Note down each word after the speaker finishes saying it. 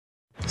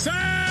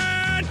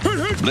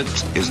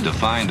Blitz is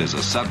defined as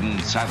a sudden,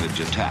 savage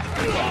attack.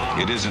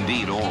 It is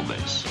indeed all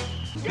this.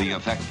 The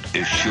effect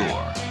is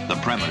sure. The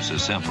premise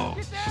is simple.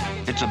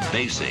 It's a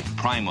basic,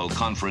 primal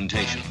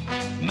confrontation,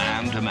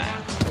 man to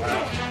man.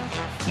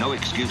 No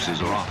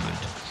excuses are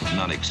offered,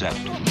 none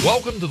accepted.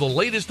 Welcome to the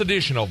latest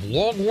edition of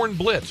Longhorn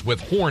Blitz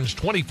with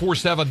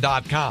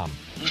horns247.com.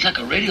 Looks like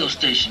a radio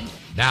station.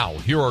 Now,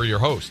 here are your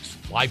hosts,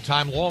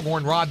 lifetime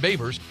Longhorn Rod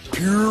Babers,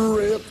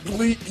 Pure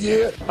athlete,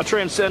 yeah. I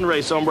transcend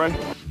race, hombre.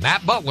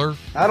 Matt Butler,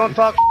 I don't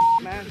talk,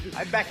 man.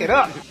 I back it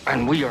up.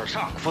 And we are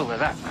chock full of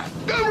that, man.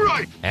 Damn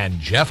right. and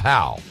Jeff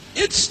Howe.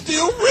 It's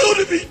still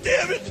real to me,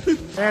 damn it.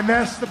 And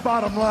that's the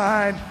bottom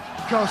line,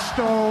 because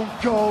Stone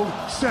Cold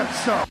said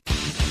so.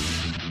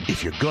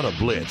 If you're gonna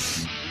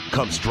blitz,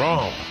 come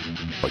strong,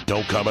 but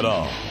don't come at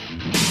all.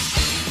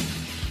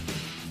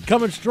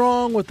 Coming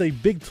strong with a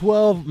Big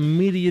 12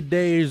 Media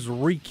Days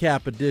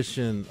recap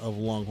edition of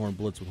Longhorn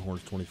Blitz with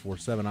Horns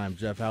 24/7. I'm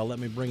Jeff Howe. Let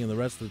me bring in the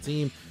rest of the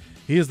team.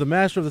 He is the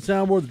master of the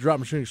soundboard, the drop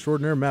machine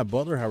extraordinaire, Matt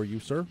Butler. How are you,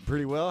 sir?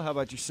 Pretty well. How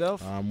about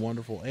yourself? I'm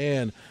wonderful.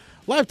 And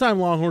lifetime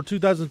Longhorn,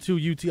 2002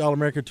 UT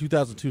All-America,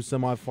 2002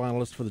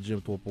 semifinalist for the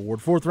Jim Thorpe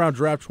Award, fourth-round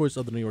draft choice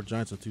of the New York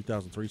Giants in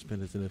 2003,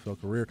 spent his NFL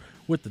career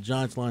with the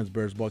Giants, Lions,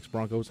 Bears, Bucks,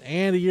 Broncos,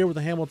 and a year with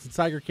the Hamilton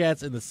Tiger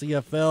Cats in the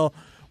CFL.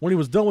 When he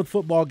was done with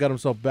football, got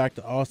himself back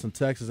to Austin,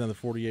 Texas, and the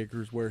 40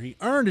 acres, where he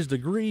earned his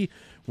degree.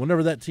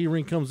 Whenever that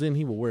T-ring comes in,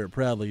 he will wear it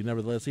proudly.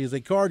 Nevertheless, he is a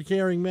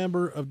card-carrying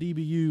member of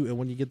DBU, and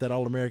when you get that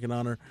All-American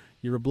honor,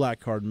 you're a black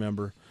card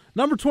member.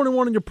 Number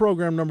 21 in your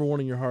program, number 1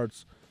 in your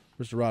hearts,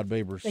 Mr. Rod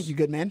Babers. Thank you,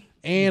 good man.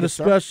 And a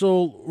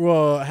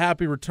special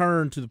happy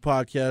return to the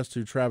podcast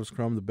to Travis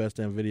Crum, the best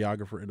damn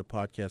videographer in the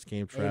podcast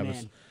game.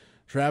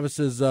 Travis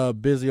is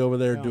busy over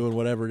there doing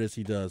whatever it is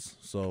he does.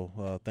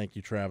 So thank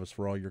you, Travis,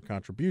 for all your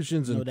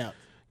contributions. No doubt.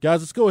 Guys,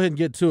 let's go ahead and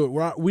get to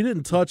it. We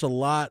didn't touch a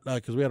lot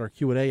because we had our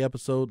Q&A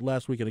episode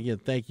last week. And, again,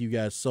 thank you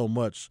guys so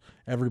much,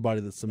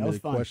 everybody that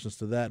submitted questions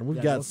to that. And we've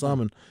got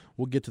some, and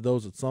we'll get to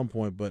those at some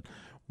point. But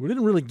we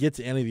didn't really get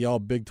to any of the all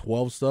Big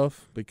 12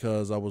 stuff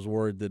because I was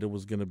worried that it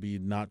was going to be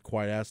not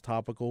quite as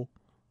topical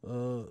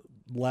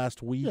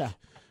last week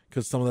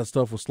because some of that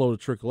stuff was slow to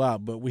trickle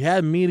out. But we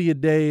had media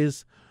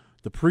days.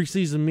 The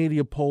preseason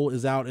media poll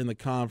is out in the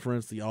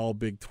conference. The all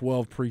Big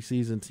 12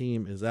 preseason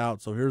team is out.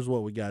 So here's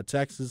what we got.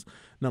 Texas,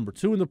 number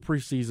 2 in the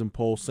preseason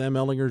poll. Sam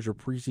Ehlinger is your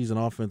preseason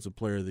offensive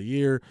player of the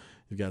year.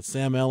 You've got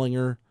Sam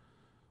Ehlinger.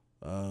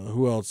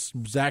 Who else?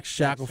 Zach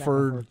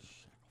Shackelford.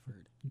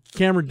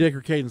 Cameron Dick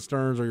or Caden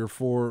Stearns are your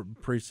 4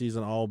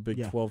 preseason all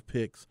Big 12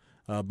 picks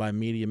by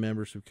media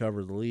members who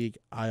cover the league.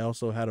 I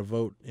also had a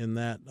vote in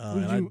that,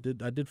 and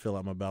I did fill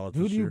out my ballot this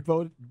year. Who do you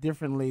vote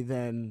differently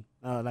than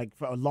like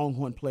for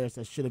Longhorn players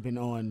that should have been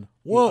on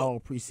the all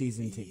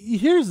preseason team?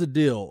 Here's the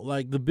deal: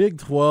 like the Big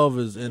 12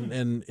 is,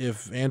 and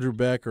if Andrew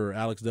Beck or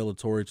Alex De La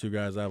Torre, 2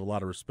 guys I have a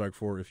lot of respect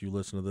for. If you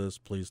listen to this,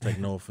 please take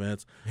no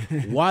offense.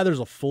 Why there's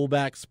a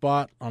fullback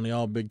spot on the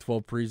all Big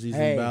 12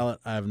 preseason ballot,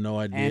 I have no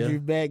idea. Andrew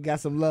Beck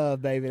got some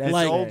love, baby. That's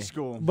old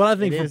school. But I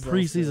think for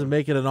preseason,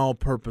 make it an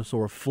all-purpose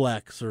or a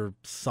flex or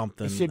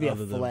something. It should be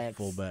other a flex.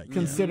 Than fullback.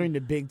 Considering the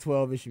Big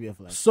 12, it should be a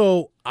flex.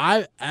 So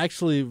I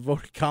actually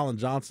voted Colin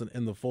Johnson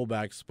in the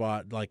fullback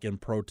spot, like in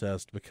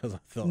protest, because I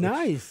felt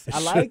nice. I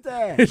like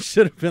that. It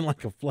should have been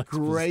like a flex.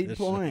 Great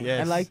position. point.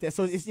 Yes. I like that.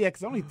 So it's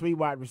because only 3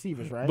 wide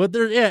receivers, right? But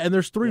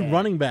there's 3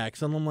 running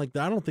backs, and I'm like,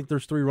 I don't think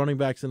there's 3 running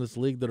backs in this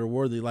league that are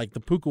worthy. Like the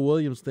Puka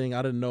Williams thing,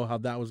 I didn't know how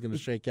that was going to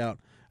shake out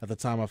at the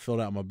time I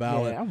filled out my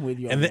ballot. Yeah, I'm with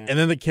you. And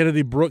then the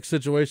Kennedy Brooks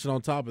situation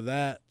on top of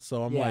that.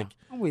 So I'm like,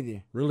 I'm with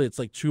you. Really, it's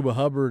like Chuba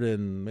Hubbard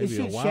and maybe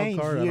a wild card. It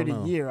should change year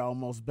to year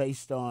almost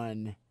based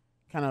on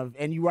kind of,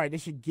 and you're right, they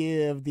should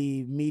give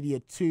the media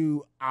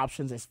 2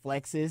 options as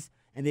flexes,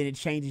 and then it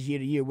changes year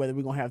to year whether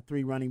we're going to have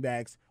 3 running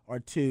backs or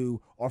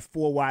 2 or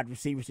 4 wide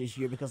receivers this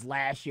year, because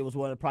last year was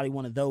probably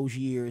one of those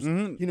years.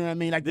 Mm-hmm. You know what I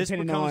mean? Like this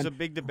depending becomes on a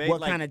big debate,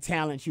 what kind of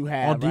talent you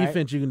have. On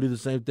defense, you can do the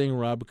same thing,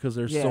 Rob, because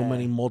there's so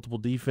many multiple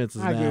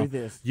defenses I now. agree with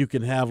this. You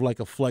can have like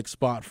a flex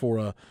spot for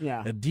a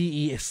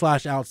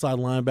DE/outside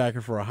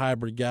linebacker for a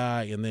hybrid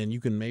guy, and then you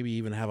can maybe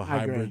even have a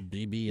hybrid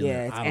DB.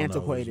 It's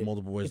antiquated.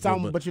 Multiple ways.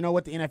 But you know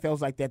what? The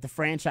NFL's like that. The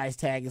franchise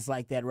tag is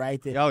like that,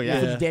 right? That's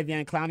what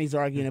Devion Clowney's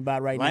arguing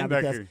about right now,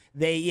 because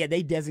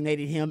they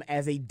designated him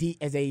as a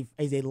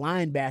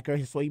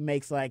linebacker. So he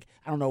makes like,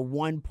 I don't know,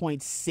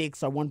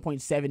 1.6 or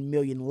 1.7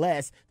 million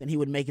less than he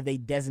would make if they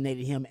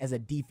designated him as a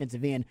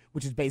defensive end,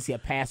 which is basically a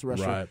pass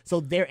rusher. Right. So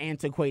they're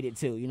antiquated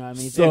too. You know what I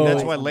mean? So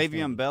that's why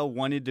Le'Veon Bell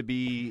wanted to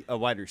be a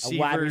wide receiver. A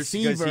wide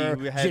receiver.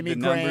 Jimmy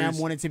Graham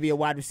wanted to be a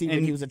wide receiver.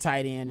 And he was a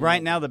tight end.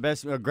 Right now,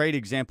 a great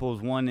example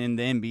is one in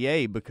the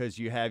NBA, because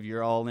you have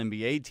your all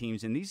NBA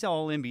teams, and these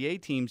all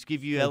NBA teams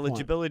give you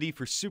eligibility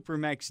for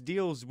supermax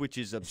deals, which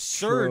is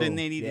absurd, and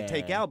they need to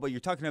take out. But you're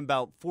talking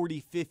about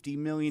 $40-50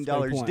 million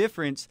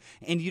difference,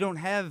 and you don't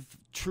have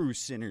true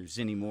centers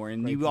anymore,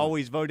 and you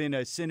always vote in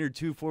a center,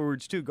 2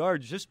 forwards, 2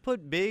 guards. Just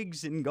put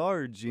bigs and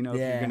guards, if you're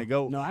going to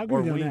go. No, I agree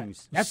or with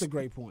wings. That's a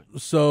great point.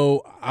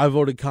 So I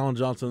voted Colin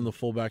Johnson in the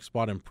fullback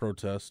spot in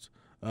protest.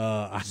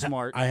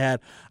 Smart. I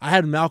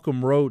had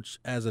Malcolm Roach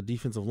as a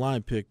defensive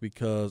line pick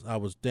because I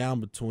was down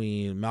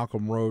between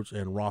Malcolm Roach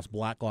and Ross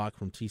Blacklock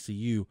from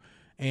TCU.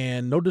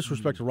 And no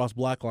disrespect to Ross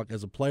Blacklock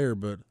as a player,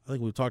 but I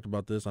think we've talked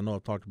about this. I know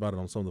I've talked about it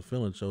on some of the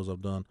fill-in shows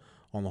I've done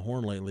on the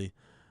Horn lately.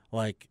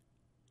 Like,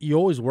 you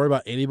always worry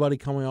about anybody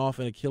coming off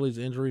an Achilles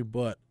injury,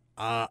 but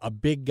a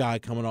big guy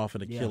coming off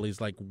an Achilles,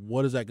 like,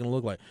 what is that going to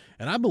look like?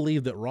 And I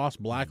believe that Ross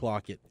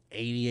Blacklock at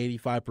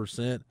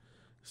 85%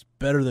 is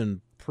better than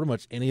pretty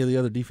much any of the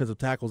other defensive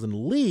tackles in the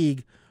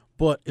league.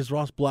 But is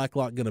Ross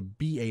Blacklock going to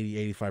be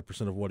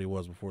 85% of what he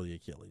was before the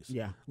Achilles?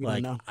 Yeah,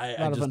 like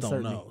I just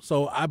don't know.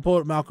 So I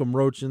put Malcolm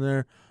Roach in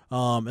there,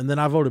 and then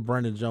I voted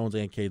Brandon Jones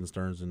and Caden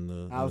Stearns in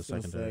the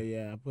secondary.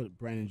 I put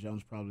Brandon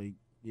Jones probably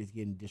is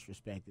getting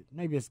disrespected.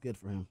 Maybe it's good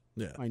for him.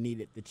 Yeah, I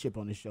needed the chip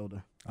on his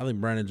shoulder. I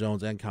think Brandon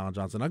Jones and Colin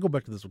Johnson. I go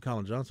back to this with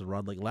Colin Johnson,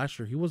 Rod. Like last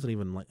year, he wasn't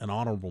even like an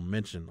honorable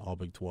mention All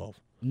Big 12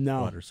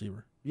 wide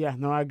receiver. Yeah,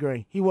 no, I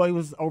agree. He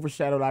was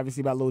overshadowed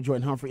obviously by Lil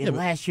Jordan Humphrey. And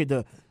last year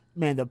the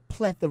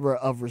plethora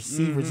of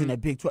receivers in the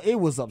Big 12, it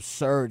was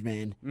absurd,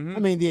 man. I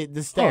mean, the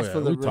stats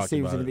for the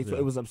receivers in the Big 12,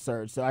 it was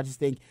absurd. So I just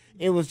think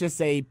it was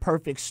just a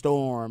perfect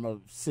storm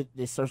of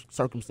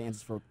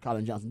circumstances for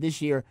Colin Johnson.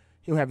 This year,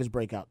 he'll have his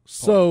breakout.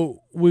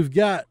 So we've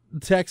got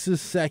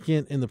Texas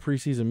second in the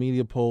preseason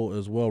media poll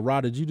as well.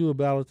 Rod, did you do a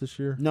ballot this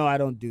year? No, I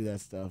don't do that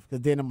stuff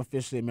because then I'm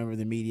officially a member of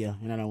the media,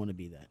 and I don't want to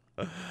be that.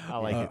 I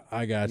like it.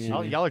 I got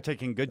you. Y'all are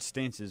taking good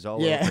stances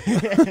all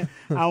over.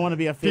 I want to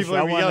be official.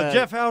 People yell,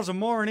 Jeff How's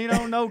more, and he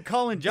don't know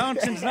Colin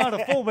Johnson's not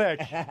a fullback.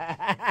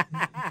 I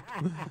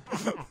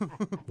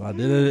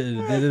did it in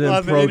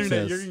on protest. The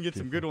internet, you're going to get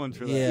some good ones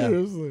for that. Yeah.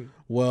 Seriously.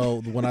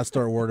 Well, when I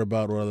start worrying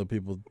about what other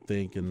people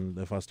think, and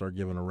if I start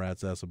giving a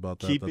rat's ass about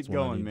that, keep that's it when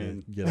going, I need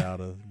man. to get out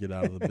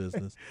of the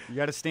business. You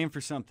got to stand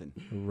for something.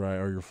 Right,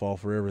 or you'll fall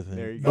for everything.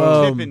 There you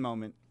go. Tipping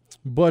moment.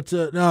 But,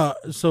 no,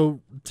 so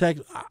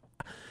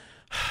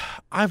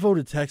I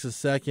voted Texas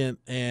second,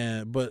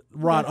 but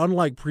Rod,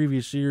 unlike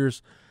previous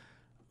years,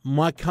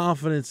 my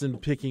confidence in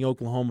picking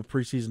Oklahoma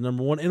preseason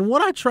number one, and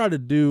what I try to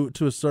do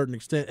to a certain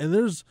extent,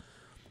 and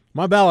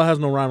my ballot has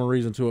no rhyme or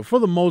reason to it. For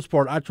the most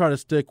part, I try to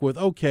stick with,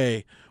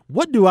 okay,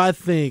 what do I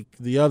think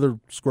the other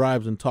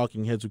scribes and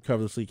talking heads who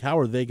cover this league, how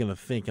are they going to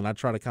think? And I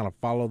try to kind of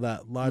follow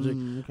that logic.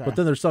 Okay. But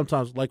then there's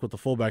sometimes, like with the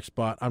fullback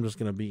spot, I'm just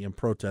going to be in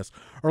protest.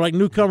 Or like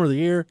newcomer of the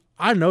year,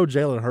 I know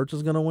Jalen Hurts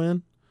is going to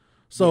win.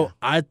 So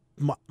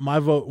my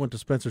vote went to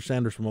Spencer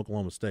Sanders from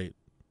Oklahoma State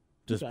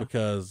just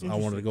because I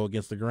wanted to go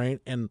against the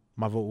grain, and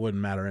my vote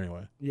wouldn't matter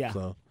anyway. Yeah,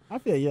 so I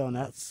feel you on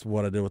that. That's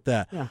what I did with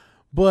that. Yeah.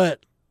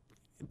 But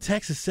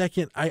Texas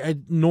second, I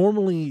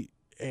normally,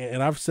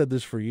 and I've said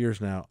this for years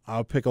now,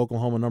 I'll pick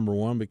Oklahoma number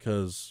one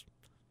because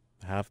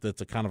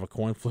it's a kind of a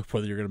coin flip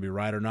whether you're going to be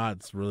right or not.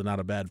 It's really not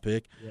a bad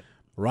pick. Yep.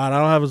 Right, I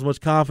don't have as much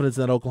confidence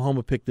in that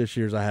Oklahoma pick this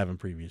year as I have in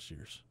previous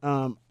years.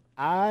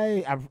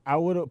 I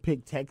would have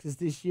picked Texas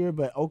this year,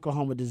 but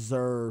Oklahoma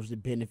deserves the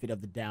benefit of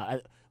the doubt.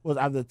 It was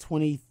either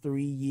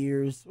 23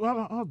 years.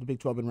 Well, the Big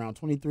 12 been around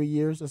 23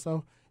 years or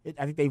so.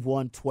 I think they've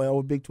won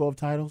 12 Big 12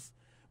 titles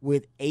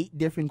with 8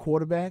 different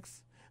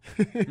quarterbacks.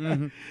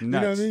 Mm-hmm. You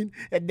know what I mean?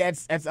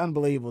 That's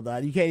unbelievable,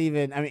 dog. You can't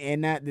even. I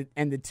mean,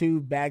 and the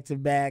 2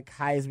 back-to-back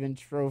Heisman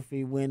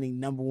Trophy winning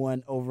number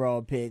 1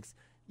 overall picks.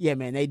 Yeah,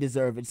 man, they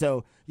deserve it.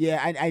 So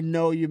yeah, I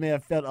know you may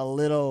have felt a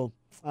little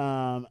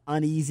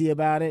uneasy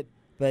about it.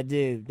 But,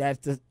 dude,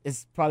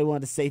 it's probably one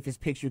of the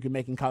safest picks you can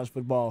make in college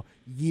football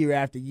year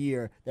after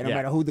year. That no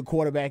matter who the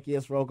quarterback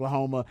is for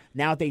Oklahoma,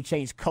 now if they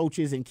change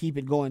coaches and keep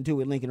it going, too,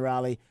 with Lincoln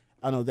Riley,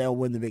 I know they'll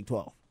win the Big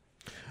 12.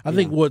 I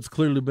think what's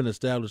clearly been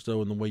established,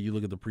 though, in the way you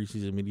look at the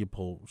preseason media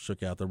poll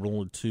shook out, there were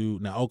only 2.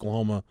 Now,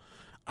 Oklahoma,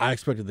 I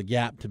expected the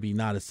gap to be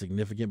not as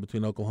significant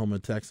between Oklahoma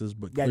and Texas.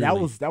 But clearly,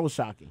 that was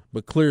shocking.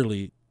 But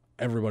clearly,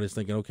 everybody's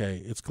thinking,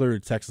 okay, it's clearly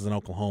Texas and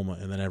Oklahoma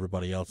and then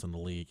everybody else in the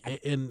league.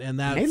 And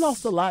they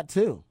lost a lot,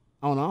 too,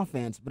 on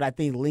offense, but I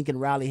think Lincoln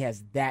Riley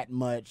has that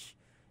much.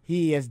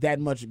 He has that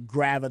much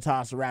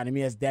gravitas around him.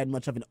 He has that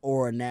much of an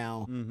aura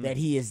now that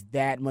he is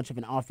that much of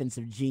an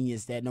offensive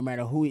genius that no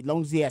matter who, as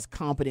long as he has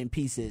competent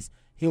pieces,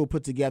 he'll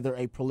put together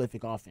a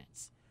prolific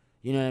offense.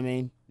 You know what I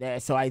mean?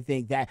 So I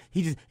think that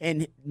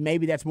and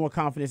maybe that's more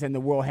confidence than the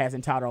world has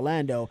in Todd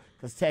Orlando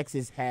because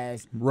Texas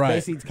has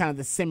basically kind of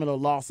the similar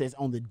losses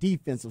on the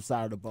defensive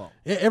side of the ball.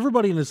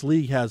 Everybody in this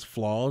league has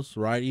flaws,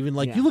 right? Even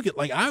you look at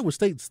Iowa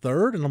State's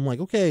third, and I'm like,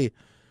 okay,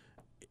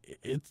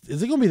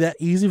 is it going to be that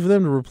easy for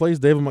them to replace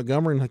David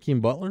Montgomery and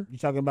Hakeem Butler? You're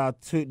talking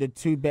about the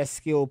 2 best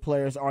skilled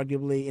players,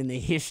 arguably, in the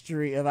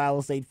history of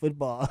Iowa State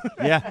football.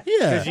 Yeah.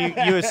 Because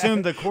you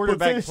assume the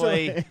quarterback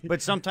play,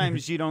 but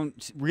sometimes you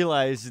don't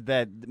realize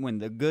that when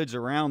the goods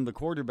around the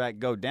quarterback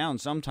go down,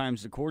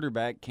 sometimes the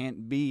quarterback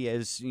can't be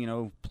as,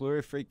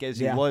 prolific as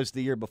he was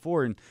the year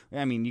before. And,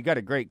 I mean, you got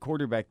a great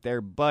quarterback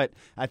there, but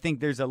I think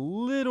there's a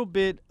little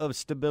bit of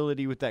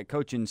stability with that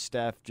coaching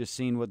staff, just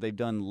seeing what they've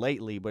done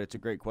lately. But it's a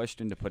great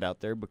question to put out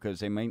there because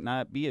they may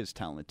not be as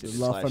talented.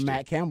 Love for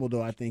Matt Campbell,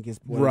 though, I think is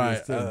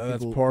right.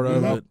 That's part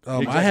of it.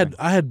 Exactly.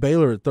 I had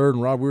Baylor at third,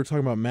 and Rob, we were talking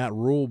about Matt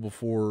Rule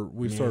before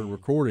we started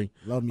recording.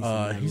 Love me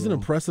some Matt He's Rule. An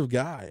impressive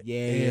guy.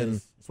 Yeah,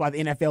 why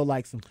the NFL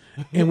likes them.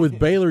 And with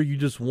Baylor, you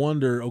just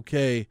wonder,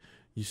 okay,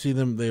 you see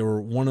them, they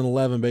were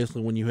 1-11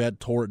 basically when you had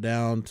tore it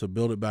down to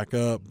build it back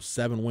up,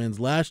 7 wins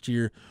last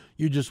year.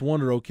 You just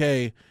wonder,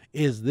 okay,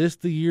 is this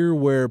the year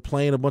where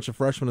playing a bunch of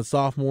freshmen and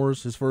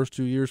sophomores his first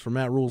 2 years for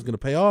Matt Rule is going to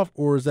pay off,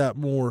 or is that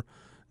more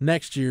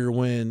next year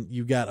when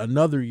you got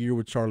another year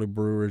with Charlie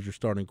Brewer as your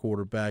starting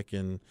quarterback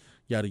and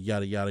yada,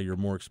 yada, yada, you're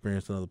more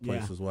experienced in other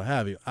places, what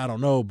have you. I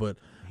don't know, but,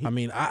 I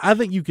mean, I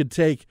think you could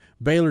take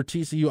Baylor,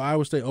 TCU,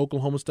 Iowa State,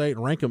 Oklahoma State,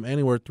 and rank them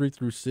anywhere 3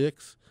 through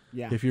 6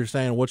 if you're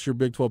saying what's your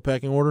Big 12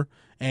 pecking order,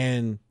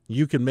 and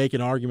you can make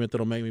an argument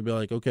that'll make me be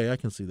like, okay, I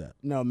can see that.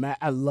 No,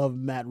 I love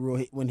Matt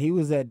Rule. When he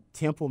was at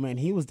Temple, man,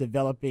 he was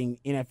developing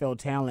NFL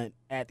talent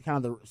at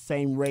kind of the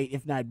same rate,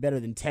 if not better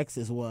than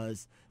Texas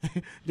was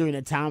during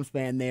the time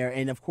span there.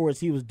 And, of course,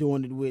 he was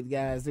doing it with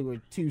guys that were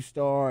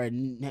 2-star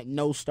and had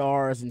no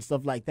stars and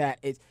stuff like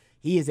that.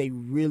 He is a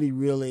really,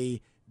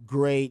 really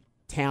great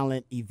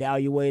talent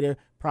evaluator,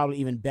 probably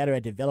even better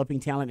at developing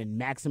talent and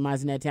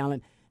maximizing that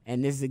talent.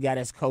 And this is a guy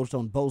that's coached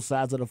on both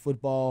sides of the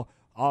football,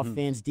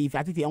 offense, defense.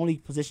 I think the only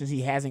positions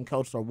he hasn't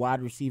coached are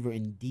wide receiver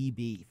and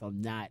DB, if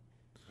I'm not,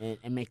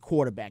 and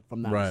quarterback, if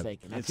I'm not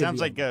mistaken. It sounds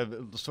like a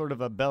sort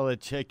of a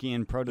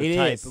Belichickian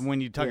prototype. And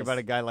when you talk about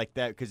a guy like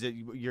that, because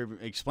you're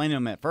explaining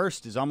him at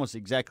first is almost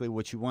exactly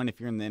what you want if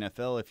you're in the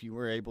NFL. If you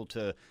were able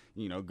to,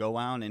 go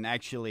out and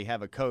actually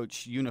have a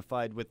coach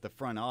unified with the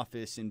front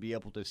office and be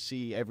able to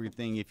see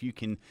everything, if you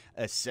can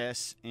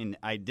assess and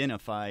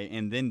identify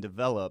and then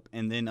develop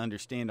and then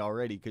understand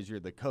already because you're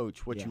the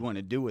coach what you want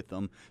to do with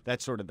them,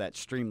 that's sort of that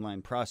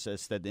streamlined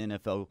process that the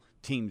NFL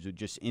teams would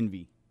just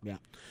envy.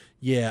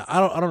 Yeah,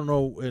 I don't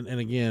know, and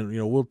again,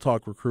 we'll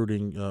talk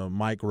recruiting.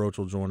 Mike Roach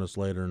will join us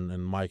later,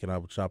 and Mike and I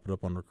will chop it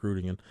up on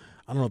recruiting. And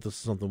I don't know if this is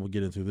something we'll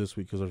get into this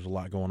week because there's a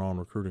lot going on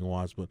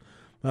recruiting-wise, but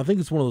I think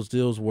it's one of those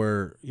deals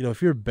where,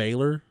 if you're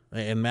Baylor,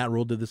 and Matt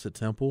Rule did this at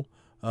Temple,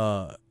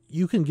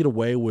 you can get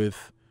away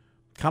with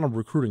kind of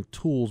recruiting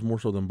tools more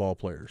so than ball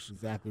players.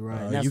 Exactly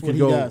right. That's you what can he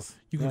does.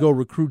 You can go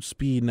recruit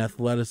speed and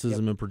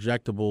athleticism and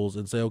projectables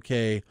and say,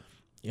 okay,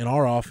 in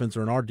our offense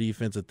or in our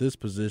defense at this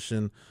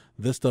position,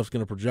 this stuff's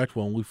going to project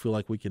well, and we feel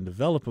like we can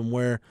develop them.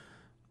 Where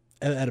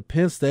at a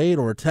Penn State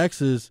or a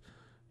Texas,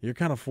 you're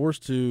kind of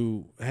forced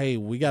to, hey,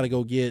 we got to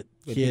go get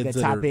kids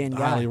that are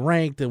highly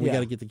ranked, and we got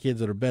to get the kids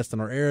that are best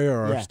in our area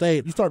or our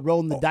state. You start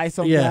rolling the dice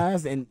on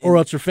guys. Or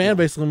else your fan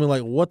base is going to be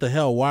like, what the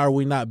hell, why are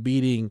we not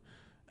beating –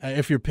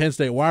 if you're Penn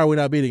State, why are we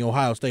not beating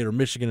Ohio State or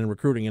Michigan in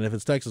recruiting? And if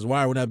it's Texas,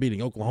 why are we not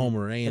beating Oklahoma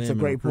or A&M? That's a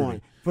great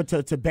point. But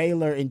to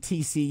Baylor and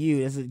TCU,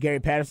 this is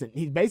Gary Patterson.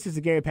 He basically is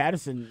a Gary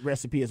Patterson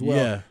recipe as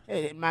well.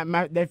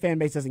 Yeah. Their fan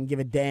base doesn't give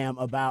a damn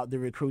about the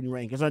recruiting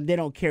rankings. Or they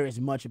don't care as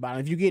much about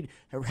it. If you get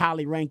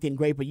highly ranked and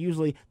great, but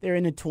usually they're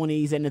in the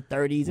 20s and the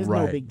 30s. It's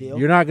no big deal.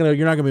 You're not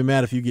gonna be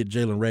mad if you get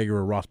Jalen Reagor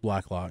or Ross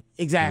Blacklock.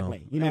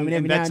 Exactly. Every now and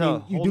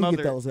then you do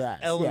get those guys.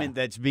 Element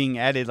that's being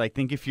added. Like,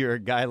 think if you're a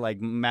guy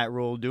like Matt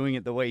Rule doing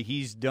it the way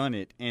he's done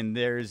it, and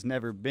there's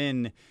never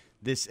been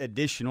this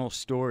additional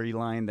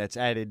storyline that's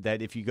added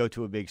that if you go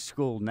to a big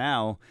school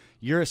now,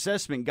 your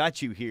assessment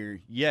got you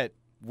here, yet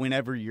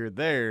whenever you're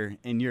there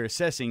and you're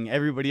assessing,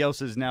 everybody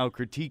else is now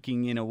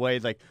critiquing in a way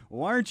like,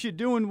 why aren't you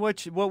doing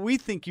what we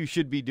think you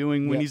should be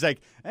doing? When he's like,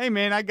 hey,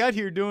 man, I got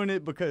here doing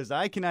it because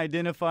I can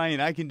identify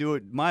and I can do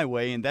it my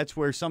way. And that's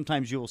where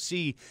sometimes you'll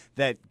see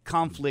that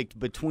conflict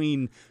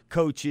between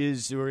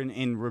coaches or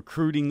in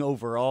recruiting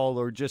overall,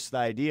 or just the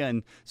idea.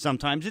 And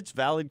sometimes it's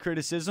valid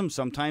criticism.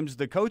 Sometimes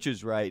the coach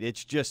is right.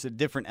 It's just a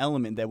different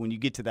element that when you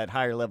get to that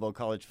higher level of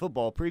college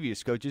football,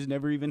 previous coaches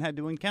never even had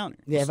to encounter.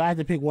 Yeah, if I had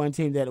to pick one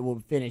team that will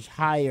finish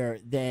higher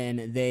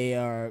than they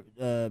are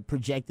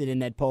projected in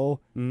that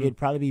poll, it'd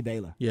probably be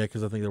Baylor. Yeah,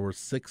 because I think they were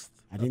 6th.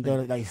 I think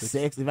they're like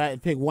 6th. If I had to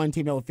pick one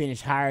team that would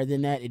finish higher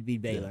than that, it'd be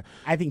Baylor.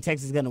 Yeah. I think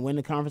Texas is going to win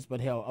the conference, but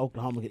hell,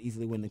 Oklahoma could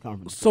easily win the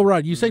conference. So,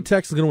 Rod, you say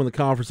Texas is going to win the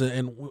conference,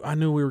 and I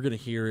knew we were going to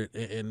hear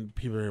it, and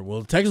people are,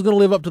 well, Texas is going to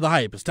live up to the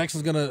hype. Is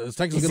Texas going to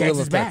live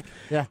up to back?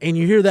 Yeah. And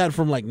you hear that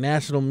from like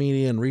national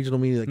media and regional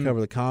media that cover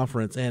the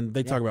conference, and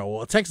they talk about,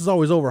 well, Texas is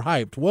always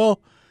overhyped.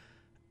 Well,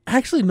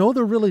 actually, no,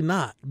 they're really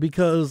not,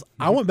 because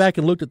I went back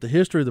and looked at the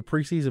history of the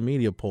preseason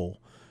media poll.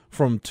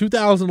 From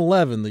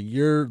 2011,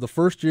 the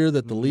first year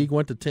that the league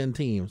went to 10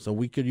 teams,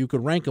 so you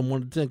could rank them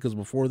 1 to 10 because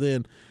before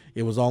then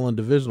it was all in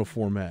divisional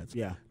formats.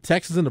 Yeah,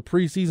 Texas in the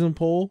preseason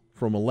poll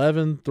from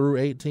 11 through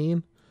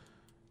 18,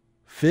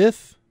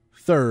 5th,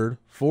 3rd,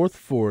 4th,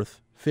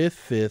 4th,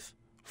 5th, 5th,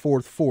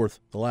 4th, 4th.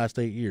 The last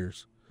 8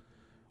 years.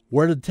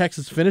 Where did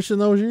Texas finish in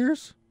those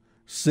years?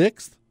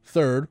 6th,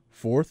 3rd,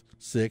 4th,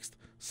 6th,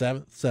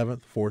 7th,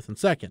 7th, 4th, and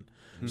 2nd.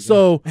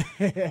 So,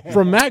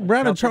 from Mack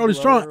Brown and Charlie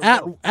Strong,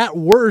 at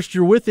worst,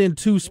 you're within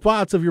 2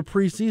 spots of your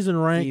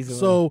preseason rank. Easily.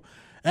 So,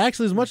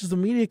 actually, as much as the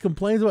media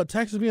complains about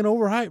Texas being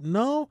overhyped,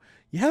 no,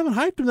 you haven't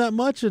hyped them that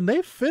much, and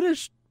they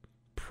finished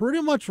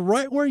pretty much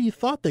right where you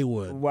thought they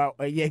would. Well,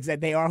 yeah,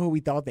 exactly. They are who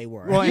we thought they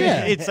were. Well,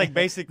 yeah, it's like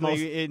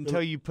basically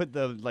until you put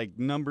the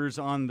numbers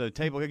on the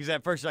table. Because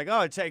at first, like,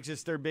 oh,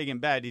 Texas, they're big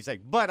and bad. He's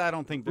like, but I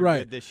don't think they're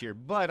good this year.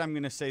 But I'm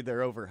going to say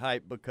they're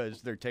overhyped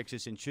because they're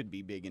Texas and should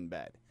be big and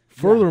bad.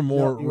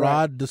 Furthermore,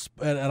 Rod,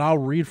 and I'll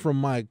read from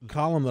my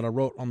column that I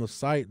wrote on the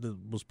site that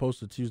was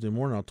posted Tuesday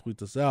morning. I'll tweet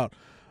this out.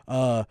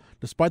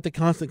 Despite the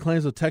constant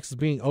claims of Texas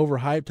being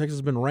overhyped, Texas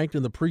has been ranked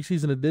in the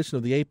preseason edition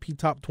of the AP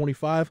Top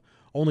 25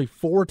 only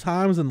 4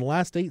 times in the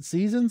last 8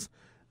 seasons,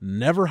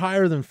 never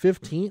higher than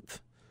 15th.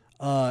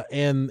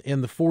 And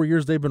in the 4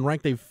 years they've been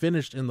ranked, they've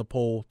finished in the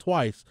poll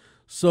twice.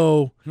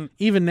 So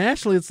even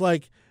nationally, it's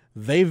like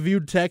they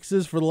viewed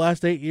Texas for the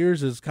last 8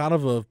 years as kind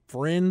of a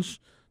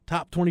fringe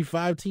top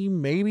 25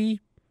 team.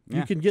 Maybe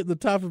you can get in the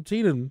top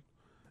 15, and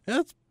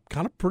that's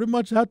kind of pretty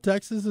much how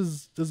Texas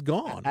is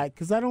gone.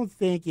 Because I don't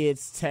think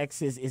it's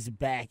Texas is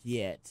back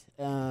yet.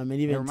 And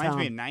even it reminds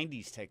me of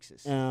 90s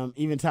Texas.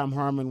 Even Tom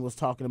Herman was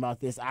talking about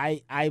this.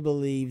 I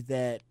believe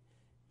that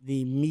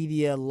the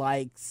media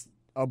likes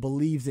or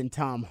believes in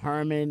Tom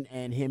Herman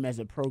and him as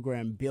a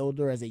program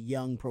builder, as a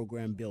young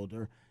program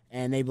builder,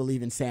 and they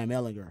believe in Sam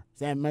Ehlinger.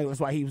 That's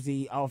why he was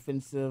the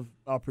offensive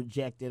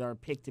projected or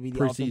picked to be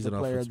the offensive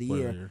player of the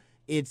year.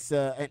 It's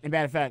as a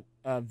matter of fact,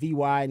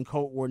 VY and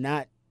Colt were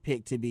not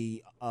picked to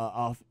be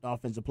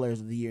offensive players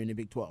of the year in the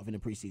Big 12 in the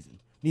preseason.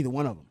 Neither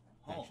one of them,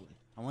 actually.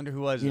 I wonder who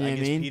was it. I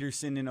guess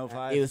Peterson in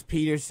 05. It was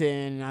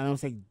Peterson. I don't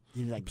think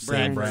it was like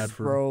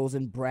Sproles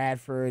and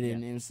Bradford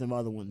and some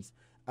other ones.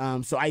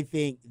 So I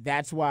think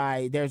that's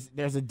why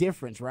there's a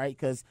difference, right?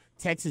 Because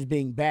Texas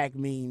being back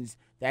means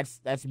that's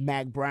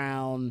Mac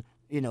Brown,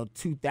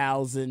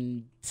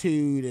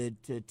 2002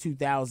 to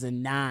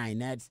 2009.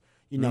 That's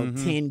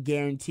 10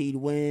 guaranteed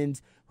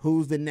wins.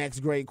 Who's the next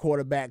great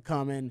quarterback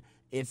coming?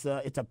 It's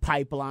a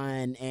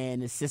pipeline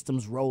and the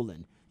system's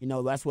rolling.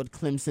 That's what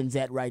Clemson's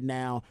at right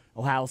now.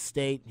 Ohio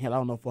State, hell, I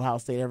don't know if Ohio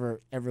State ever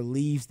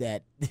leaves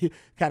that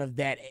kind of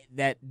that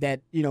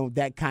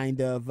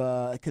kind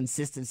of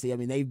consistency. I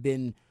mean, they've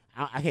been.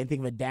 I can't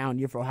think of a down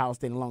year for Ohio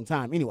State in a long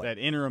time. Anyway, that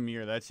interim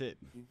year, that's it.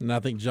 And I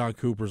think John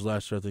Cooper's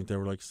last year, I think they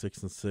were like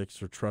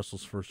 6-6, or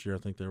Trestle's first year, I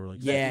think they were like.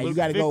 Yeah, you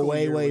got to go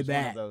way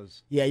back.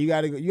 Yeah, you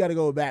got to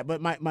go back.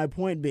 But my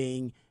point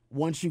being,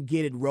 once you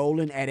get it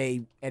rolling at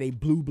a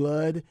blue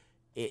blood.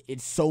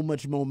 It's so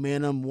much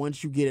momentum.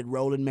 Once you get it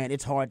rolling, man,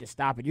 it's hard to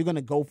stop it. You're going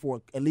to go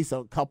for at least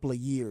a couple of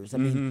years. I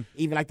mean,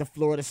 even like the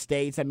Florida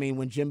States, I mean,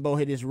 when Jimbo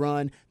hit his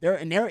run, there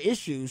are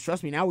issues.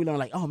 Trust me, now we learn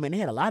like, oh, man, they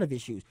had a lot of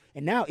issues.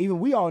 And now even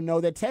we all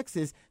know that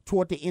Texas,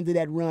 toward the end of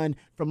that run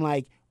from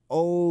like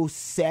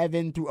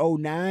 07 through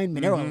 09,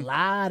 man, there were a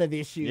lot of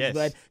issues,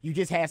 but you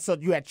just had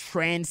you had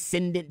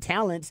transcendent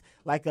talents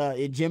like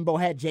Jimbo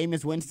had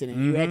Jameis Winston,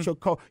 and you had your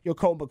Colt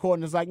McCoy,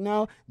 and it's like,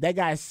 no, that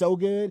guy is so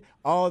good.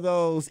 All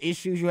those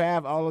issues you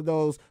have, all of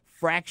those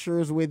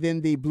fractures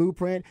within the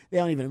blueprint, they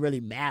don't even really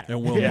matter.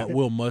 And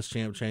Will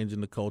Muschamp changing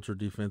the culture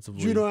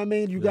defensively. You know what I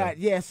mean?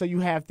 So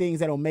you have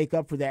things that'll make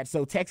up for that.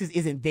 So Texas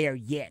isn't there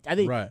yet. I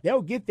think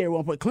they'll get there at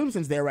one point.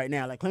 Clemson's there right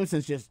now. Like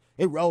Clemson's just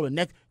rolling.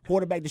 Next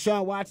quarterback,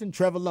 Deshaun Watson,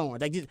 Trevor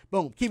Lawrence. Like just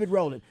boom, keep it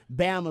rolling.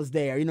 Bama's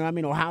there. You know what I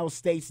mean? Ohio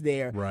State's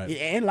there. Right.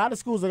 And a lot of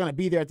schools are going to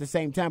be there at the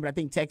same time. But I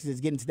think Texas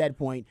is getting to that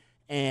point.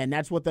 And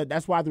that's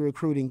why the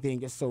recruiting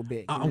thing is so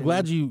big. I'm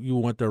glad you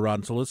went there,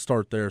 Rod. So let's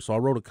start there. So I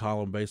wrote a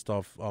column based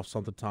off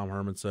something Tom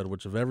Herman said,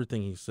 which of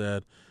everything he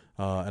said,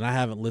 and I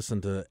haven't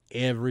listened to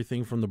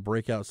everything from the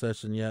breakout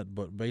session yet,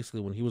 but basically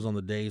when he was on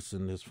the dais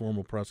in his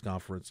formal press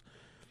conference,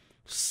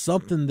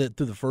 something that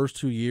through the first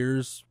 2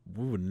 years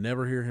we would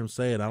never hear him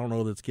say it. I don't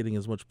know that it's getting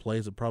as much play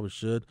as it probably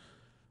should.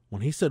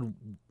 When he said,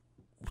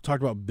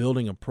 talked about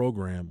building a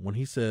program, when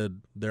he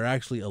said they're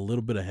actually a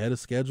little bit ahead of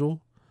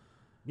schedule.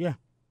 Yeah.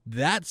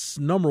 That's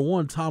number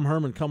one, Tom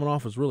Herman coming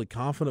off as really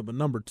confident. But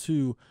number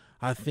two,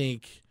 I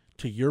think,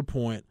 to your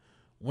point,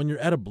 when you're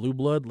at a blue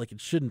blood, like it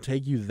shouldn't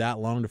take you that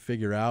long to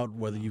figure out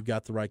whether you've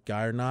got the right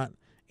guy or not.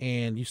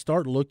 And you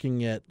start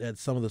looking at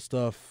some of the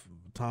stuff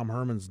Tom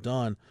Herman's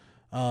done.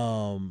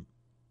 I'm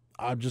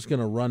just going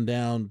to run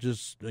down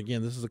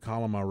again, this is a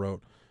column I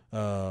wrote.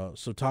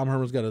 So Tom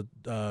Herman's got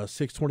a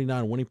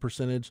 629 winning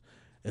percentage.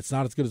 It's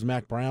not as good as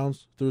Mac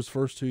Brown's through his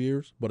first 2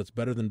 years, but it's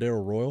better than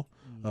Darryl Royal.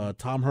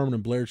 Tom Herman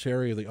and Blair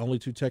Cherry are the only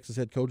two Texas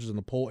head coaches in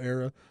the poll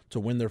era to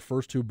win their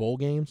first 2 bowl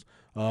games.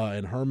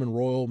 And Herman,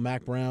 Royal,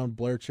 Mac Brown,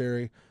 Blair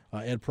Cherry,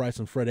 Ed Price,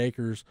 and Fred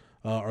Akers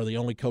are the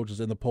only coaches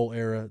in the poll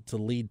era to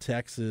lead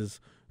Texas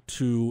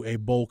to a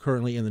bowl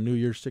currently in the New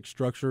Year's Six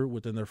structure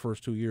within their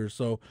first 2 years.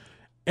 So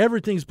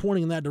everything's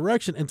pointing in that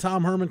direction, and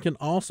Tom Herman can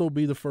also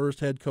be the first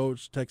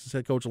Texas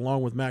head coach,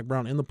 along with Mac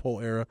Brown in the poll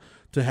era,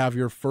 to have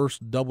your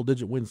first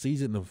double-digit win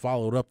season and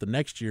follow it up the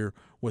next year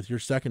with your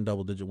second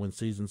double-digit win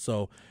season.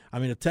 So, I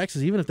mean, if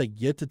Texas, even if they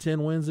get to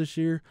 10 wins this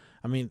year,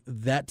 I mean,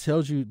 that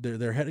tells you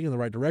they're heading in the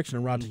right direction.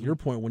 And, Rod, to your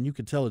point, when you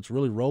can tell it's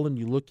really rolling,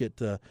 you look at,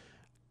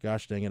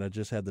 gosh dang it, I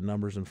just had the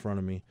numbers in front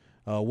of me,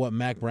 what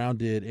Mac Brown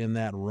did in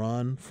that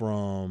run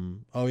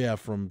from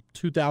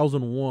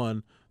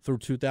 2001 through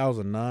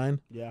 2009.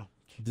 Yeah.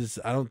 It's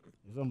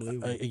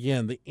unbelievable.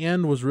 Again, the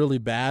end was really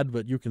bad,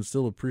 but you can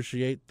still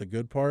appreciate the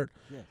good part.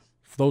 Yes.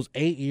 For those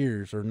 8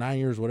 years or 9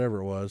 years,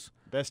 whatever it was.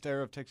 Best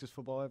era of Texas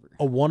football ever.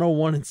 A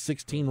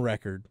 101-16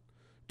 record,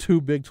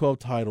 2 Big 12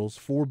 titles,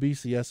 4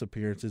 BCS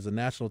appearances, a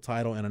national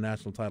title, and a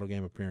national title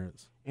game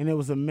appearance. And it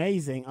was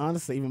amazing,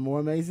 honestly, even more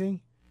amazing.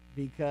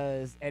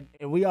 because and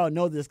we all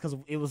know this because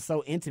it was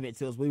so intimate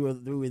to us. We were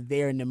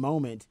there in the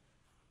moment.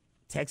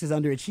 Texas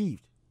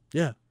underachieved.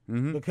 Yeah.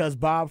 Mm-hmm. Because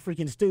Bob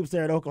freaking Stoops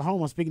there at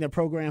Oklahoma, speaking of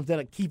programs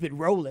that'll keep it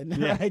rolling.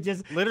 Yeah. Right?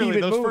 Just literally keep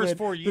it those moving. first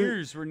 4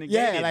 years were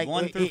negated,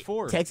 1 through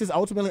 4. Texas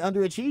ultimately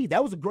underachieved.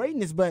 That was a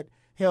greatness, but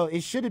hell,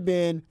 it should have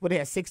been, they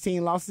had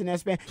 16 losses in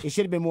that span. It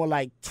should have been more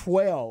like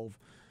 12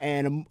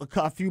 and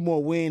a few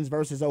more wins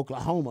versus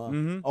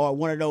Oklahoma, or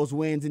one of those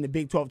wins in the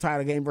Big 12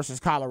 title game versus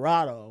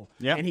Colorado.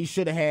 Yep. And he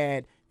should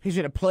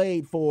have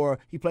played for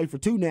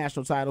 2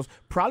 national titles.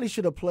 Probably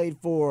should have played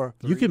for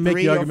You can make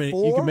the argument.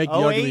 4. You can make the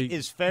 08 argument.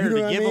 is fair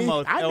to give him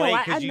a 08.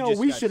 I know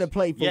we should have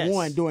played for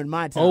 1 during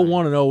my time.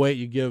 01 and 08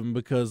 you give him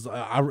because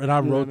I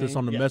wrote this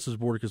on the message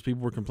board because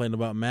people were complaining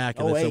about Mac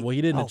and they said, well,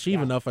 he didn't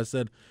achieve enough. I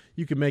said,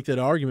 you can make that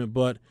argument,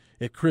 but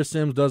if Chris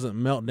Sims doesn't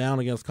melt down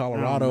against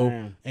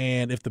Colorado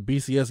and if the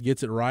BCS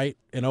gets it right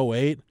in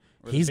 08,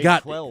 he's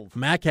got 12.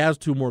 Mac has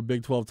 2 more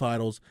Big 12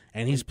 titles,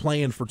 and he's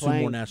playing for 2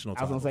 more national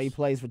titles. I was going to say he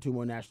plays for 2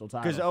 more national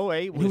titles. Because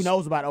 08 was... Who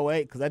knows about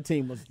 08? Because that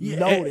team was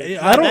loaded.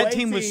 That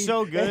team was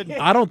so good.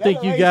 I don't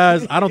think you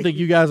guys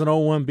in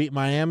 01 beat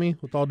Miami,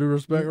 with all due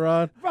respect,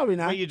 Rod. Probably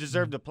not. Well, you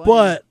deserve to play.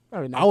 But I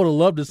would have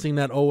loved to have seen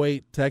that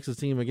 08 Texas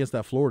team against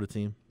that Florida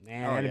team.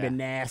 Man, that'd have been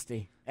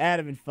nasty.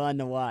 That'd have been fun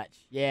to watch.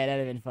 Yeah,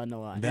 that'd have been fun to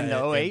watch. And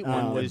the 08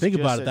 one was think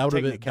just about it. That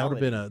would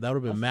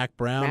have been Mac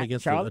Brown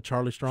against a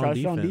Charlie Strong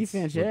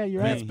defense. Yeah,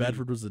 you're right. Vance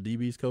Bedford was the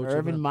DB's coach.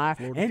 Urban Meyer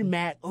and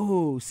Mac.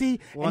 Ooh, see,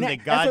 One and of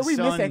the that's what we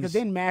missed that because godsons.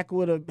 then Mac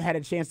would have had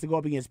a chance to go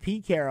up against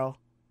Pete Carroll,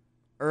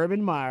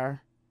 Urban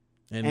Meyer,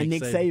 and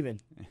Nick Saban.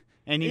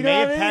 And he may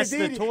have passed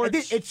the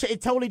torch.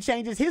 It totally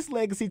changes his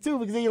legacy, too,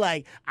 because he's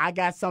like, I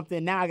got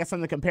something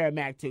to compare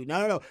Mac to.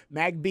 No.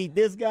 Mac beat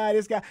this guy.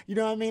 You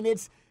know what I mean?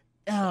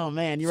 Oh,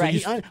 man, you're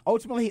right.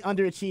 Ultimately, he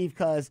underachieved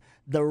because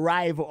the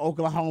rival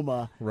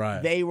Oklahoma,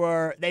 they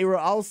were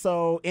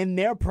also in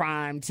their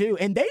prime, too,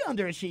 and they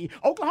underachieved.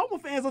 Oklahoma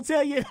fans will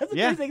tell you, that's the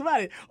crazy thing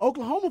about it.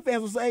 Oklahoma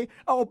fans will say,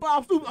 oh,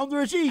 Bob Stoops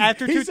underachieved.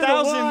 After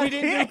 2000, we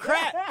didn't do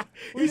crap.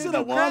 He should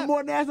have won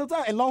more national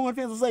titles. And Longhorn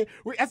fans will say,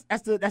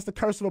 that's the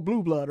curse of a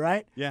blue blood,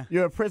 right? Yeah.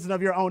 You're a prisoner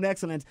of your own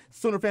excellence.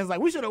 Sooner fans are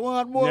like, we should have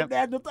won more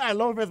national titles.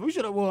 Longhorn fans, we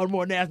should have won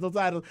more national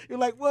titles. You're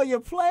like, well, you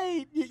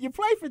played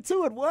for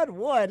 2 and won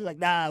 1. It's like,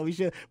 nah, we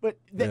should. But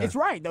it's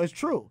right, though. It's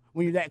true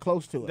when you're that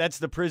close to it.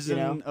 That's the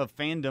prison of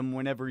fandom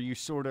whenever you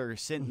sort of are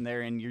sitting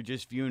there and you're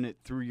just viewing it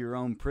through your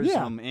own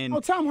prism. Yeah.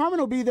 And Tom Herman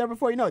will be there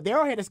before you know it. They're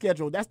all ahead of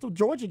schedule. That's the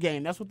Georgia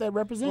game. That's what that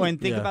represents. Well, and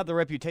think about the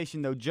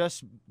reputation, though,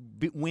 just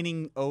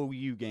winning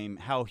OU game,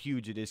 how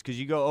huge it is. Because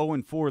you go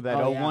 0-4, that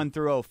 0-1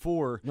 through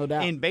 0-4. No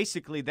doubt. And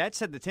basically, that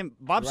set the tempo.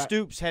 Bob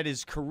Stoops had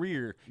his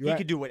career. He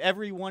could do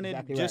whatever he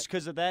wanted just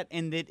because of that.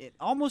 And it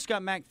almost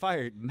got Mac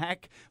fired.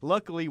 Mac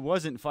luckily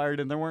wasn't fired,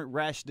 and there weren't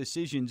rash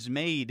decisions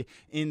made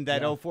in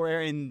that 0-4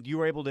 era. And you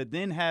were able to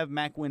then have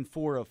Mac win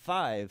 4 of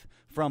 5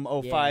 from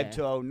 05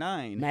 to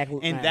 09.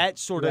 That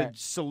sort of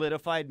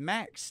solidified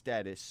Mac's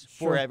status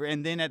forever.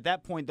 And then at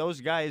that point, those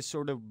guys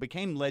sort of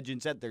became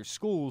legends at their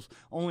schools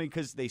only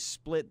because they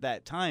split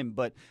that time.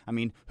 But, I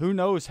mean, who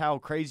knows how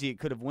crazy it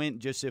could have went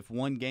just if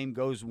one game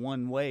goes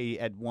one way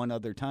at one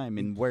other time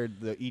and where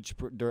each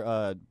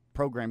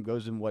program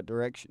goes in what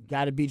direction.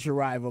 Got to beat your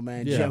rival,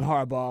 man. Yeah. Jim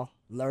Harbaugh.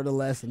 Learn a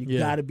lesson. You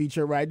got to beat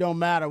your rival. It don't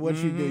matter what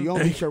you do. You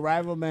don't beat your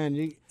rival,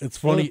 man. It's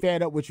funny.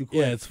 Fed up with you quick.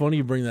 Yeah, it's funny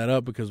you bring that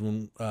up because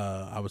when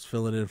I was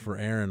filling in for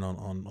Aaron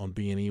on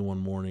B&E one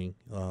morning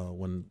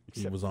when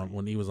he was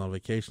on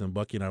vacation, and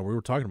Bucky and I we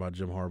were talking about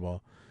Jim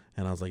Harbaugh,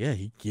 and I was like, yeah,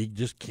 he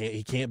just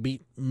can't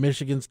beat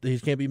Michigan. He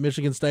can't beat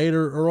Michigan State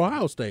or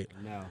Ohio State.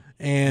 No.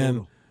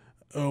 And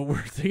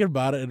we're thinking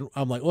about it, and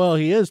I'm like, well,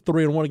 he is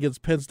 3-1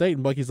 against Penn State,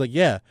 and Bucky's like,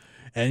 yeah.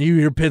 And you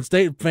hear Penn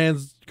State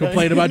fans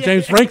complain about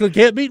James Franklin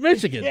can't beat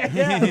Michigan. Yeah,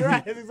 that's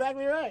right. That's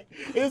exactly right.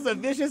 It was a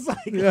vicious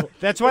cycle. Yeah.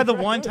 That's why the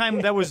one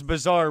time that was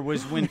bizarre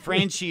was when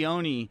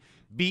Francione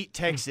beat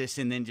Texas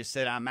and then just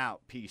said, I'm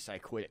out. Peace. I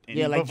quit. And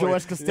like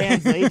George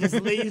Costanza. He just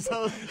leaves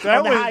on the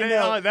high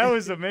note. That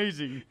was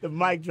amazing. The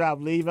mic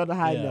drop. Leave on the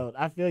high note.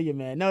 I feel you,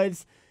 man. No,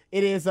 it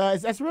is.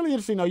 That's really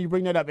interesting, though, you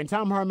bring that up. And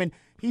Tom Herman,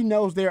 he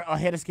knows they're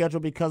ahead of schedule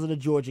because of the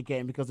Georgia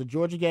game. Because the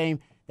Georgia game,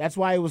 that's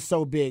why it was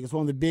so big. It's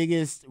one of the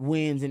biggest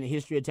wins in the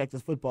history of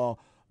Texas football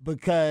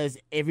because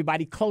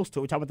everybody close to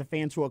it, we're talking about the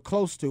fans who are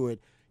close to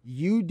it,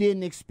 you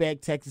didn't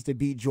expect Texas to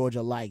beat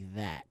Georgia like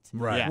that.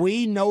 Right. Yeah.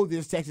 We know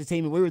this Texas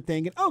team, and we were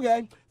thinking,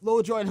 okay,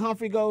 Lil Jordan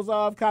Humphrey goes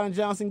off, Colin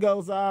Johnson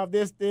goes off,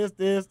 this. It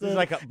was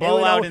like a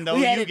blowout in the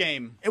OU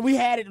game. And we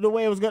had it the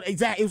way it was going.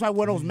 Exactly. It was like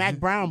one of those Mac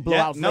Brown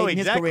blowouts late in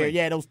his career.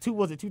 Yeah, those two,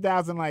 was it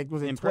 2000,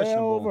 was it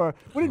 12? Or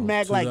what did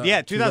Mac like?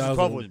 Yeah,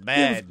 2012 was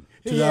bad.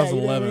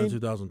 2011 and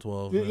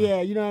 2012.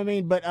 Yeah, you know what I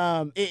mean. But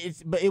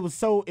it was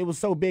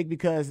so big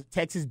because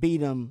Texas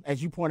beat them,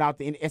 as you point out.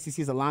 The SEC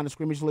is a line of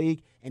scrimmage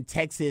league, and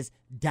Texas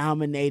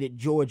dominated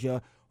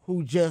Georgia,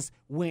 who just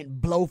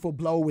went blow for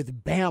blow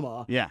with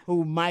Bama. Yeah,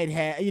 who might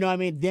have, you know what I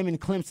mean. Them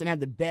and Clemson have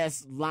the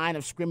best line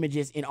of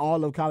scrimmages in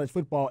all of college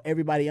football.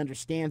 Everybody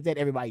understands that.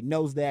 Everybody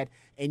knows that,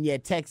 and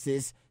yet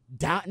Texas.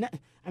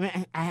 I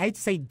mean, I hate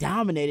to say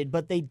dominated,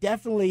 but they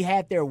definitely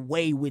had their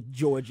way with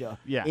Georgia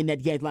in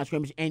that game line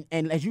scrimmage. And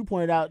as you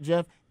pointed out,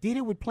 Jeff, did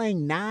it with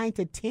playing 9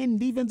 to 10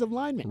 defensive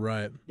linemen.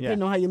 Right.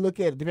 Depending on how you look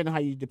at it, depending on how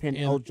you depend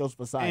on Joseph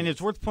Asai. And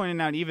it's worth pointing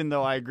out, even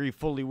though I agree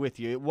fully with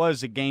you, it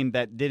was a game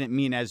that didn't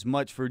mean as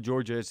much for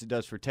Georgia as it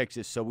does for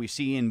Texas. So we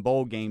see in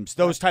bowl games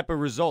those type of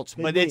results.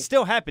 But it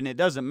still happened. It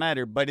doesn't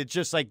matter. But it's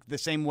just like the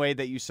same way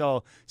that you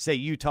saw, say,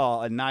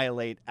 Utah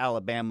annihilate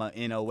Alabama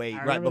in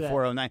 08 right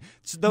before 09.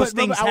 So those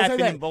things happen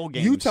in bowl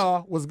games.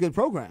 Utah was a good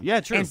program.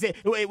 Yeah, true. And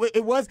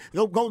it was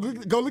go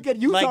look at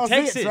Utah's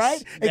hits,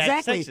 right?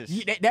 Exactly.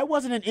 That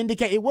wasn't an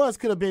indicator. It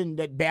could have been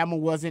that Bama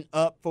wasn't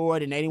up for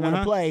it and they didn't want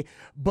to play,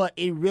 but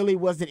it really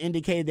wasn't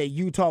indicated that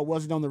Utah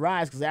wasn't on the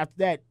rise, because after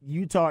that,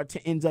 Utah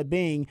ends up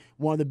being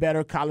one of the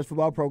better college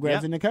football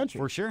programs in the country.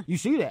 For sure. You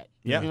see that.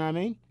 You know what I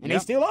mean? And they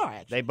still are,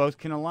 actually. They both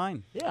can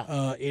align.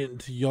 Yeah. And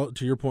to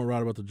your point,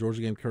 right, about the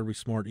Georgia game, Kirby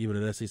Smart, even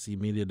at SEC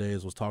Media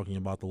Days, was talking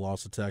about the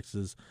loss of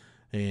Texas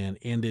and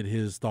ended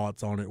his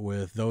thoughts on it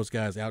with those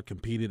guys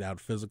out-competed,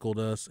 out-physicaled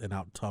us, and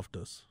out-toughed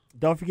us.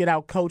 Don't forget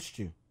out-coached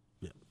you.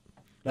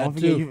 Don't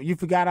forget, you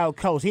forgot out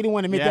coach. He didn't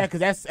want to admit that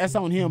because that's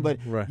on him. But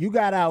you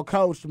got out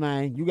coached,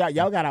 man.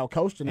 Y'all got out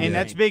coached, and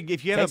that's big.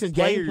 If you have Texas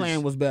game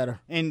plan was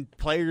better, and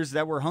players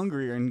that were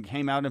hungrier and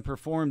came out and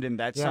performed, and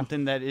that's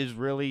something that is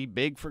really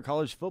big for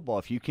college football.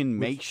 If you can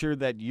make sure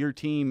that your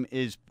team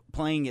is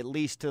playing at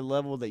least to the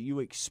level that you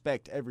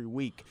expect every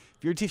week.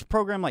 If you're a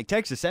program like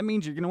Texas, that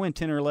means you're going to win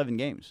 10 or 11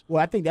 games.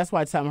 Well, I think that's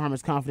why Tom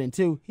Herman's confident,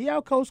 too. He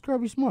out-coached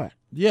Kirby Smart.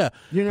 Yeah.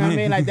 You know what I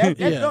mean? Like that.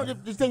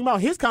 Just think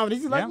about his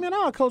confidence. He's like, man,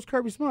 I'll coach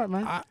Kirby Smart,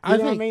 man. You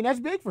know what I mean? That's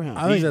big for him.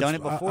 He's done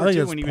it before,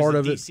 too, when he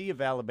was the DC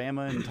of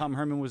Alabama and Tom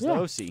Herman was the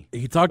OC.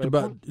 He talked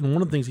about –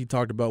 one of the things he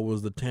talked about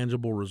was the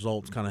tangible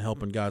results, kind of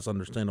helping guys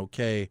understand,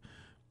 okay,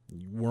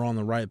 we're on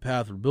the right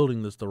path. We're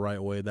building this the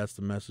right way. That's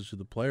the message to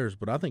the players.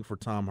 But I think for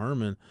Tom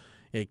Herman,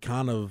 it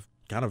kind of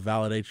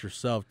validates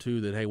yourself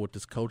too, that hey, what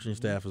this coaching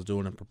staff is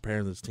doing and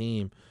preparing this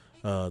team,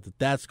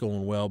 that's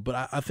going well.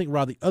 But I think,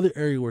 Rod, the other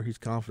area where he's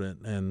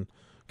confident and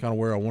kind of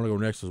where I want to go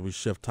next as we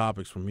shift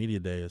topics from media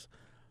days,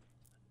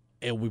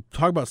 and we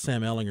talk about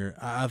Sam Ehlinger.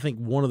 I think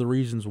one of the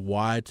reasons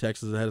why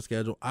Texas had a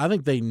schedule, I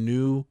think they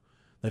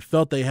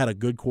felt they had a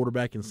good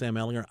quarterback in Sam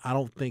Ehlinger. I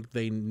don't think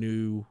they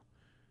knew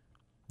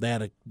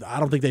I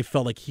don't think they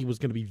felt like he was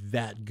going to be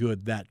that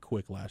good that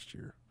quick last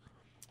year.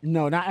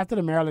 No, not after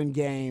the Maryland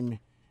game.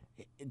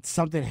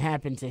 Something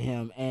happened to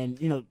him, and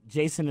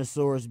Jason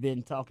Asur's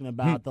been talking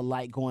about the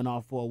light going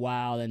off for a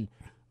while, and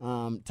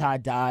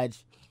Todd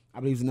Dodge, I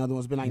believe, is another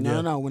one's been like,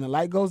 no, when the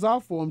light goes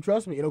off for him,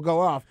 trust me, it'll go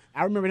off.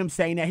 I remember him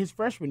saying that his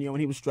freshman year when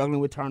he was struggling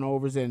with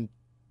turnovers and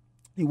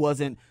he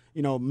wasn't,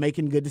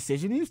 making good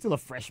decisions. He was still a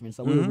freshman,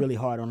 so we were really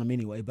hard on him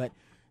anyway.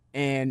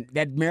 And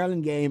that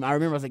Maryland game, I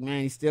remember I was like,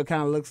 man, he still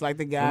kind of looks like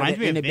the guy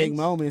in the big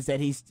moments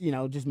that he's,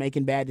 just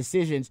making bad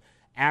decisions.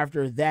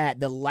 After that,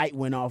 the light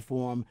went off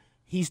for him.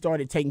 He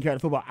started taking care of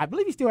the football. I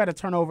believe he still had a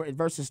turnover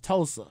versus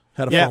Tulsa.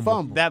 Had a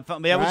fumble. That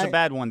was a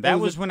bad one. That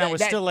was when I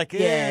was still like, but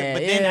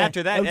then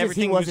after that,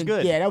 everything was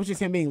good. Yeah, that was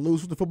just him being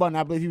loose with the football, and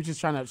I believe he was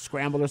just trying to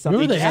scramble or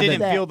something. He just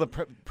didn't feel the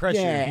pressure.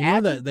 Yeah,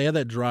 they had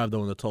that drive,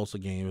 though, in the Tulsa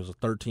game. It was a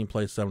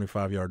 13-play,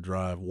 75-yard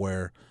drive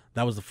where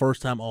that was the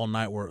first time all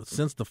night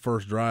since the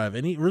first drive.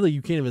 And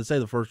you can't even say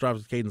the first drive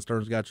because Caden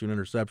Stearns got you an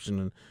interception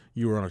and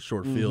you were on a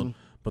short field.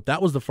 But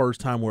that was the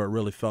first time where it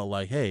really felt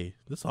like, hey,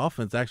 this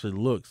offense actually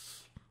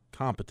looks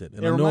competent.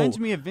 And it reminds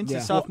me of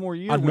Vince's sophomore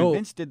year when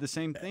Vince did the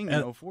same thing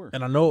in 04.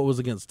 And I know it was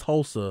against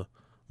Tulsa,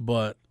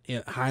 but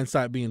in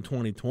hindsight being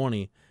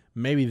 2020,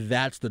 maybe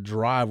that's the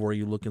drive where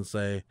you look and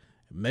say,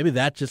 maybe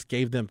that just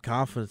gave them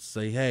confidence to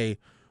say, hey,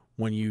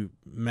 when you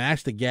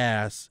mash the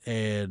gas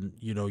and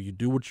you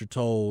do what you're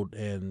told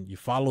and you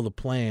follow the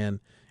plan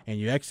and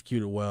you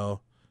execute it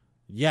well,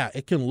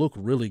 it can look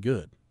really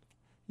good.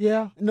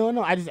 Yeah,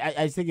 no. I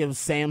just think it was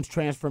Sam's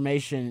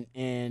transformation,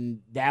 and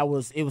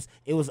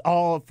it was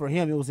all for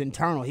him. It was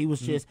internal. He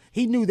was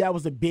he knew that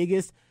was the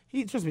biggest.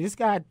 Trust me, this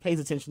guy pays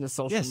attention to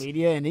social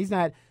media, and he's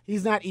not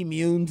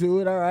immune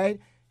to it. All right,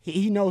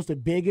 he knows the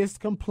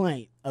biggest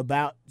complaint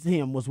about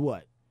him was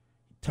what?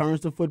 Turns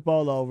the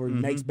football over,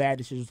 makes bad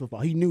decisions with football.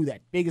 He knew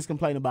that biggest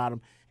complaint about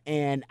him,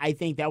 and I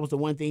think that was the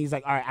one thing he's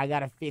like, all right, I got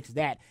to fix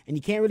that, and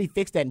you can't really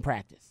fix that in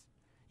practice.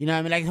 You know what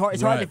I mean? Like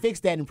it's hard to fix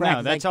that in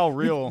practice. No, that's all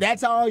real.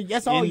 That's all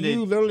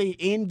you literally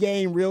in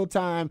game, real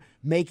time,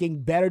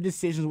 making better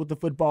decisions with the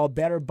football,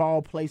 better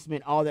ball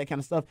placement, all that kind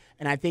of stuff.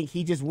 And I think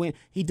he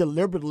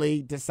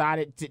deliberately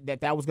decided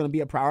that was going to be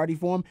a priority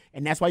for him,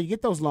 and that's why you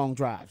get those long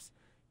drives.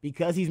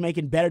 Because he's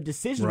making better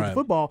decisions with the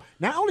football,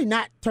 not only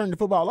not turning the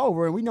football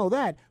over, and we know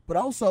that, but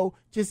also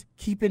just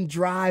keeping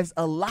drives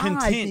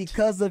alive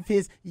because of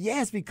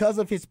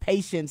his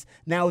patience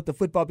now with the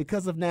football,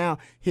 because of now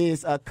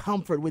his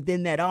comfort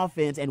within that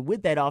offense, and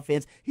with that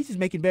offense, he's just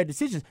making better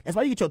decisions. That's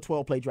why you get your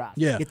 12-play drives,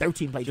 your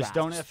 13-play drives. Just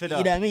don't F it up.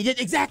 You know what I mean?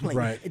 Exactly.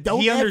 Right.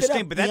 He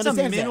understands, but that's a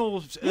mental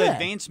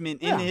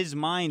advancement in his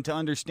mind to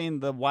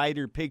understand the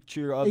wider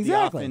picture of the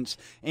offense.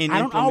 And I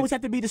don't always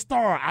have to be the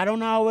star. I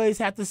don't always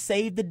have to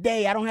save the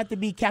day. I don't don't have to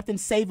be captain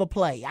save a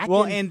play.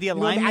 And the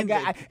alignment.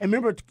 And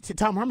remember,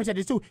 Tom Herman said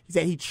this too. He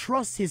said he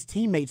trusts his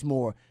teammates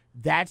more.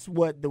 That's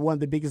what one of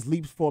the biggest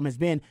leaps for him has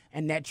been,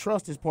 and that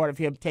trust is part of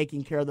him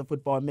taking care of the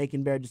football and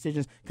making better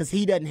decisions because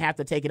he doesn't have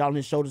to take it on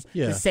his shoulders.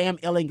 Yeah. The Sam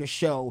Ehlinger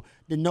show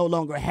that no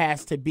longer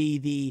has to be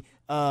the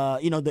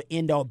the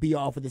end-all,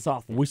 be-all for this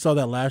offense. We saw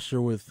that last year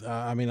with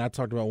I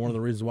talked about one of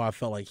the reasons why I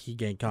felt like he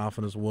gained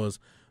confidence was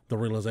the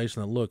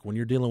realization that, look, when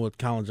you're dealing with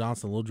Colin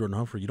Johnson and Lil Jordan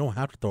Humphrey, you don't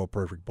have to throw a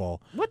perfect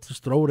ball.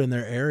 Just throw it in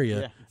their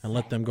area and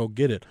let them go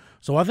get it.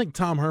 So I think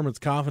Tom Herman's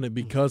confident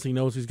because he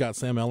knows he's got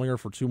Sam Ehlinger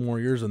for 2 more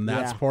years, and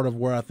that's part of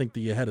where I think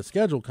the ahead of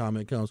schedule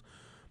comment comes.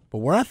 But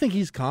where I think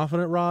he's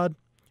confident, Rod,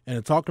 and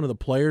in talking to the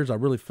players, I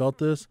really felt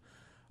this,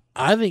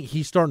 I think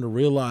he's starting to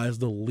realize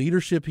the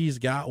leadership he's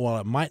got, while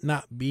it might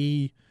not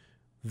be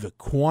the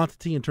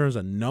quantity in terms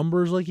of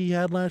numbers like he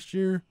had last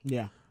year.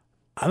 Yeah.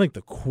 I think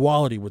the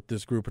quality with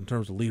this group in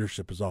terms of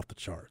leadership is off the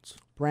charts.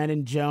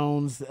 Brandon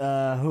Jones,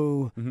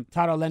 who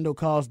Todd Orlando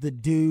calls the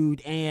dude,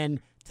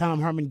 and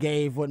Tom Herman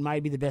gave what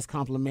might be the best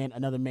compliment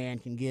another man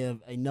can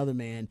give another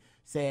man,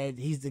 said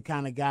he's the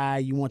kind of guy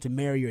you want to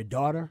marry your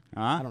daughter.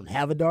 I don't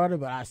have a daughter,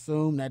 but I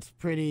assume that's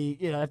pretty,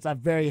 that's a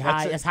very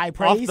high, that's high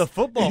praise. Off the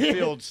football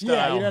field style.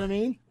 Yeah, you know what I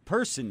mean?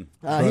 Person.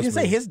 He didn't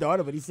say his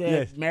daughter, but he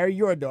said marry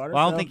your daughter.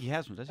 Well, I don't think he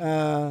has one, does he?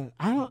 I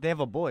don't. They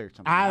have a boy or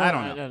something.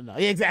 I don't know.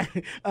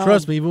 Exactly.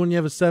 Trust me, even when you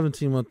have a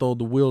 17-month-old,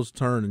 the wheels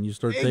turn and you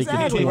start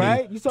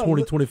thinking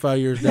 20, 25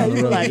 years down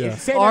the road.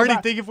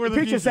 Already thinking for the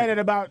future. Preacher said it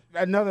about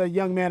another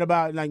young man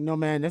about, like, no,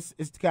 man, it's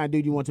the kind of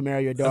dude you want to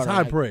marry your daughter. That's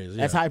high praise.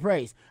 That's high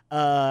praise.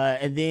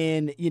 And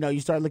then, you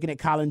start looking at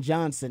Colin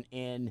Johnson,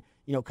 and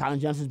Colin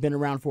Johnson's been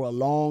around for a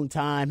long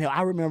time. Hell,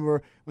 I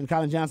remember when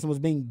Colin Johnson was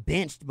being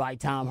benched by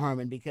Tom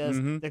Herman because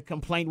the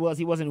complaint was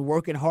he wasn't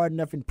working hard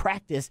enough in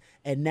practice,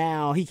 and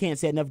now he can't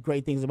say enough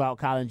great things about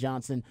Colin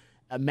Johnson.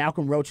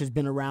 Malcolm Roach has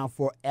been around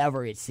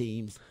forever, it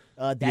seems.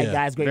 That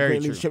guy's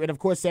great leadership. And, of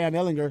course, Sam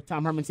Ehlinger,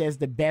 Tom Herman says,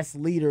 the best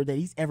leader that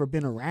he's ever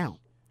been around.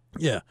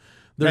 Yeah.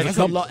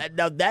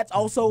 That's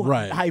also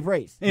high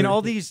praise. And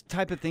all these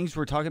type of things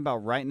we're talking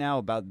about right now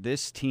about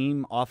this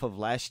team off of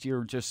last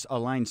year just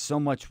aligns so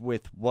much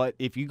with what,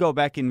 if you go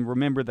back and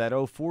remember that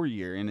 04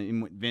 year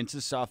and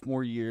Vince's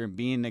sophomore year and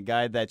being a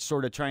guy that's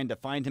sort of trying to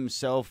find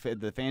himself,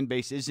 the fan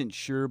base isn't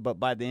sure, but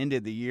by the end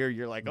of the year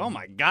you're like, oh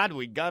my God,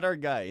 we got our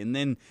guy. And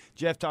then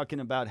Jeff talking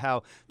about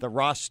how the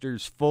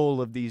roster's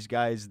full of these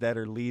guys that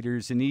are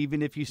leaders, and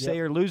even if you say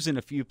you're losing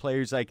a few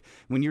players, like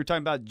when you're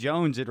talking about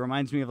Jones, it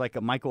reminds me of like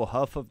a Michael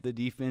Huff of the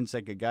defense,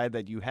 like a guy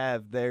that you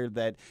have there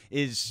that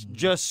is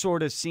just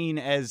sort of seen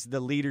as the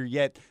leader,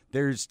 yet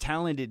there's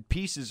talented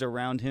pieces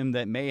around him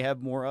that may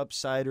have more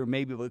upside or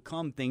maybe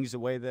become things the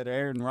way that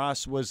Aaron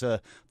Ross was a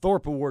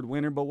Thorpe Award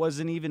winner but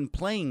wasn't even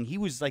playing. He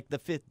was like the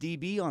 5th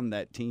DB on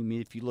that team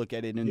if you look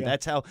at it, and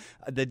that's how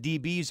the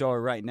DBs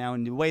are right now,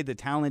 and the way the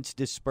talent's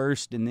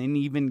dispersed. And then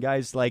even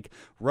guys like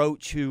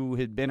Roach, who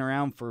had been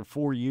around for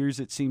 4 years,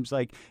 it seems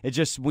like. It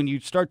just, when you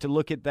start to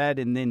look at that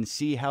and then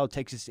see how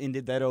Texas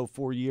ended that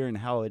 04 year and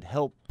how it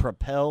helped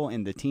propel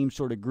and the team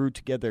sort of grew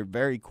together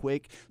very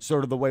quick,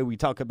 sort of the way we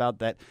talk about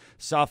that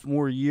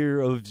sophomore year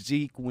of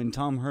Zeke when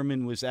Tom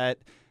Herman was at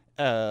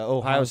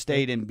Ohio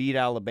State and beat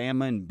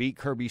Alabama and beat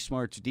Kirby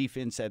Smart's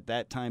defense at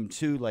that time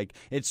too. Like,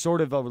 it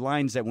sort of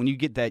aligns that when you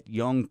get that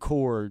young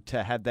core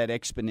to have that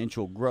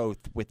exponential growth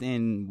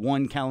within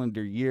one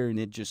calendar year, and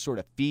it just sort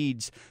of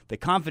feeds the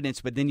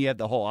confidence, but then you have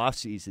the whole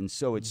offseason,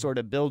 so it sort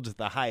of builds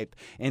the hype.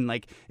 And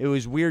like, it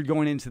was weird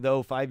going into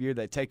the 05 year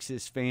that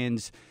Texas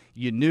fans,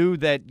 you knew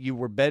that you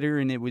were better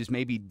and it was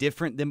maybe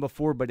different than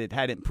before, but it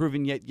hadn't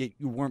proven yet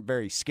you weren't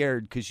very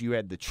scared because you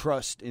had the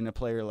trust in a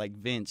player like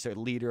Vince, a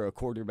leader, a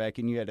quarterback,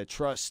 and you had a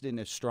trust in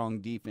a strong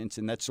defense,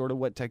 and that's sort of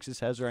what Texas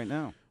has right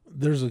now.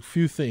 There's a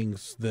few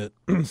things that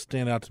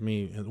stand out to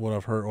me, what I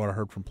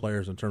heard from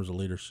players in terms of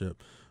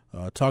leadership.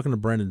 Talking to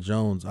Brandon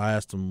Jones, I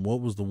asked him,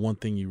 what was the one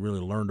thing you really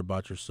learned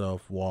about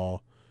yourself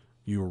while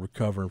you were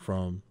recovering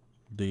from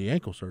the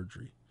ankle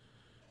surgery?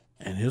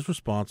 And his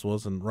response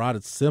was, and Rod,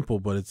 it's simple,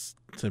 but it's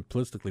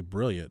simplistically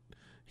brilliant.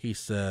 He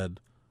said,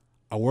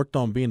 I worked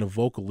on being a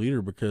vocal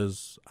leader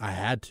because I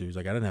had to. He's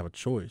like, I didn't have a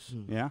choice.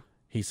 Yeah.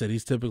 He said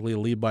he's typically a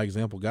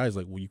lead-by-example guy. He's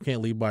like, well, you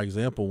can't lead by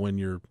example when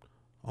you're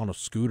on a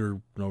scooter,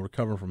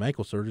 recovering from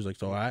ankle surgery. He's like,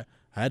 so I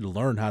had to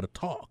learn how to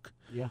talk.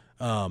 Yeah.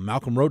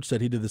 Malcolm Roach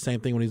said he did the same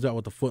thing when he was out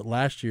with the foot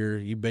last year.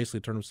 He basically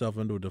turned himself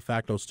into a de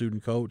facto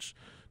student coach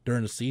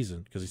during the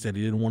season because he said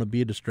he didn't want to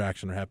be a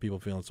distraction or have people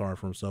feeling sorry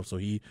for himself. So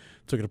he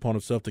took it upon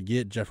himself to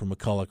get Jeffrey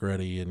McCulloch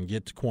ready and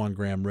get Taquan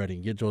Graham ready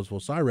and get Joseph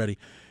Osai ready.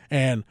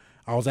 And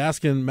I was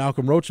asking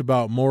Malcolm Roach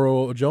about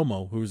Moro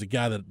Ojomo, who's a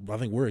guy that I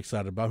think we're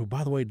excited about, who,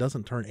 by the way,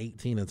 doesn't turn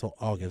 18 until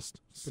August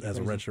as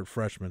a redshirt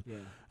freshman. Yeah.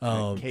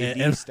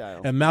 KD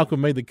style. And Malcolm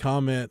made the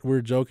comment, we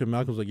were joking,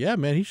 Malcolm's like, yeah,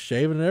 man, he's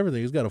shaving and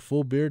everything. He's got a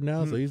full beard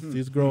now, so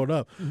he's growing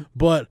up.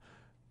 But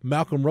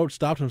Malcolm Roach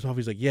stopped himself.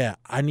 He's like, yeah,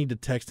 I need to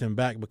text him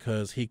back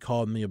because he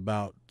called me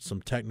about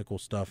some technical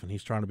stuff, and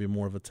he's trying to be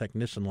more of a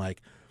technician.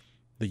 Like,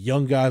 the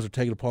young guys are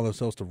taking it upon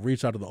themselves to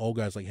reach out to the old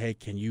guys like, hey,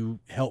 can you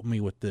help me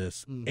with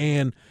this?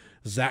 And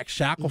Zach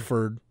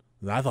Shackelford,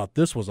 And I thought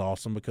this was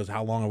awesome because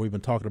how long have we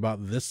been talking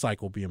about this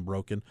cycle being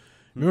broken?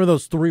 Remember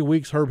those 3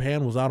 weeks Herb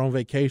Hand was out on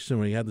vacation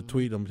when he had the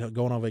tweet I'm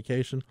going on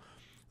vacation?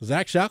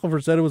 Zach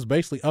Shackelford said it was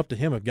basically up to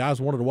him. If guys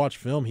wanted to watch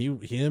film,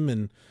 him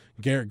and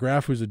Garrett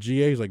Graff, who's a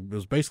GA, he's like, it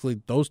was basically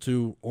those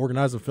two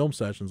organizing film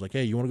sessions. Like,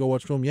 hey, you want to go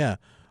watch film? Yeah,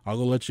 I'll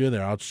go let you in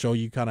there. I'll show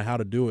you kind of how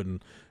to do it.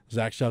 And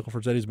Zach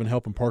Shackelford said he's been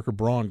helping Parker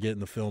Braun get in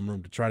the film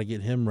room to try to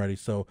get him ready.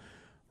 So,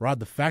 Rod,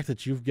 the fact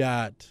that you've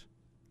got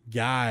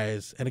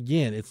guys, and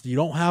again, you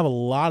don't have a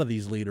lot of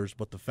these leaders,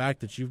 but the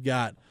fact that you've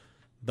got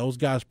those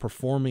guys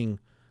performing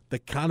the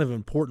kind of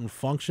important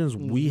functions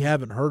we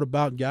haven't heard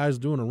about guys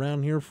doing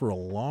around here for a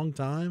long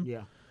time.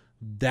 Yeah,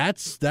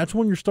 that's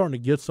when you're starting to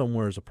get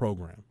somewhere as a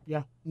program.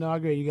 Yeah, no, I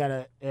agree. You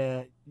gotta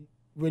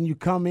when you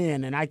come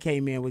in, and I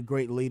came in with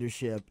great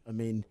leadership. I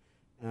mean,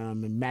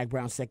 in Mac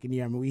Brown's second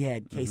year, I mean, we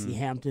had Casey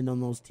Hampton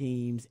on those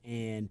teams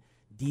and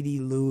D.D.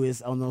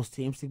 Lewis on those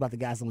teams. Think about the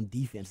guys on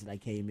defense that I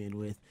came in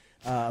with.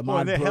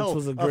 Ahmad Brooks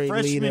was a great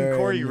freshman leader.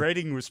 Corey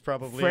Redding was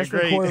probably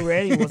freshman Corey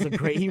Redding was a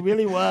great. He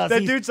really was.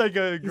 That dude's like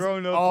a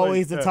grown-up.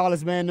 Always the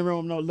tallest man in the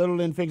room. No, little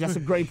in figure. That's a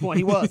great point.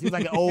 He was. He was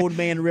like an old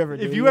man river.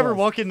 Dude. If you ever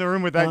walk in the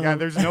room with that guy,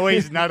 there's no way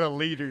he's not a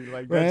leader.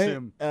 Like, that's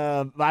him.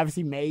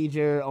 Obviously,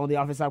 Major on the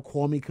offensive side,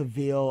 Kwame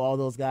Cavill, all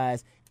those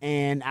guys.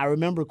 And I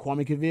remember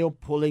Kwame Cavill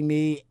pulling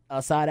me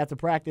aside after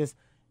practice,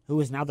 who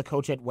is now the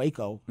coach at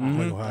Waco.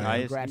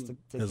 Congrats to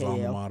his KL.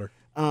 alma mater.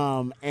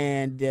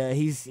 And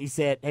he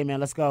said, "Hey man,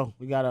 let's go.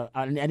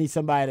 I need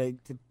somebody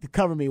to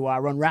cover me while I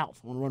run routes.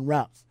 I want to run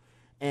routes."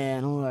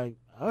 And I'm like,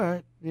 "All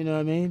right," you know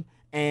what I mean.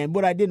 And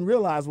what I didn't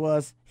realize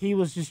was he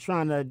was just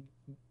trying to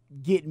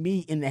get me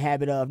in the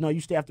habit of, no,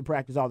 you stay after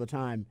practice all the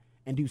time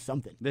and do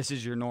something. This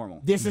is your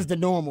normal. This is the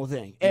normal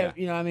thing. Yeah.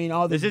 You know what I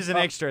mean? This isn't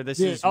extra. This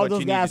is all what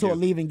those you guys need who to are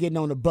do. leaving, getting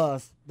on the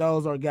bus.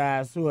 Those are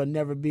guys who will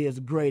never be as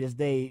great as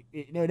they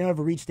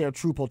never reach their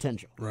true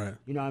potential. Right.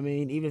 You know what I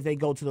mean? Even if they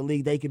go to the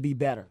league, they could be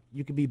better.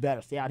 You could be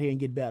better. Stay out here and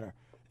get better.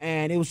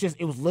 And it was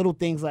little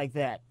things like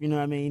that. You know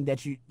what I mean?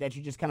 That you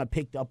just kind of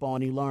picked up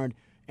on. You learned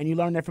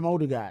that from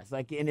older guys.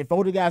 Like, and if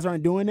older guys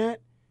aren't doing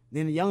that,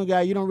 then the younger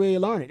guy, you don't really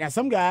learn it. Now,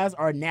 some guys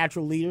are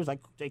natural leaders,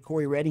 like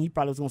Corey Redding. He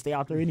probably was going to stay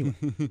out there anyway.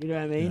 You know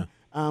what I mean?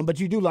 Yeah. But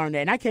you do learn that.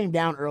 And I came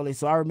down early,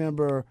 so I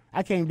remember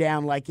I came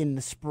down like in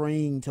the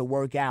spring to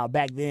work out.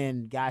 Back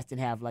then, guys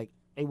didn't have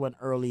they weren't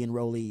early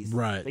enrollees.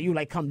 Right. So you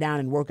come down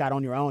and work out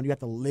on your own. You have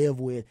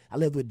to I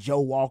lived with Joe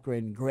Walker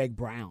and Greg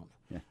Brown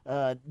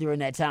during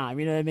that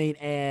time. You know what I mean?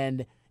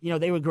 And,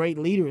 they were great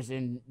leaders,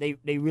 and they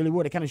really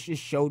were. They kind of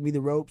just showed me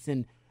the ropes.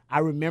 And I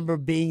remember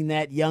being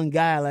that young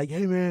guy like,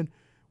 hey, man,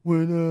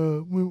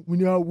 when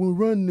y'all were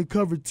running the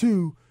cover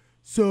 2,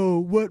 so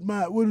what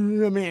do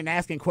you mean? And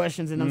asking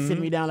questions, and I'm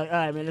sitting me down like, all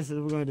right, man, this is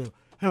what we're going to do.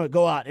 I'm going to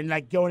go out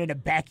and going in the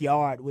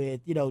backyard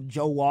with,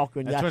 Joe Walker.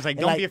 And that's what's like,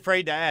 don't be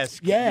afraid to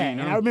ask. Yeah,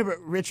 and I remember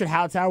Richard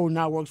Hightower, who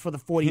now works for the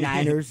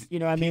 49ers. You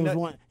know what I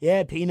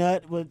mean?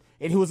 Peanut,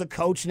 and who was a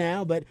coach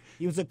now, but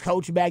he was a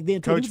coach back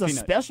then too. He was a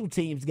special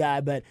teams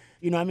guy, but,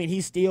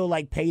 he still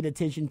paid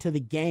attention to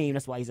the game.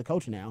 That's why he's a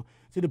coach now,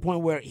 to the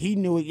point where he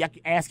knew I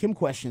could ask him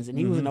questions, and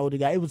he was an older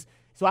guy.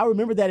 So I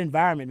remember that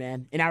environment,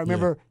 man, and I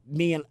remember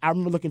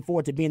looking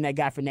forward to being that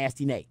guy for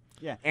Nasty Nate.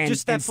 Yeah, and,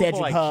 just that and Cedric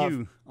football Huff,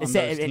 IQ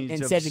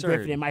and Cedric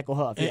Griffin and Michael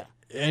Huff.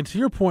 And to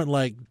your point,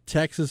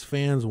 Texas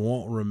fans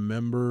won't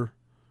remember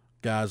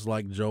guys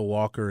like Joe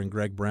Walker and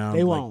Greg Brown.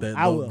 They won't.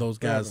 Those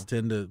guys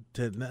tend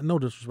to no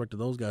disrespect to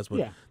those guys,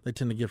 but they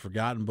tend to get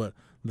forgotten. But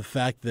the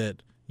fact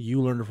that you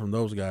learned it from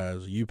those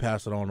guys, you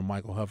pass it on to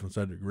Michael Huff and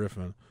Cedric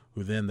Griffin,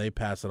 who then they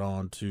pass it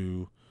on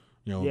to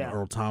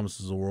Earl Thomas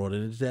is the world,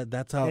 and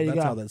that's how you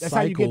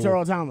get to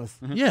Earl Thomas.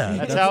 Mm-hmm. Yeah,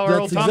 that's how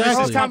Earl Thomas.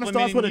 Earl Thomas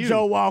starts with a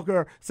Joe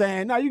Walker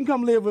saying, "No, you can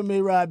come live with me,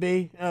 Rod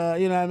B. You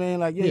know what I mean?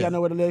 Like, you got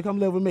nowhere to live. Come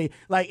live with me.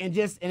 And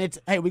it's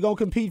hey, we're gonna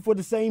compete for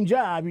the same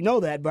job. You know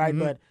that, right?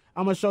 But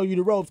I'm gonna show you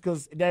the ropes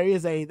because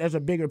there's a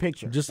bigger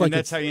picture. And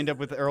that's how you end up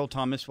with Earl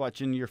Thomas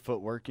watching your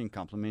footwork and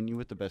complimenting you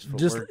with the best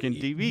footwork in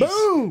DBs.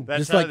 Boom!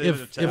 That's just how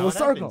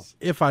like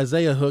if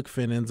Isaiah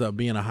Hookfin ends up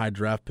being a high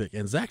draft pick,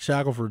 and Zach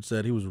Shackelford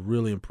said he was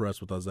really impressed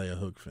with Isaiah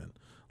Hookfin.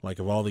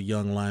 Of all the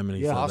young linemen,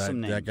 he said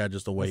awesome that guy,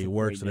 just the way he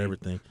works and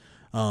everything.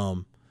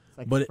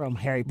 But from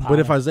Harry Potter. But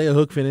if Isaiah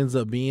Hookfin ends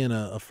up being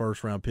a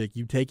first-round pick,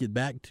 you take it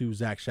back to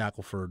Zach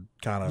Shackelford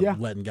kind of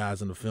letting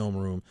guys in the film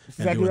room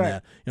and doing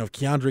that. If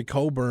Keandre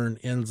Coburn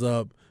ends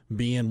up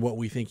being what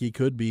we think he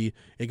could be,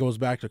 it goes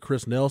back to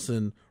Chris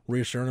Nelson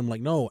reassuring him,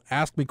 no,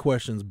 ask me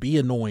questions, be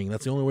annoying.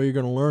 That's the only way you're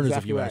going to learn is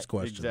if you ask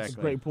questions. Exactly. That's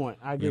a great point.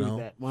 I agree with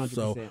that 100%.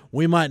 So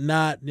we might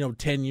not,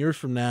 10 years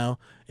from now,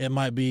 it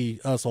might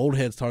be us old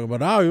heads talking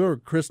about, you were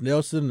Chris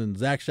Nelson and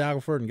Zach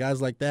Shackelford and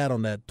guys like that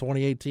on that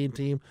 2018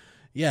 team.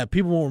 Yeah,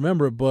 people won't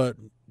remember it, but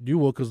you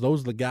will, because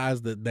those are the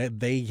guys that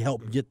they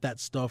helped get that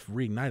stuff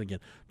reignited again.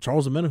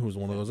 Charles Amena, who's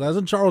one of those guys,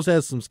 and Charles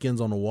has some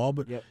skins on the wall,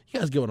 but you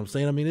guys get what I'm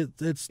saying. I mean,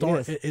 it's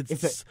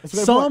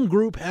some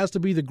group has to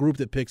be the group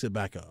that picks it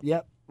back up.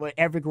 Yep. Well,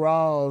 Everett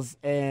Rawls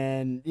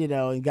and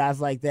and guys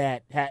like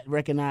that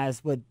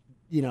recognize what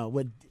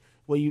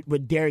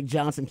Derek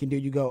Johnson can do.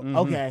 You go,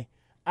 okay,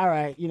 all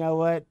right, you know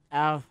what?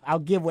 I'll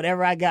give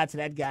whatever I got to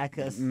that guy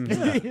because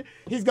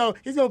he's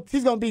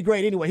gonna be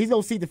great anyway. He's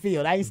gonna see the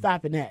field. I ain't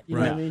stopping that. You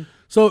know what I mean?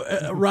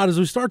 So, Rod, as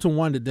we start to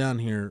wind it down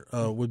here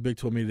with Big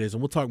 12 Media Days,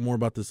 and we'll talk more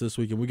about this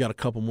week, and we got a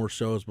couple more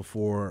shows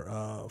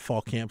before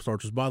fall camp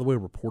starts. By the way,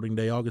 reporting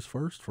day August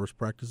 1st. First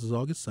practice is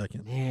August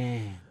 2nd.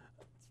 Man,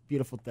 it's a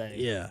beautiful thing.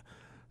 Yeah.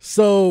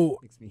 So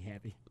makes me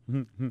happy.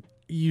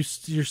 You're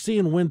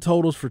seeing win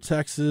totals for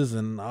Texas,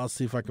 and I'll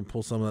see if I can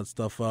pull some of that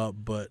stuff up.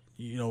 But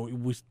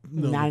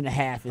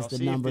 9.5 is the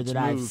number that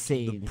I've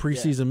seen. The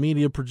preseason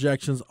media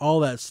projections,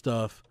 all that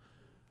stuff.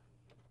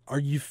 Are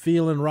you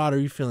feeling, Rod? Are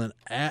you feeling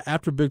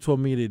after Big 12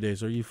 Media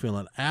Days? Are you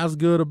feeling as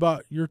good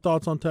about your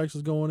thoughts on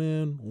Texas going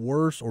in,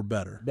 worse or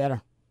better?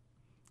 Better.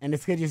 And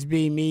this could just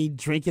be me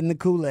drinking the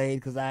Kool-Aid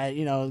because I,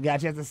 got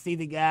a chance to see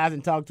the guys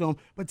and talk to them.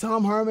 But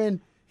Tom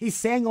Herman, he's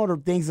saying all the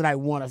things that I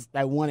want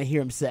to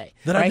hear him say.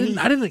 That right?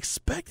 I didn't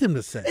expect him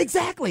to say.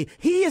 Exactly.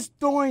 He is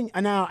throwing.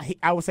 Now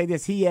I will say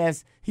this: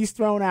 he's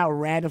thrown out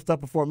random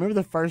stuff before. Remember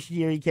the first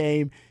year he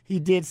came, he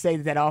did say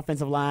that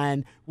offensive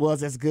line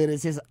was as good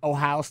as his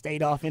Ohio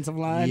State offensive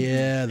line.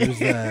 Yeah, there's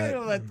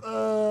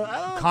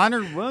that.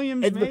 Connor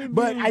Williams, maybe.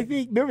 But I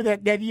think remember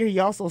that year he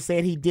also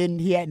said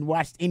he hadn't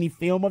watched any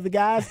film of the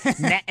guys,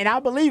 and I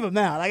believe him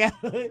now. Like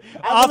I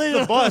off believe the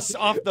him. bus,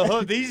 off the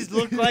hook. These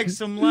look like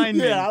some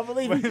linemen. Yeah, I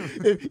believe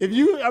him. If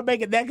you are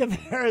making that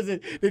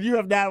comparison, then you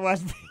have not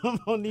watched film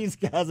on these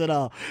guys at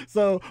all.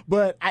 So,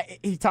 but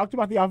he talked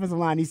about the offensive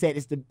line. He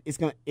said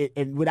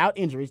and without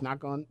injuries,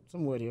 knock on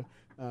some wood here.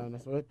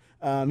 That's what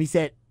he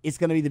said. It's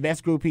going to be the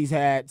best group he's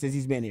had since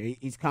he's been here.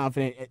 He's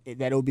confident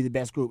that it will be the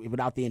best group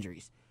without the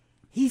injuries.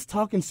 He's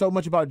talking so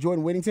much about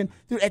Jordan Whittington.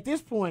 Dude, at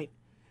this point,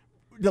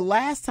 the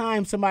last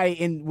time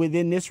somebody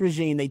within this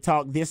regime they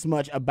talked this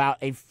much about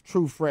a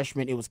true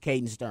freshman, it was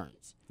Caden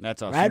Stearns.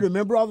 That's awesome. Right?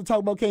 Remember all the talk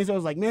about Caden Stearns? I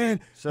was like,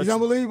 man, he's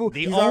unbelievable.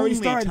 He's already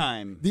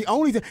starting. The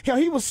only time. Hell,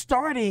 he was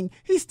starting.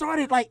 He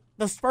started like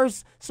the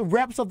first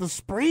reps of the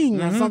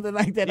spring or something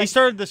like that. He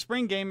started the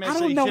spring game as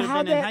he should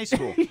have been in high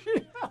school.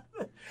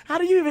 How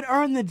do you even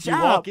earn the job?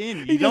 You walk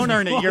in. You don't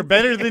earn it. You're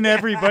better than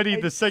everybody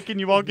the second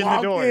you walk in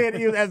the door.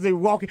 As they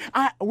walk in.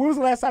 When was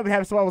the last time it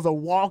happened? Somebody was a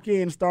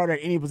walk-in starter at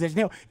any position.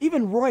 Hell,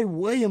 even Roy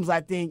Williams,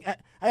 I think. I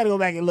got to go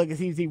back and look and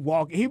see if he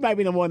walked. He might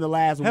be the one of the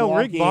last walk-in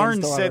Rick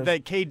Barnes starters. said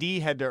that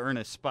KD had to earn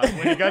a spot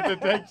when he got to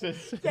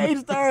Texas. Caden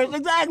Stearns,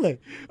 exactly.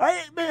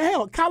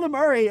 Hell, Kyler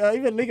Murray,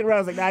 even leaking around,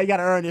 was like, nah, you got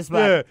to earn this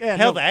spot. Yeah,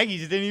 hell, the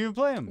Aggies didn't even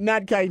play him.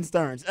 Not Caden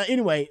Stearns.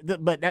 Anyway,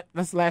 but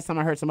that's the last time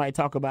I heard somebody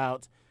talk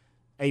about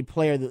a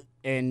player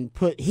and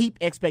heap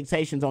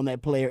expectations on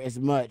that player as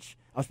much,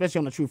 especially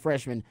on a true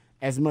freshman,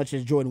 as much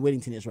as Jordan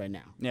Whittington is right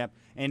now. Yep.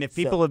 And if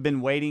people have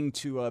been waiting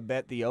to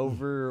bet the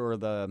over or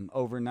the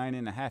over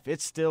 9.5,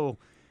 it's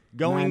still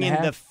going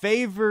in the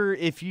favor.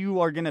 If you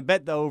are going to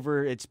bet the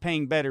over, it's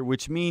paying better,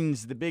 which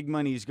means the big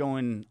money is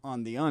going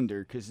on the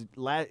under. Because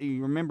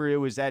you remember it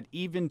was at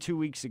even 2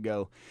 weeks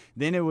ago.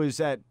 Then it was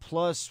at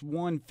plus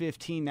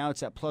 115. Now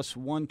it's at plus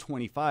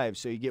 125.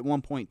 So you get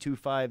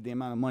 1.25 the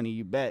amount of money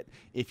you bet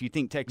if you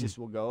think Texas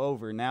will go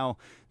over. Now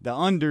the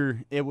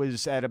under, it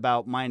was at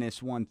about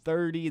minus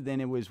 130. Then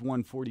it was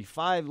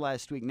 145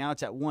 last week. Now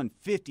it's at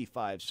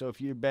 155. So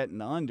if you're betting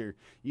the under,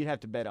 you'd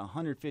have to bet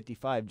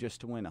 155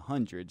 just to win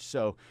 100.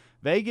 So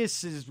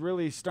Vegas is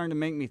really starting to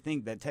make me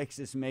think that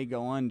Texas may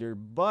go under.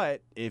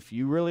 But if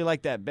you really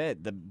like that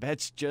bet, the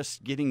bet's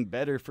just getting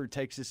better for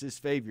Texas's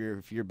favor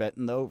if you're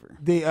betting the over.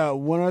 The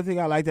one other thing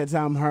I like that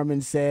Tom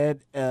Herman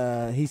said,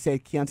 he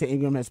said Keontae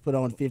Ingram has put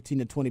on 15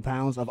 to 20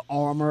 pounds of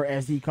armor,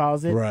 as he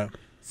calls it. Right.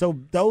 So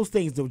those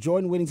things, the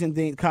Jordan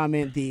Whittington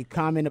comment,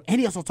 and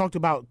he also talked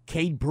about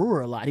Cade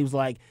Brewer a lot. He was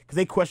like, because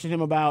they questioned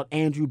him about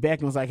Andrew Beck,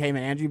 and was like, hey,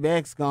 man, Andrew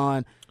Beck's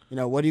gone.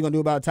 What are you going to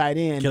do about tight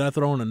end? Can I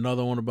throw in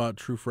another one about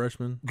true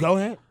freshmen? Go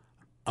ahead.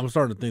 I'm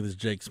starting to think this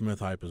Jake Smith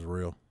hype is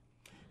real.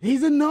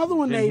 He's another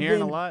one they've been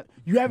hearing a lot.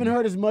 You haven't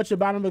heard as much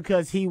about him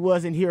because he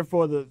wasn't here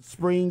for the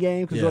spring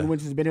game because Jordan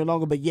Whittington's been here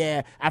longer. But,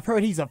 yeah, I've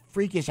heard he's a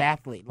freakish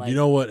athlete. You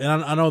know what? And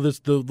I know this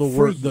the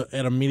word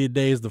at a media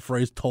days, the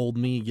phrase told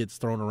me gets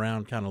thrown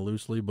around kind of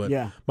loosely. But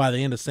by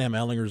the end of Sam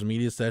Ehlinger's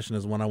media session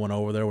is when I went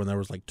over there when there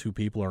was like 2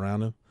 people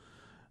around him.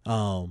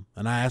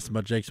 And I asked him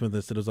about Jake Smith.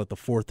 They said it was like the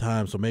 4th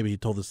time, so maybe he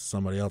told this to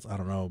somebody else. I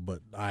don't know. But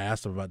I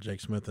asked him about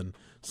Jake Smith, and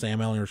Sam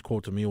Ehlinger's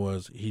quote to me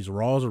was, he's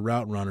raw as a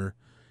route runner.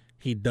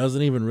 He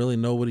doesn't even really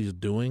know what he's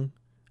doing,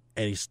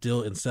 and he's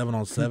still, in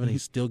 7-on-7,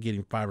 he's still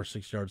getting 5 or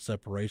 6 yard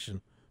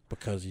separation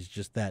because he's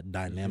just that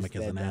dynamic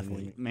as an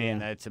athlete. Man,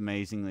 that's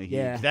amazingly huge.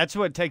 Yeah. That's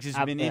what Texas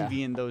has been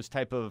envying, those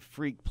type of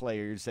freak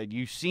players that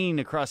you've seen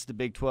across the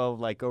Big 12,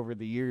 like over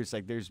the years.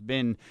 Like there's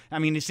been,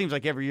 it seems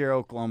like every year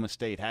Oklahoma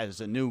State has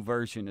a new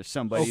version of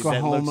somebody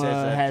that looks as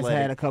athletic. has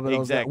had a couple of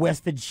those guys.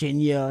 West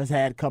Virginia has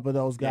had a couple of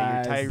those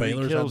guys.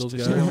 Baylor's had those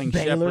guys.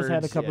 Baylor's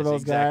had a couple of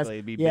those guys.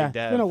 It's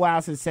been a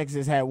while since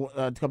Texas had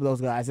a couple of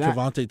those guys.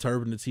 Javante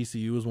Turbin at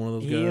TCU is one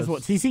of those guys.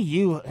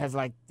 TCU has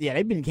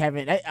they've been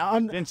having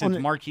since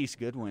Marquise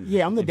Goodwin. one.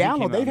 Yeah, on the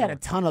download, they've had a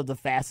ton of the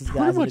fastest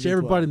guys. Pretty much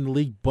everybody in the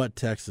league but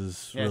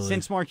Texas. Yeah, really.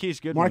 Since Marquise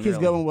Goodwin. Marquise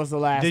Goodwin was the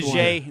last one.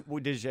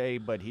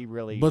 Dejay, but he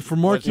really. But for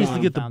Marquise to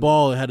get the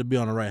ball, it had to be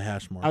on the right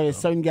hash mark. Oh, yeah,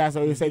 certain guys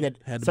always say that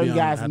certain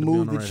guys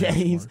move the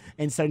chains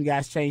and certain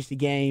guys change the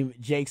game.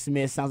 Jake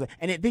Smith sounds like.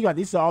 And think about it,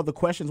 these are all the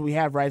questions we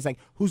have, right? It's like,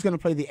 who's going to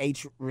play the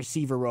H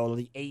receiver role or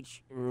the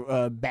H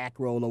back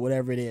role or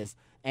whatever it is?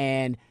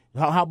 And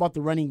how about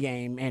the running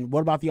game? And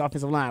what about the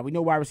offensive line? We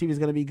know wide receiver is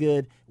going to be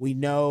good. We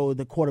know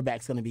the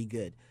quarterback's going to be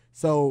good.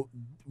 So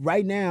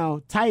right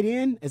now, tight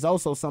end is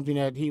also something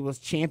that he was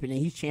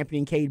championing. He's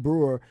championing Cade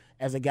Brewer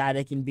as a guy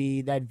that can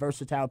be that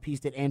versatile piece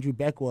that Andrew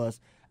Beck was.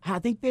 I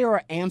think there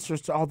are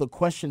answers to all the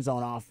questions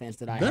on offense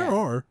that I have. There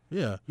are,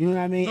 yeah. You know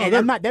what I mean? No,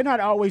 and they're not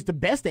always the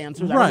best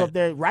answers. Right. I don't know if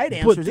they're right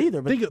answers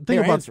either, but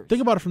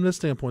think about it from this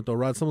standpoint, though,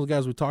 Rod. Some of the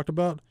guys we talked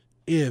about,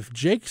 if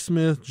Jake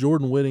Smith,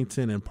 Jordan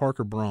Whittington, and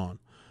Parker Braun,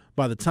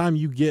 by the time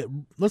you get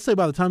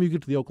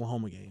to the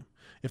Oklahoma game,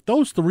 if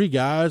those three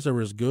guys are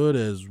as good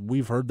as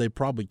we've heard they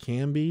probably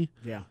can be,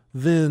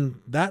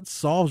 then that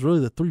solves really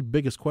the three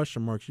biggest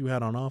question marks you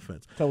had on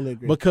offense. Totally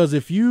agree. Because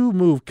if you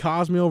move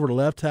Cosme over to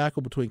left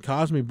tackle between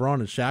Cosme,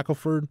 Braun, and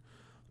Shackelford,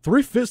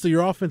 3/5 of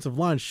your offensive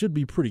line should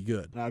be pretty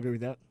good. I agree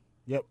with that.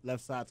 Yep,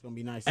 left side's going to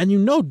be nice. And you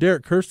know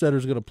Derek Kerstetter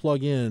is going to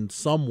plug in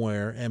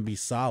somewhere and be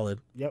solid.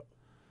 Yep.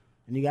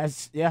 And you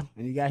guys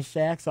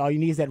Shaq. So all you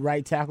need is that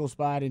right tackle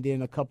spot and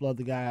then a couple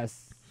other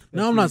guys.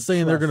 No, I'm not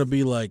saying they're going to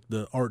be like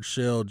the Art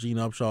Shell, Gene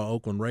Upshaw,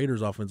 Oakland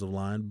Raiders offensive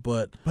line,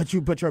 but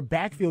your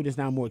backfield is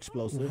now more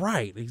explosive,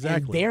 right?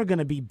 Exactly. And they're going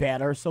to be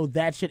better, so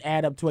that should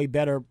add up to a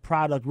better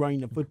product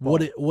running the football.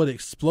 Having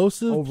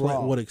explosive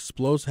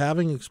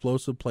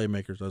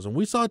playmakers does, and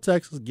we saw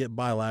Texas get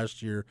by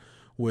last year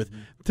with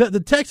the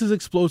Texas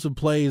explosive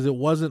plays. It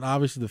wasn't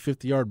obviously the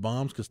 50-yard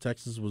bombs because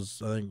Texas was,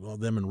 I think,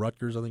 them and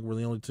Rutgers, I think, were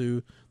the only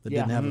two that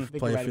didn't have a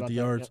play of 50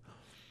 yards. Yep.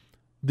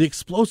 The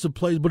explosive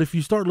plays, but if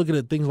you start looking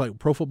at things like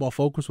Pro Football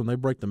Focus when they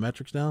break the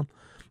metrics down,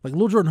 like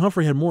Lil Jordan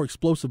Humphrey had more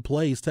explosive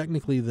plays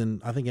technically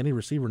than I think any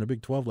receiver in the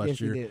Big 12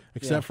 last year,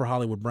 except for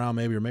Hollywood Brown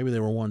maybe, or maybe they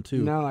were 1-2.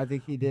 No, I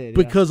think he did.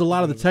 Because a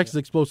lot of the Texas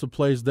explosive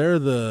plays, they're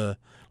the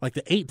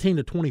 18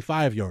 to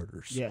 25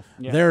 yarders. Yes.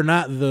 Yeah. They're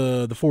not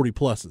the 40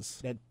 pluses.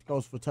 That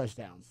goes for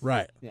touchdowns.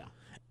 Right.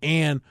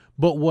 Yeah.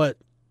 But what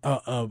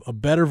a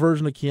better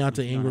version of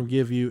Keontae Ingram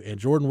give you, and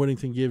Jordan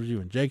Whittington gives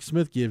you, and Jake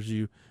Smith gives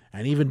you,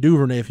 and even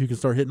Duvernay, if you can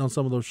start hitting on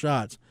some of those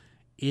shots,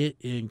 it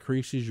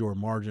increases your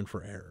margin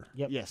for error.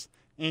 Yep. Yes.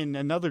 And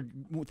another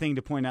thing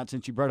to point out,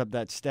 since you brought up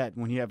that stat,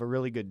 when you have a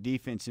really good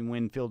defense and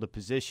win field of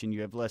position,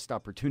 you have less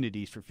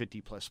opportunities for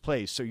 50-plus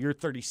plays. So your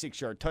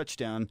 36-yard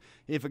touchdown,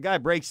 if a guy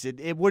breaks it,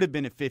 it would have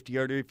been a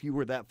 50-yarder if you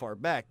were that far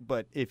back.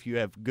 But if you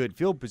have good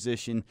field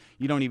position,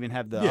 you don't even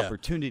have the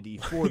opportunity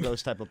for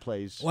those type of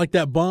plays. Like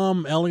that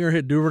bomb Ehlinger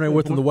hit Duvernay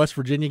with in the West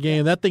Virginia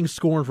game, that thing's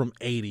scoring from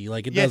 80.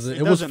 Like it doesn't.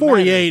 It was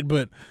 48,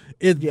 matter. But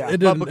it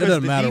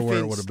doesn't matter where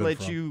it would have been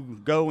let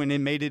you go and it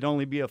made it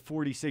only be a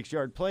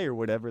 46-yard play or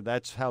whatever.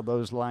 That's how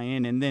those lie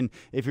in. And then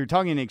if you're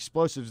talking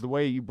explosives, the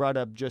way you brought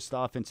up just the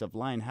offensive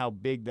line, how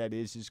big that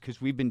is because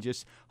we've been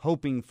just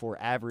hoping for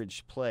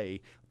average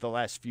play the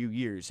last few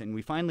years, and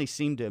we finally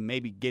seemed to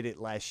maybe get it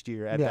last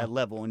year at that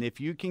level. And if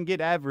you can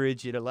get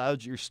average, it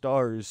allows your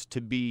stars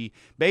to be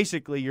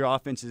basically your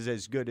offense is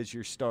as good as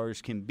your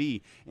stars can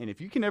be. And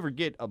if you can ever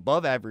get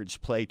above average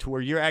play to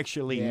where you're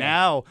actually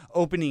now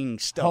opening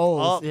stuff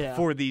up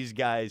for these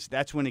guys,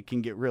 that's when it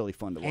can get really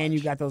fun to watch. And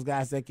you got those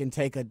guys that can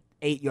take an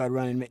 8-yard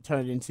run and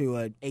turn it into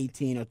an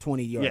 18 or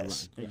 20-yard run.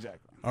 Yes,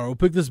 exactly. All right, we'll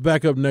pick this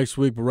back up next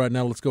week, but right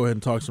now let's go ahead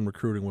and talk some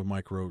recruiting with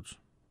Mike Roach.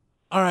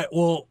 All right,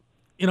 well,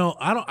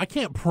 I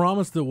can't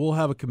promise that we'll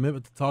have a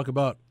commitment to talk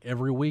about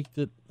every week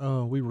that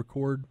we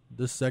record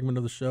this segment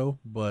of the show,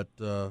 but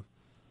so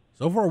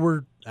far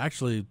we're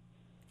actually,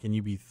 can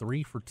you be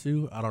 3 for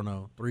 2? I don't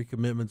know, 3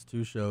 commitments,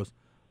 2 shows.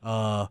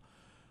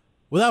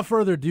 Without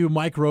further ado,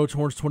 Mike Roach,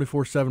 Horns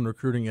 24/7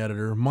 recruiting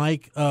editor.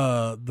 Mike,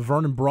 the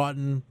Vernon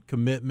Broughton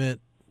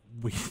commitment,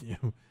 he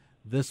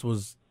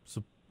was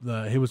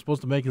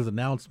supposed to make his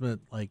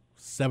announcement like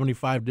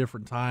 75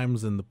 different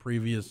times in the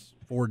previous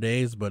 4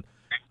 days, but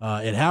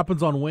it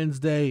happens on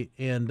Wednesday.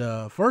 And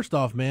first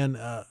off, man,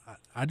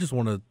 I just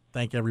want to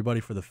thank everybody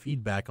for the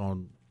feedback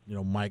on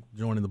Mike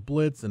joining the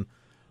Blitz. And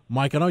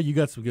Mike, I know you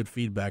got some good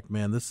feedback,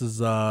 man. This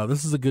is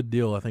a good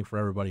deal, I think, for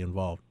everybody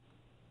involved.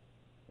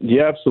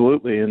 Yeah,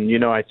 absolutely.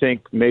 And I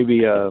think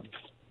maybe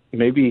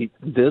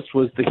this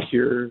was the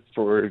cure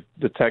for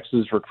the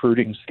Texas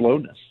recruiting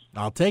slowness.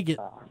 I'll take it.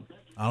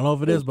 I don't know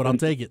if it is, but I'll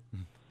take it.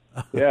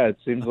 Yeah, it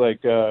seems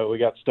like we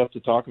got stuff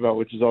to talk about,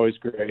 which is always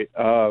great.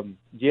 I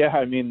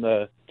mean,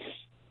 the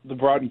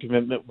Broughton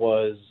commitment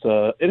was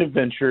an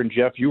adventure, and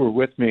Jeff, you were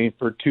with me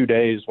for 2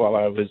 days while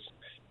I was,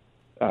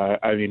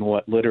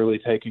 literally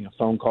taking a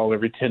phone call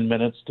every 10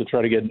 minutes to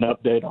try to get an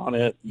update on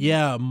it.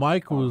 Yeah,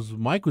 Mike was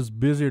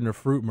busier than a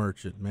fruit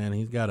merchant, man.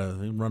 He's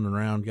running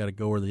around, got to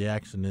go where the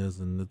action is,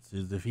 and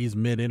if he's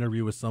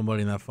mid-interview with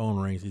somebody and that phone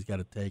rings, he's got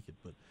to take it.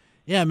 But,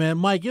 yeah, man,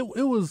 Mike, it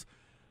was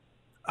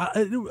 –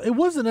 It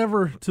wasn't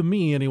ever, to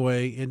me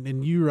anyway,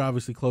 and you're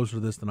obviously closer to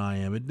this than I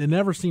am. It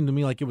never seemed to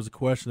me like it was a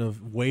question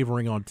of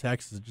wavering on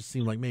Texas. It just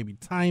seemed like maybe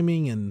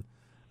timing and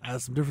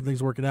some different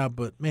things working out.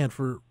 But man,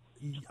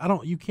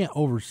 you can't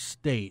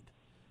overstate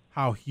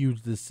how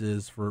huge this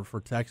is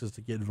for Texas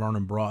to get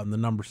Vernon Broughton, the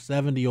number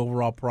 70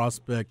 overall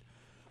prospect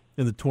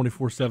in the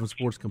 24/7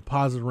 Sports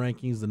Composite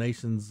rankings. The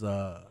nation's,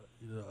 I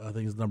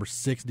think, is number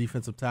 6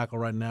 defensive tackle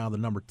right now. The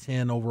number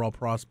 10 overall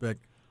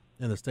prospect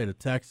in the state of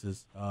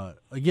Texas.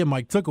 Again,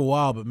 Mike, took a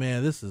while, but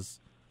man, this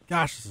is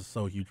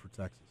so huge for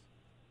Texas.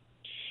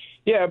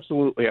 Yeah,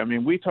 absolutely. I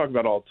mean, we talk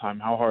about all the time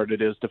how hard it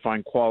is to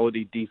find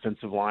quality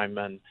defensive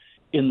linemen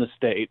in the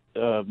state,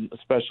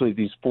 especially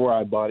these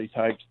 4-eye body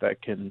types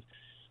that can,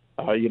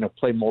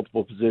 play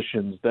multiple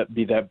positions, that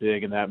be that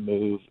big and that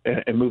move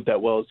and move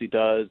that well as he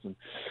does. And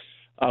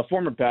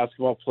former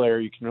basketball player,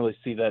 you can really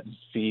see that in his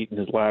feet and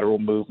his lateral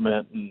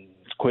movement and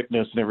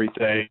quickness and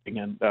everything,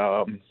 and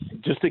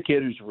just a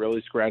kid who's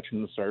really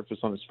scratching the surface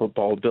on his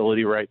football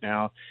ability right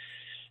now,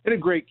 and a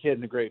great kid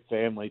and a great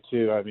family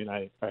too. I mean,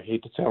 I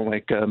hate to sound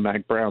like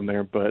Mac Brown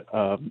there, but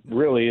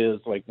really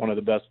is like one of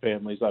the best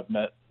families I've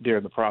met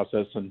during the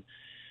process, and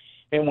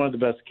one of the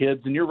best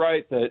kids. And you're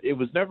right that it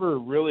was never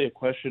really a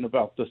question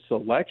about the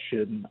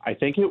selection. I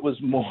think it was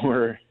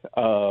more,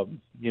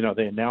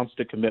 they announced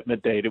a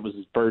commitment date. It was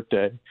his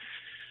birthday.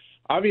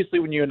 Obviously,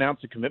 when you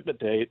announce a commitment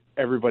date,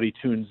 everybody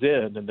tunes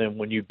in, and then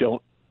when you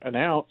don't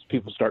announce,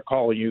 people start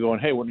calling you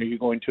going, hey, when are you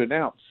going to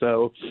announce?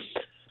 So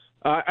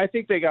I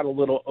think they got a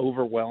little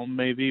overwhelmed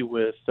maybe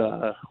with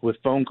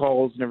phone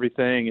calls and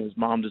everything, and his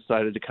mom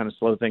decided to kind of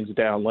slow things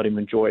down, let him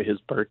enjoy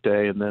his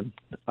birthday. And then,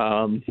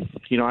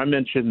 I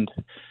mentioned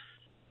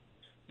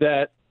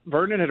that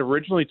Vernon had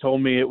originally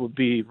told me it would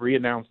be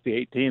re-announced the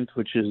 18th,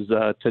 which is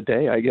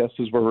today, I guess,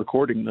 as we're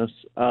recording this.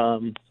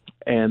 And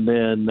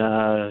then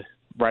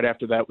right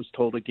after that was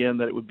told again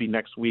that it would be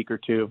next week or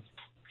two.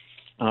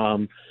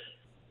 I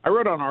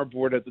wrote on our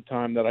board at the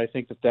time that I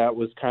think that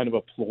was kind of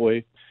a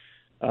ploy.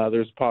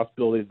 There's a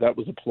possibility that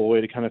was a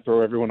ploy to kind of throw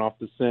everyone off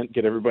the scent,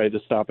 get everybody to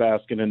stop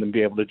asking, and then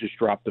be able to just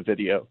drop the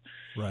video.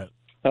 Right.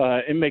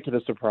 And make it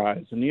a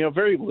surprise. And,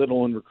 very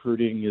little in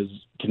recruiting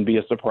can be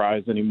a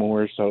surprise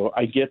anymore. So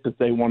I get that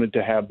they wanted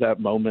to have that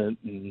moment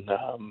and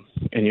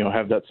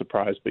have that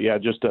surprise. But, yeah,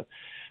 just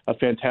a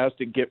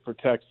fantastic get for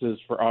Texas,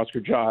 for Oscar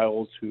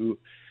Giles, who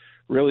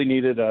really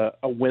needed a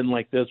win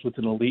like this with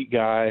an elite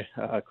guy.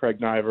 Craig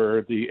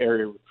Niver, the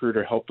area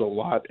recruiter, helped a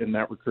lot in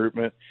that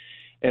recruitment.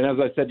 And as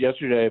I said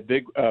yesterday,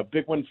 a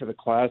big win for the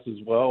class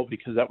as well,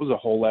 because that was a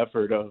whole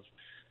effort of,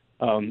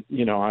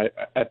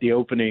 at the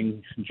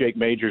opening, Jake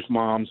Major's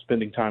mom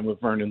spending time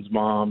with Vernon's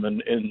mom,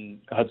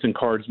 and Hudson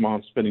Card's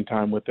mom spending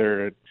time with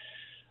her.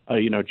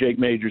 Jake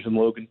Majors and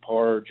Logan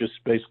Parr just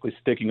basically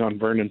sticking on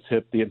Vernon's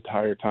hip the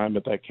entire time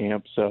at that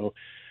camp. So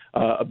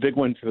a big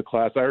win for the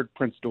class. I heard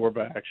Prince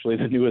Dorba, actually,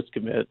 the newest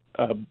commit,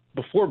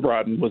 before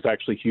Broughton, was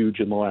actually huge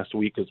in the last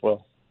week as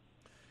well.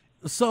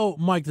 So,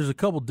 Mike, there's a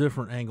couple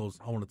different angles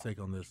I want to take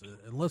on this.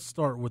 And let's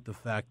start with the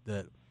fact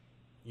that,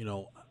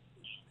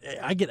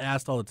 I get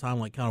asked all the time,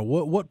 like, kind of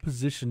what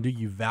position do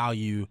you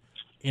value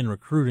in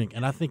recruiting?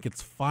 And I think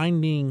it's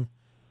finding,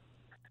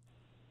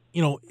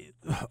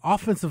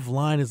 offensive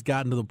line has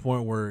gotten to the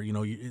point where,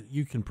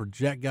 you can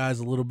project guys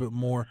a little bit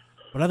more.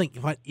 But I think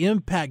if I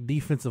impact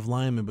defensive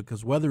linemen,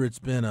 because whether it's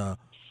been a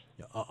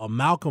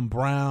Malcolm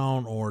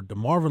Brown or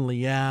DeMarvin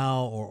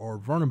Leal or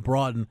Vernon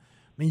Broughton,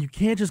 I mean, you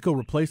can't just go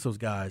replace those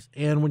guys.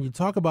 And when you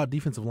talk about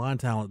defensive line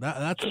talent,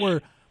 that's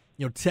where –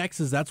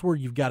 Texas, that's where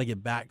you've got to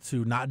get back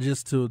to, not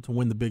just to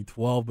win the Big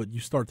 12, but you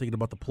start thinking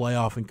about the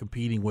playoff and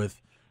competing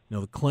with,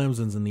 the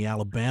Clemsons and the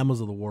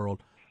Alabamas of the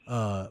world.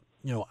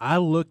 I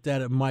looked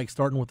at it, Mike,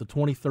 starting with the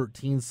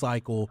 2013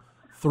 cycle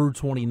through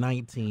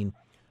 2019.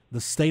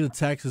 The state of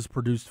Texas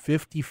produced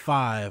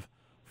 55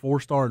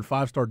 4-star and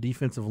 5-star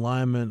defensive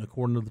linemen,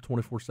 according to the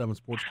 24/7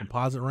 Sports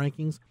Composite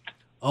rankings.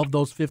 Of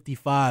those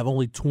 55,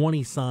 only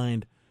 20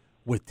 signed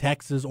with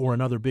Texas or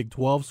another Big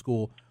 12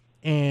 school.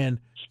 And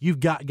you've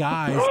got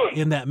guys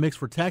in that mix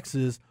for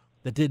Texas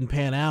that didn't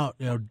pan out.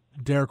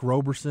 Derek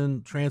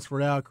Roberson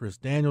transferred out, Chris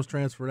Daniels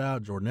transferred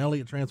out, Jordan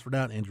Elliott transferred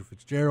out, Andrew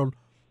Fitzgerald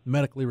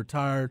medically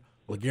retired.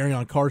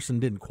 LeGaryon Carson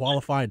didn't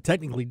qualify and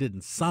technically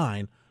didn't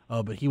sign,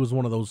 but he was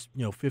one of those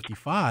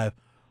 55.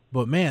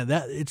 But man,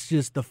 it's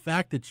just the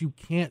fact that you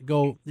can't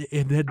go.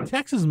 Had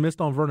Texas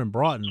missed on Vernon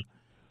Broughton,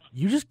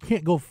 you just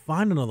can't go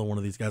find another one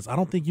of these guys. I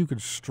don't think you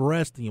could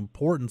stress the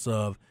importance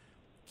of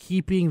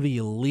keeping the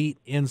elite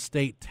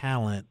in-state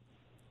talent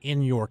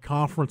in your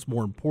conference,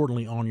 more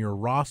importantly on your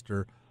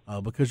roster,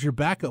 because your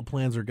backup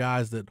plans are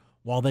guys that,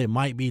 while they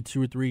might be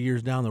 2 or 3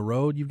 years down the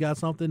road, you've got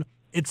something,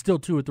 it's still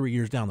 2 or 3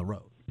 years down the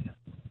road.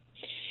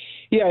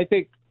 Yeah, I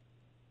think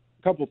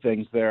a couple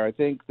things there. I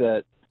think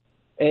that,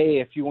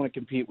 if you want to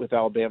compete with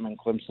Alabama and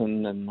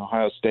Clemson and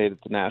Ohio State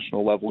at the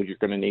national level, you're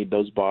going to need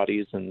those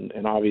bodies. And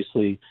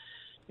obviously,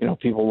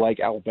 people like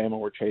Alabama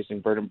were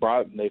chasing Vernon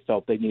Broughton. They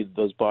felt they needed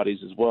those bodies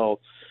as well.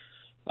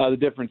 The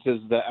difference is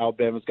that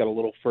Alabama's got a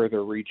little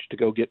further reach to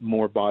go get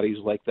more bodies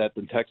like that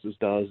than Texas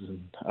does.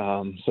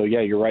 And so,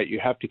 yeah, you're right. You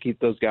have to keep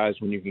those guys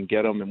when you can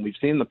get them. And we've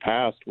seen in the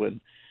past when,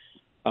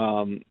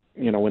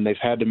 when they've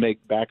had to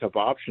make backup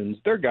options,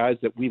 they're guys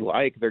that we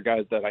like. They're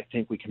guys that I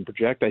think we can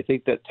project. I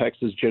think that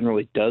Texas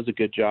generally does a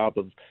good job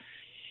of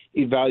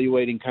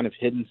evaluating kind of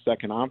hidden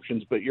second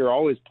options, but you're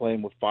always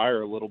playing with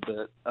fire a little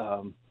bit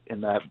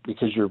in that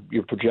because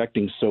you're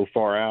projecting so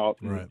far out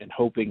and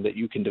hoping that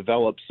you can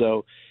develop.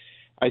 So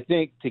I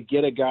think to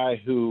get a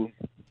guy who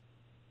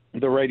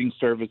the rating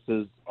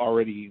services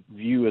already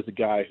view as a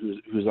guy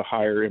who's a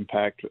higher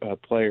impact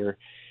player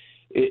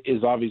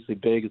is obviously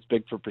big. It's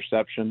big for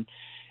perception.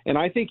 And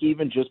I think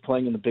even just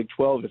playing in the Big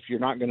 12, if you're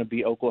not going to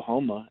be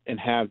Oklahoma and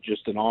have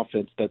just an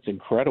offense that's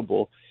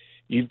incredible,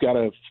 you've got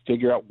to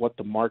figure out what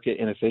the market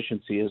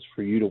inefficiency is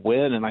for you to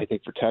win. And I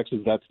think for Texas,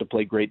 that's to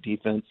play great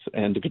defense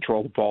and to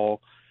control the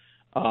ball.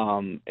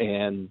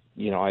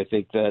 I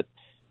think that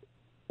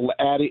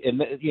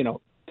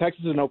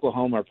Texas and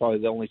Oklahoma are probably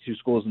the only two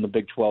schools in the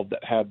Big 12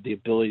 that have the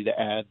ability to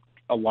add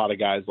a lot of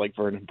guys like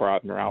Vernon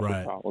Broughton or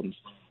Alfred Collins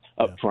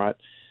up front.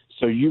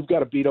 So you've got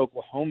to beat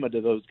Oklahoma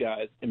to those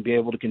guys and be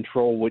able to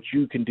control what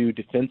you can do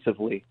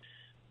defensively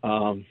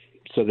so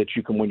that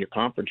you can win your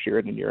conference year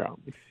in and year out.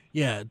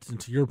 Yeah,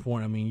 to your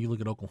point, I mean, you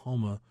look at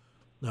Oklahoma,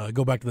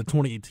 go back to the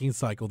 2018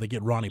 cycle, they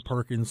get Ronnie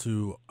Perkins,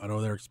 who I know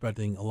they're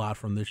expecting a lot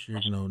from this year.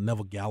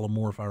 Neville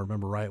Gallimore, if I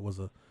remember right, was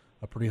a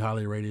pretty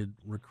highly rated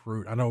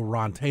recruit. I know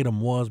Ron Tatum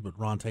was, but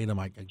Ron Tatum,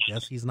 I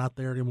guess he's not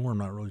there anymore. I'm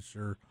not really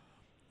sure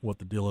what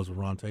the deal is with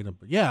Ron Tatum.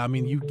 But, yeah, I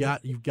mean, you've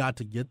got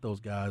to get those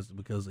guys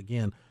because,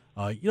 again,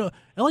 and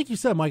like you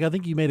said, Mike, I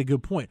think you made a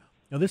good point.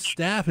 This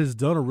staff has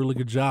done a really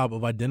good job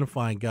of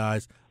identifying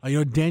guys.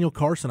 Daniel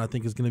Carson, I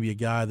think, is going to be a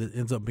guy that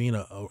ends up being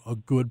a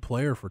good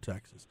player for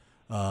Texas.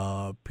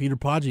 Peter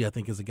Paggi, I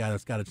think, is a guy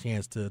that's got a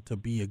chance to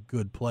be a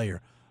good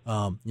player.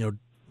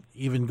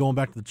 Even going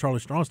back to the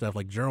Charlie Strong staff,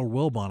 like Gerald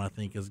Wilbon, I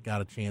think, has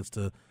got a chance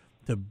to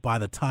by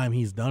the time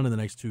he's done in the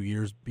next 2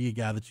 years, be a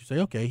guy that you say,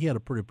 okay, he had a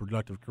pretty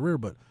productive career.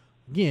 But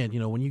again,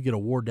 when you get a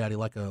war daddy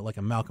like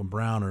a Malcolm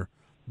Brown or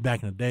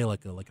back in the day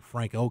like a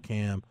Frank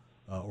Ocam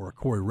or a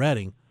Corey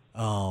Redding,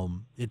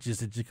 it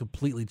just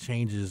completely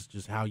changes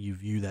just how you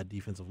view that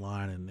defensive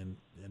line and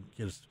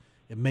just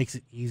it makes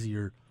it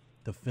easier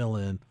to fill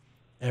in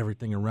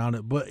everything around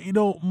it. But,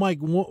 Mike,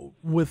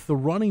 with the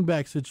running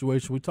back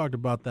situation, we talked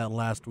about that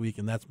last week,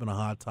 and that's been a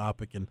hot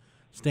topic, and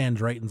Stan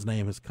Drayton's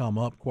name has come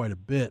up quite a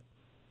bit.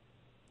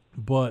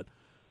 But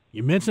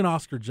you mentioned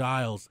Oscar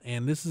Giles,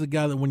 and this is a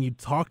guy that when you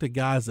talk to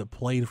guys that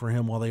played for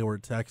him while they were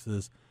at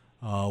Texas,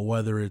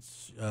 whether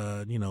it's,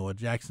 a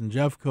Jackson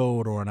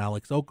Jeffcoat or an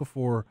Alex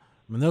Okafor,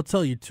 I mean, they'll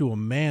tell you to a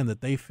man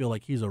that they feel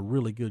like he's a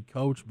really good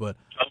coach, but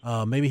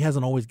maybe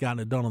hasn't always gotten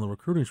it done on the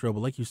recruiting trail. But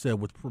like you said,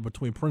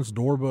 between Prince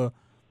Dorba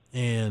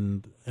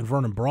and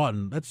Vernon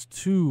Broughton, that's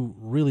two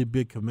really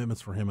big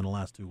commitments for him in the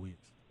last 2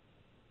 weeks.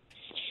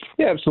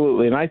 Yeah,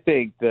 absolutely. And I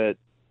think that,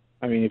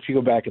 if you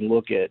go back and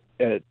look at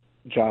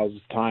Giles'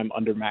 time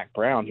under Mac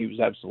Brown, he was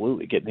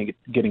absolutely getting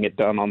it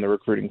done on the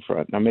recruiting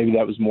front. Now, maybe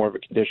that was more of a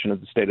condition of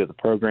the state of the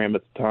program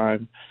at the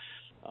time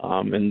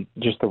and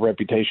just the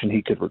reputation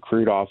he could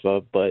recruit off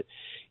of. But,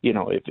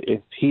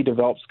 if he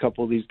develops a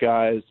couple of these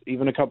guys,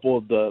 even a couple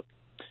of the,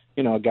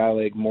 a guy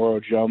like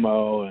Moro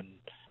Jomo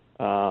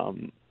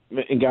and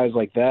guys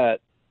like that,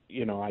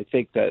 I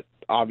think that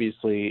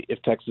obviously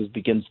if Texas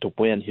begins to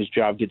win, his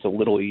job gets a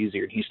little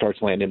easier and he starts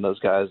landing those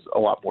guys a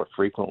lot more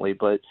frequently.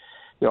 But,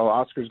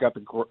 Oscar's got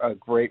a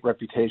great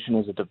reputation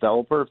as a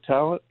developer of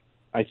talent.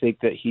 I think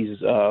that he's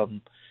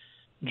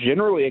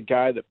generally a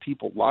guy that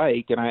people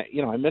like. And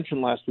I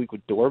mentioned last week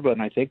with Dorba,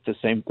 and I think the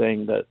same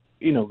thing that,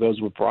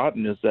 goes with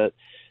Broughton is that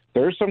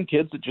there are some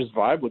kids that just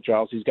vibe with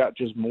Giles. He's got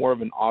just more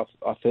of an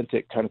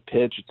authentic kind of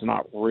pitch. It's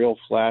not real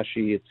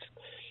flashy.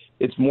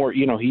 It's more,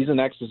 he's an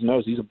X's and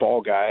O's. He's a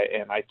ball guy.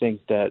 And I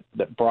think that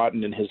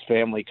Broughton and his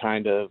family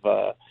kind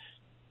of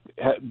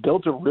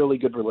built a really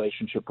good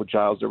relationship with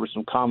Giles. There were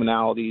some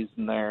commonalities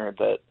in there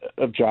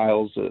of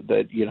Giles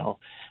that,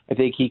 I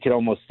think he could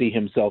almost see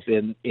himself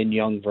in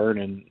young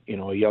Vernon,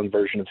 a young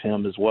version of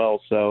him as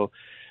well. So,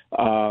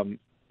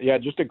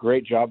 just a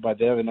great job by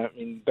them.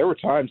 And there were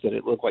times that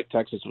it looked like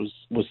Texas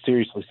was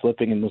seriously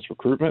slipping in this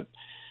recruitment.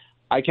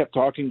 I kept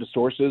talking to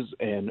sources,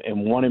 and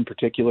one in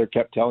particular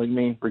kept telling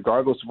me,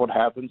 regardless of what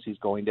happens, he's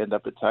going to end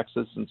up at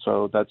Texas. And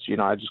so that's,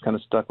 I just kind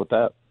of stuck with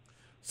that.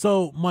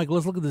 So, Mike,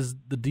 let's look at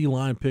the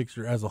D-line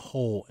picture as a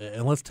whole,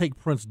 and let's take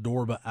Prince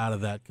Dorba out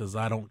of that because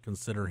I don't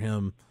consider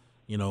him,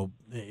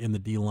 in the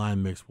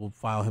D-line mix. We'll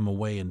file him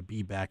away in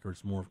B-backer.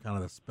 It's more of kind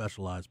of a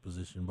specialized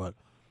position. But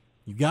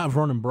you've got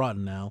Vernon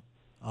Broughton now.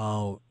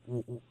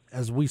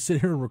 As we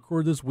sit here and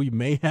record this, we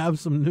may have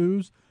some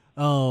news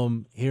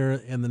here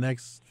in the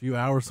next few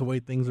hours the way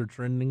things are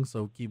trending,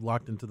 so keep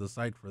locked into the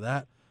site for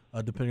that,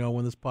 depending on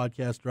when this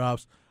podcast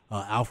drops.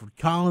 Alfred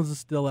Collins is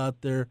still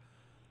out there.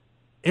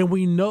 And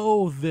we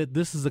know that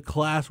this is a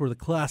class where the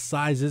class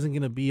size isn't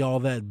going to be all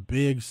that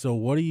big. So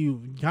what do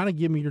you kind of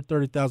give me your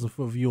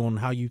 30,000-foot view on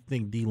how you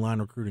think D-line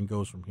recruiting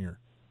goes from here?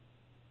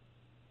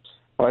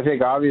 Well, I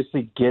think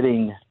obviously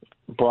getting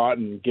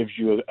Broughton gives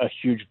you a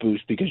huge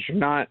boost because you're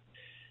not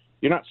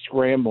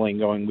scrambling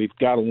going, we've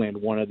got to land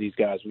one of these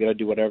guys. We got to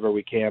do whatever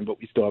we can, but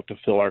we still have to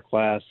fill our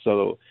class.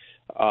 So,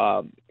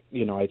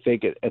 I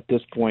think at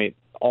this point,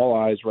 all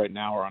eyes right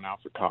now are on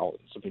Alfred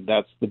Collins. I mean,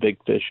 that's the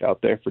big fish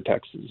out there for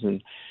Texas.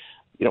 And,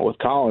 with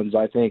Collins,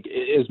 I think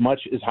as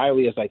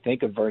highly as I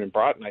think of Vernon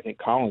Broughton, I think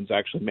Collins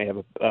actually may have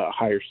a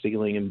higher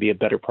ceiling and be a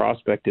better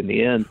prospect in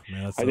the end.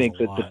 Man, I think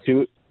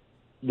that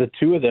the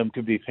two of them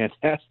could be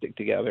fantastic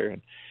together.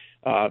 And,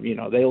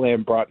 they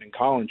land Broughton and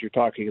Collins. You're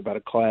talking about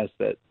a class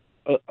that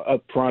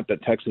up front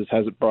that Texas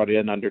hasn't brought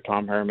in under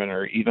Tom Herman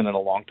or even in a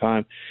long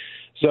time.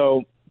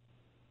 So,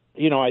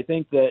 I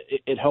think that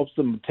it helps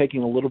them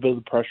taking a little bit of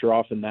the pressure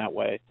off in that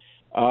way.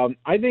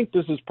 I think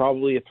this is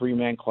probably a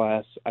 3-man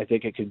class. I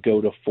think it could go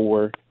to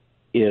 4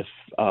 if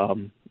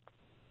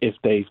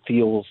they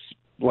feel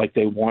like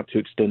they want to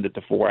extend it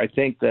to 4. I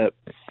think that,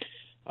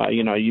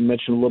 you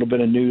mentioned a little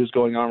bit of news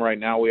going on right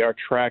now. We are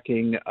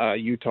tracking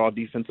Utah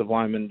defensive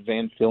lineman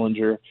Van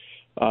Ehlinger,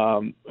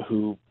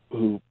 who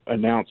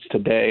announced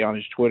today on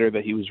his Twitter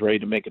that he was ready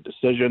to make a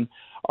decision.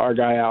 Our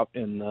guy out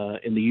in the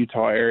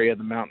Utah area,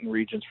 the mountain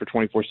regions for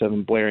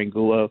 24/7, Blair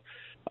Angulo,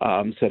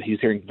 said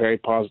he's hearing very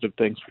positive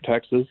things for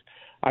Texas.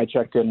 I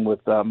checked in with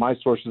my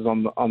sources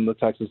on the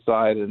Texas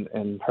side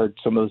and heard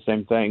some of the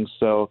same things.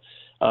 So,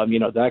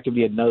 that could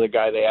be another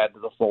guy they add to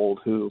the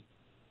fold who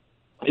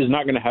is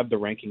not going to have the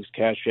rankings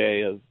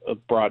cachet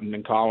of Broughton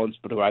and Collins,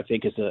 but who I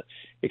think is a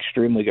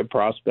extremely good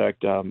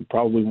prospect,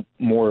 probably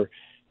more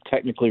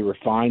technically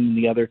refined than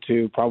the other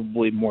two,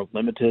 probably more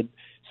limited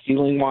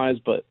ceiling-wise,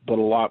 but a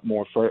lot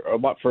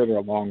further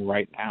along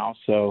right now.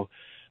 So,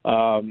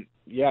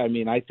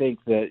 I think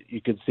that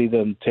you could see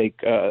them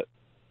take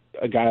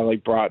a guy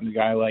like Broughton, a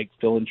guy like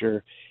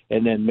Ehlinger,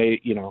 and then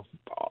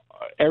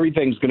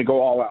everything's going to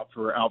go all out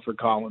for Alfred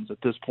Collins at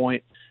this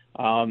point.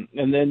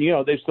 And then,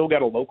 they've still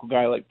got a local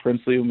guy like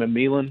Princely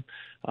Umemelan,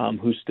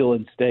 who's still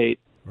in state,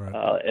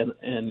 right.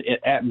 and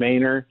at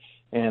Manor.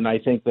 And I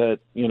think that,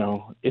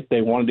 if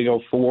they wanted to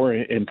go 4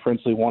 and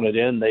Princely wanted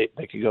in, they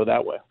could go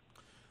that way.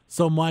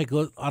 So, Mike,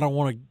 I don't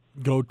want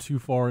to go too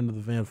far into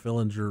the Van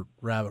Ehlinger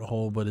rabbit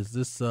hole, but is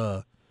this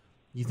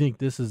you think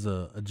this is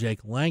a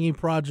Jake Lange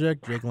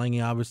project? Jake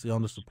Lange, obviously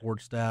on the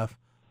support staff,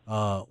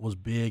 was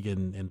big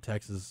in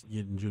Texas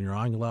getting Junior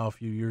Angulau a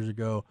few years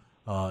ago.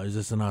 Is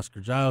this an Oscar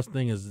Giles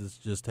thing? Is this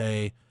just,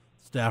 hey,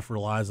 staff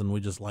realizing we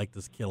just like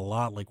this kid a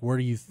lot? Like, how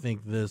do you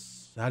think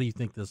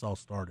this all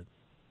started?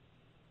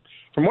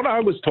 From what I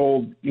was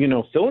told,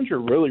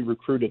 Ehlinger really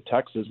recruited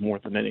Texas more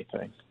than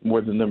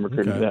them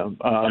recruiting them.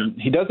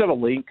 He does have a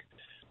link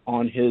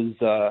on his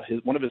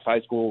one of his high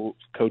school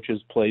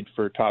coaches played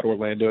for Todd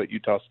Orlando at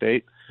Utah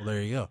State. Well,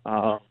 there you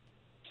go.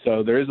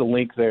 So there is a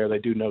link there. They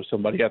do know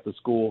somebody at the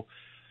school.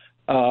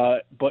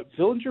 But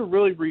Ehlinger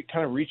really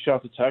kind of reached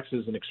out to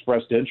Texas and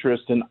expressed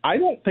interest, and I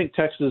don't think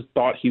Texas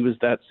thought he was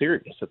that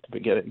serious at the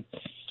beginning.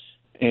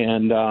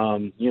 And,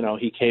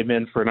 he came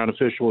in for an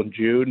unofficial in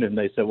June, and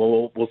they said,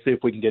 well, we'll see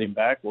if we can get him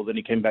back. Well, then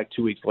he came back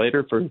 2 weeks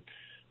later for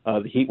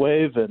the heat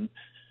wave. And,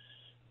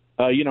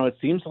 it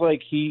seems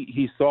like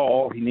he saw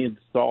all he needed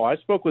to saw. I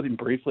spoke with him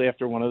briefly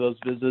after one of those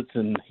visits,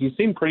 and he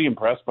seemed pretty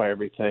impressed by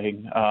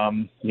everything.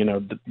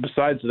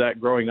 Besides that,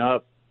 growing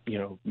up,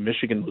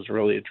 Michigan was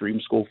really a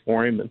dream school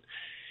for him, and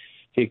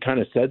he kind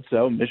of said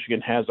so. Michigan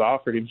has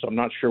offered him, so I'm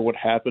not sure what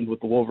happened with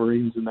the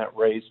Wolverines in that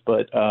race.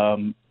 But,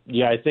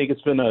 I think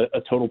it's been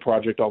a total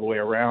project all the way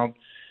around.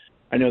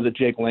 I know that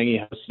Jake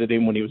Lange hosted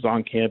him when he was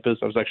on campus.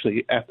 I was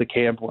actually at the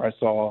camp where I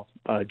saw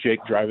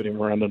Jake driving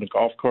him around in a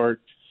golf cart.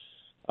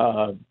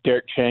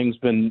 Derek Chang's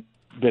been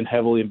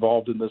heavily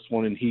involved in this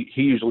one, and he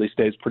usually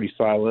stays pretty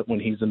silent when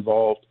he's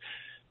involved.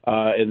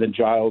 And then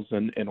Giles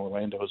and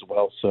Orlando as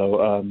well.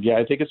 So,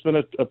 I think it's been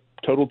a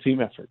total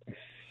team effort.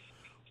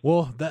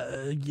 Well,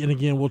 and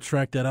again, we'll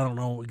track that. I don't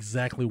know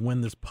exactly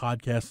when this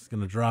podcast is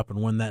going to drop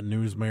and when that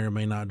news may or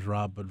may not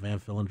drop, but Van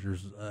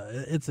Ehlinger's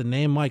it's a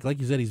name, Mike.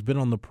 Like you said, he's been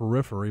on the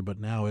periphery, but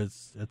now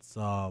it's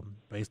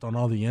based on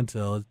all the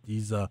intel.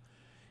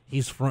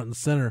 He's front and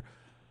center.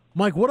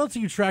 Mike, what else are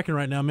you tracking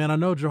right now, man? I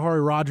know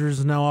Jahari Rogers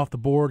is now off the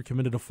board,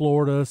 committed to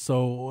Florida.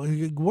 So,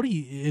 what are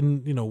you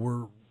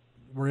in?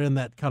 We're in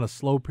that kind of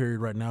slow period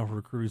right now for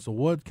recruiting. So,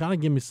 what kind of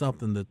give me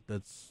something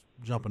that's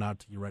jumping out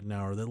to you right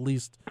now, or that at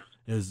least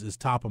is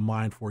top of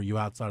mind for you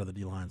outside of the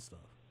D-line stuff?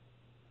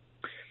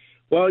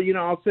 Well,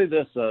 I'll say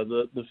this: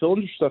 the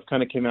Ehlinger stuff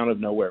kind of came out of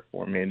nowhere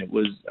for me, and it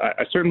was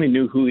I certainly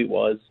knew who he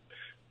was.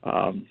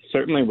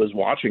 Certainly was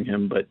watching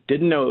him, but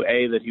didn't know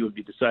A, that he would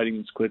be deciding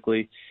this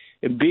quickly,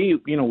 and B,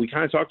 we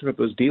kind of talked about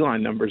those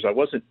D-line numbers. I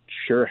wasn't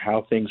sure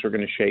how things were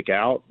going to shake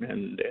out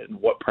and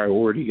what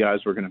priority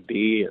guys were going to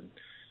be,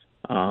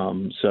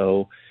 and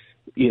so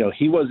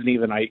he wasn't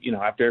even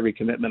after every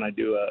commitment I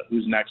do a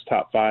who's next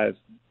top 5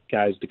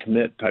 guys to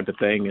commit type of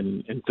thing,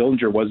 and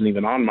Ehlinger wasn't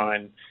even on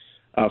mine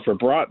for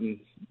Broughton,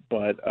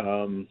 but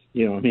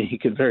he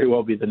could very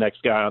well be the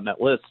next guy on that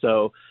list.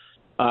 So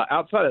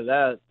outside of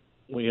that,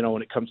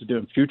 when it comes to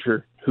doing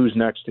future who's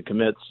next to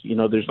commits,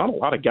 there's not a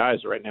lot of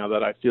guys right now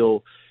that I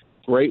feel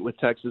great with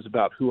Texas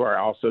about who are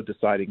also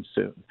deciding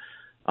soon.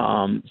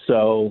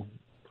 So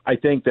I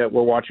think that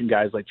we're watching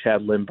guys like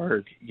Chad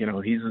Lindbergh. You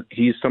know,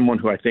 he's someone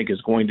who I think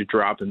is going to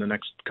drop in the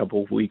next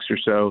couple of weeks or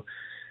so.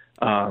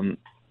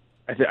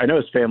 I know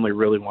his family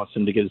really wants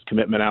him to get his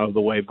commitment out of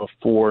the way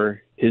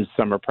before his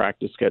summer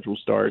practice schedule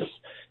starts,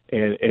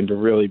 and to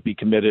really be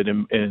committed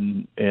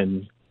and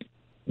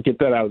get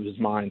that out of his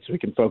mind so he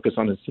can focus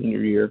on his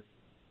senior year.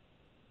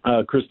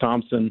 Chris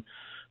Thompson,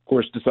 of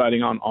course,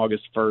 deciding on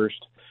August 1st.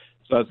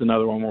 So that's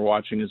another one we're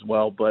watching as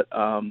well. But,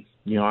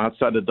 you know,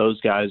 outside of those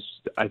guys,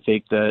 I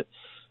think that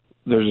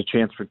there's a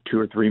chance for 2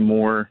 or 3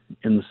 more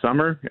in the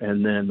summer.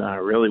 And then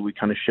really we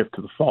kind of shift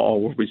to the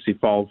fall where we see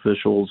fall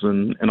officials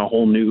and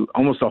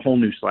almost a whole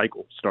new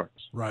cycle starts.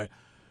 Right.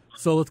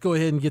 So let's go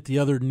ahead and get the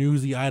other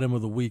newsy item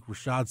of the week.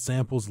 Rashad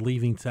Samples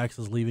leaving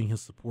Texas, leaving his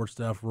support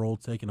staff role,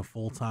 taking a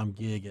full-time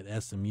gig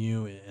at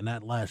SMU. And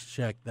that last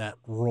check, that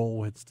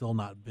role had still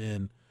not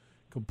been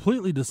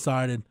completely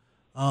decided.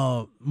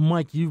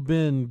 Mike, you've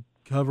been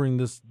covering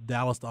this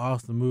Dallas to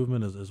Austin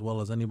movement as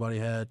well as anybody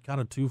had, kind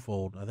of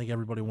twofold. I think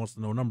everybody wants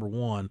to know, number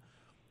one,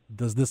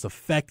 does this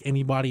affect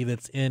anybody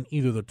that's in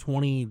either the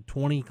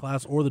 2020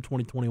 class or the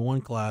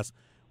 2021 class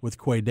with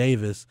Quay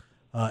Davis?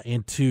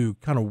 And two,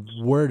 kind of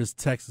where does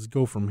Texas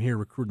go from here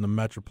recruiting the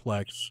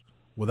Metroplex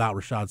without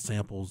Rashad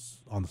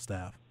Samples on the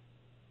staff?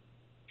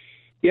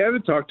 Yeah, I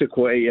haven't talked to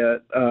Quay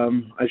yet.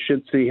 I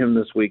should see him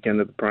this weekend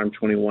at the Prime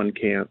 21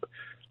 camp.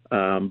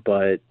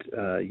 But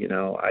you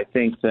know, I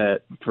think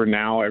that for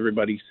now,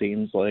 everybody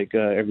seems like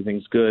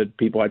everything's good.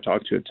 People I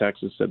talked to at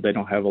Texas said they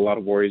don't have a lot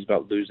of worries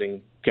about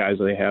losing guys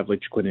that they have, like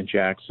Quinton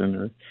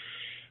Jackson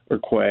or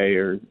Quay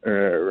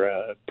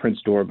or Prince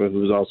Dorba,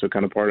 who was also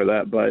kind of part of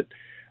that. But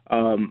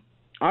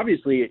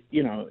obviously,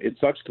 you know, it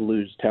sucks to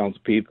lose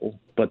talented people,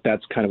 but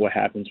that's kind of what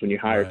happens when you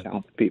hire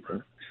talented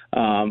people.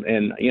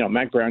 And, you know,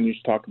 Mac Brown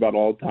used to talk about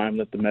all the time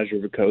that the measure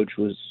of a coach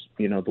was,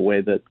 you know, the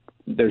way that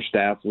their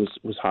staff was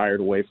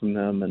hired away from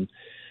them. And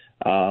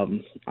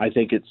I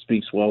think it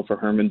speaks well for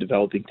Herman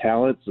developing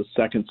talent. It's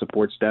the second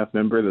support staff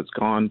member that's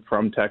gone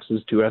from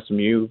Texas to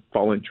SMU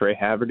following Trey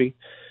Haverty.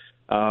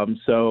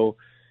 So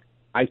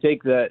I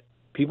think that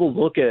people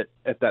look at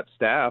that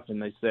staff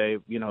and they say,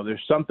 you know,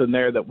 there's something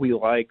there that we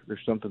like. There's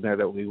something there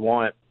that we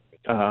want.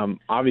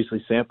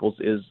 Obviously, Samples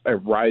is a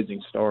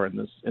rising star in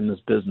this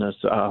business.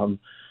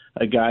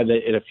 A guy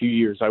that in a few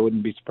years I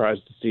wouldn't be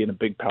surprised to see in a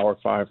big Power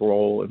 5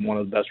 role and one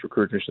of the best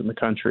recruiters in the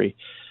country.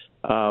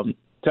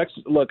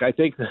 Texas, look, I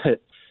think that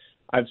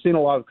I've seen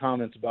a lot of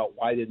comments about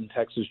why didn't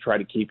Texas try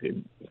to keep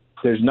him.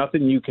 There's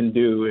nothing you can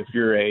do if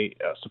you're a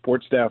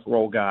support staff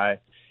role guy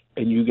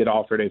and you get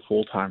offered a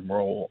full-time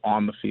role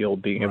on the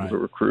field being able to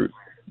recruit.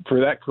 For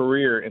that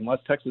career, unless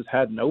Texas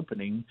had an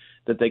opening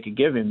that they could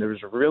give him, there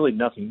was really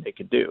nothing they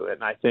could do.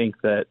 And I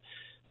think that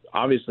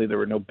obviously there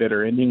were no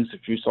bitter endings.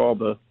 If you saw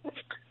the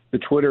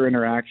Twitter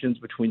interactions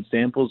between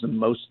Samples and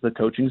most of the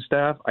coaching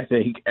staff, I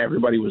think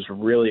everybody was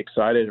really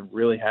excited and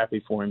really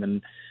happy for him.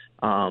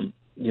 And,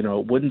 you know,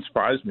 it wouldn't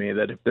surprise me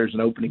that if there's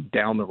an opening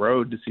down the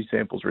road to see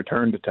Samples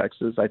return to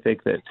Texas. I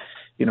think that,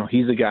 you know,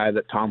 he's a guy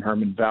that Tom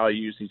Herman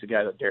values. He's a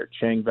guy that Derek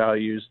Chang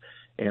values.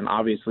 And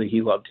obviously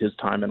he loved his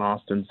time in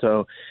Austin.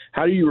 So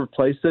how do you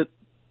replace it?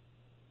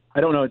 I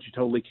don't know that you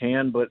totally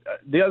can. But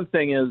the other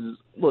thing is,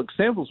 look,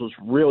 Samples was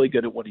really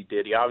good at what he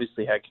did. He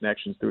obviously had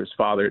connections through his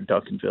father at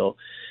Duncanville.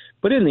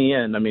 But in the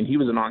end, I mean, he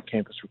was an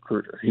on-campus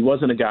recruiter. He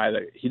wasn't a guy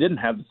that – he didn't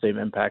have the same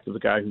impact as a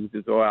guy who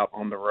could go out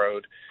on the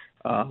road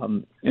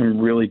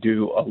and really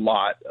do a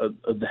lot of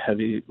the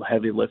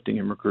heavy lifting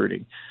and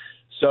recruiting.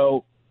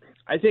 So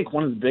I think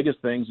one of the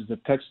biggest things is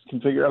if Texas can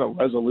figure out a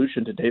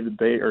resolution to David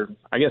Beatty – or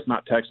I guess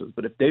not Texas,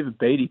 but if David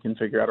Beatty can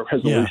figure out a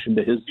resolution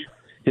to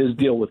his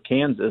deal with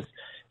Kansas,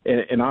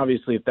 and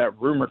obviously if that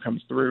rumor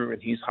comes through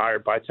and he's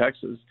hired by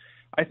Texas –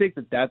 I think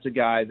that that's a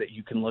guy that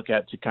you can look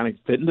at to kind of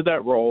fit into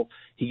that role.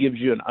 He gives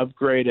you an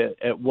upgrade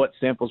at what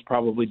Samples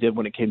probably did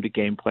when it came to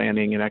game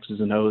planning and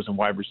X's and O's and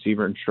wide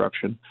receiver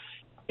instruction,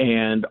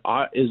 and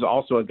is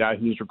also a guy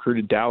who's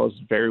recruited Dallas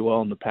very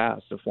well in the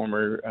past, a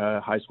former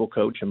high school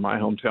coach in my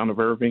hometown of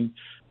Irving,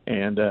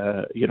 and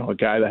you know, a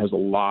guy that has a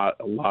lot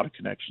of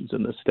connections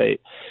in this state.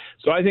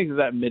 So I think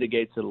that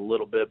mitigates it a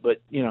little bit. But,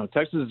 you know,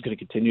 Texas is going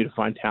to continue to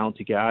find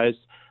talented guys.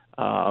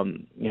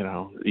 You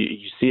know,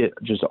 you see it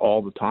just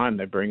all the time.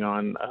 They bring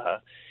on,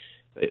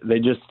 they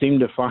just seem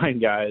to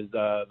find guys.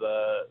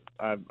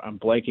 I'm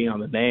blanking on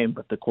the name,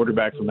 but the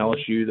quarterback from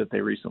LSU that they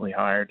recently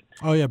hired.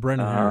 Oh yeah,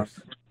 Brandon Harris.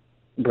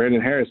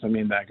 Brandon Harris. I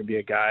mean, that could be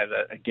a guy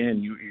that,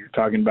 again, you're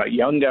talking about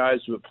young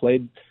guys who have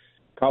played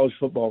college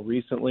football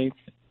recently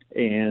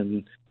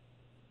and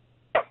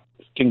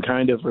can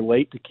kind of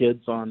relate to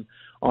kids on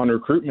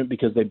recruitment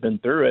because they've been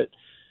through it.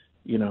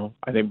 You know,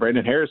 I think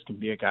Brandon Harris can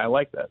be a guy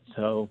like that.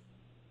 So.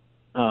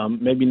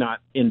 Maybe not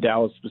in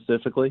Dallas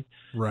specifically,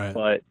 right?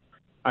 But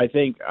I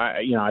think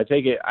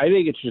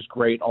it's just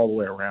great all the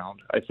way around.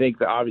 I think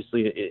that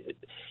obviously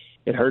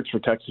it hurts for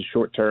Texas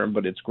short term,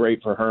 but it's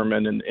great for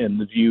Herman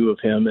and the view of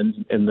him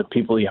and the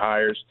people he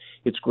hires.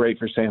 It's great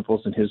for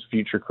Samples and his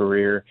future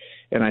career,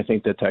 and I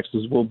think that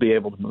Texas will be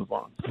able to move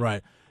on.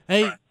 Right.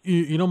 Hey,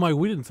 you know, Mike,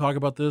 we didn't talk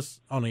about this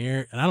on the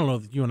air, and I don't know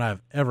if you and I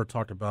have ever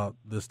talked about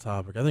this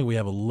topic. I think we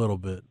have a little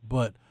bit,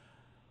 but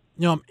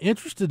you know, I'm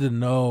interested to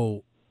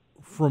know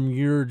from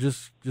your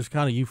just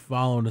kind of you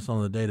following this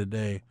on the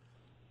day-to-day,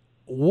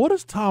 what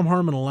does Tom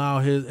Herman allow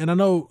his – and I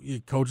know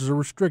coaches are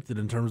restricted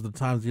in terms of the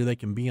times of year they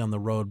can be on the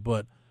road,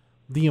 but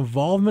the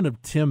involvement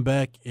of Tim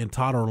Beck and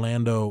Todd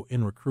Orlando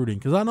in recruiting.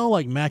 Because I know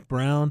like Mac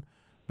Brown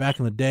back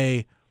in the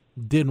day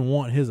didn't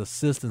want his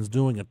assistants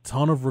doing a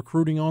ton of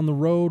recruiting on the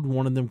road,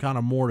 wanted them kind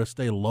of more to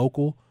stay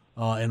local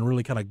and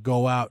really kind of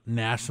go out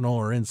national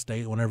or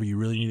in-state whenever you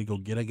really need to go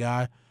get a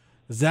guy.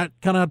 Is that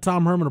kind of how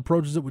Tom Herman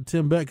approaches it with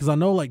Tim Beck? Because I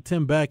know, like,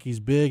 Tim Beck, he's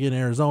big in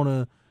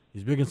Arizona.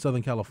 He's big in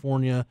Southern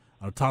California.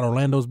 Todd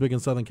Orlando's big in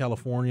Southern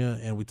California.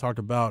 And we talked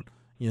about,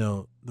 you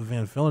know, the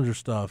Van Fillinger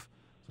stuff.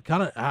 So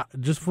kind of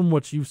just from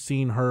what you've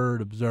seen,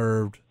 heard,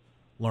 observed,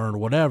 learned,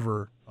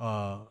 whatever,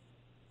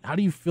 how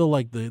do you feel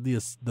like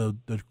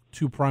the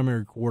two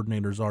primary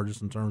coordinators are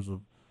just in terms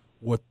of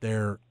what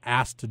they're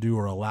asked to do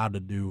or allowed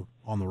to do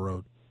on the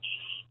road?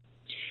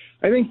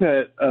 I think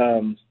that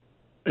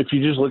if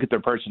you just look at their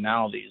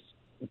personalities,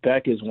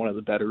 Beck is one of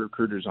the better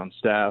recruiters on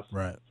staff.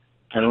 Right.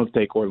 I don't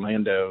think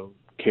Orlando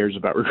cares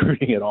about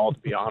recruiting at all, to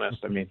be honest.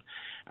 I mean,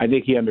 I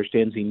think he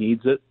understands he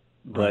needs it,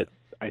 but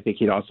I think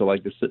he'd also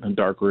like to sit in a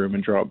dark room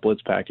and draw up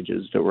blitz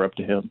packages that were up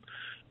to him.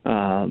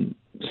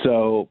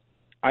 So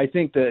I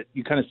think that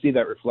you kind of see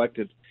that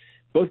reflected.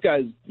 Both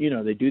guys, you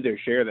know, they do their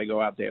share. They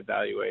go out, they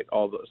evaluate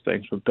all those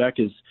things. But Beck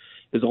is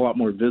a lot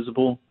more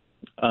visible.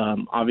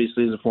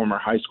 Obviously, as a former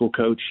high school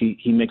coach,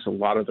 he makes a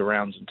lot of the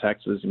rounds in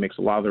Texas. He makes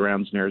a lot of the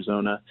rounds in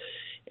Arizona.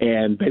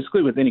 And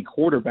basically with any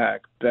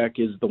quarterback, Beck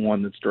is the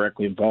one that's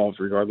directly involved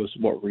regardless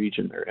of what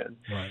region they're in.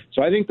 Right.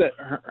 So I think that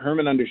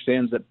Herman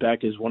understands that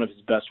Beck is one of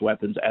his best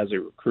weapons as a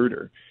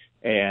recruiter.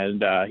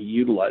 And he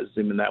utilizes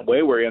him in that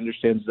way where he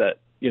understands that,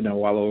 you know,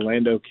 while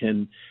Orlando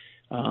can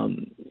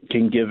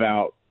give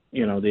out,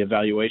 you know, the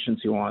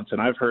evaluations he wants.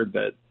 And I've heard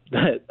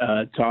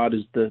that Todd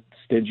is the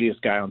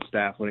stingiest guy on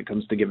staff when it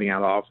comes to giving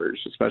out offers,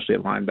 especially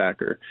at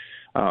linebacker.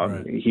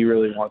 He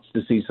really wants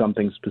to see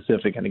something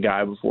specific in a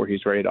guy before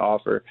he's ready to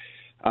offer.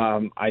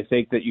 I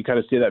think that you kind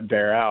of see that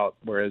bear out,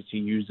 whereas he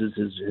uses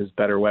his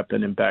better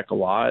weapon in Beck a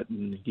lot,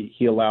 and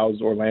he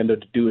allows Orlando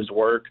to do his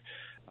work.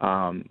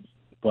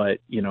 But,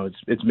 you know,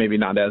 it's maybe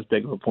not as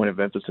big of a point of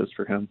emphasis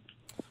for him.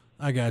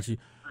 I got you.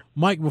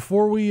 Mike,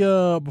 before we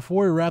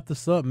wrap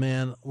this up,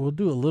 man, we'll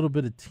do a little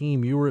bit of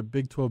team. You were at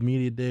Big 12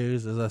 Media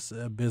Days, as I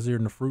said, busier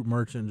than the fruit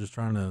merchant, just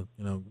trying to,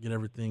 you know, get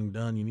everything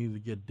done you needed to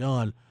get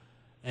done.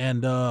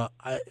 And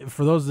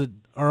for those that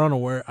are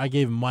unaware, I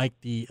gave Mike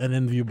an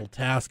enviable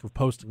task of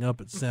posting up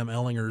at Sam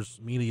Ehlinger's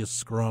media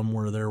scrum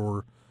where there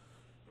were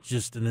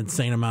just an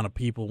insane amount of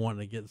people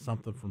wanting to get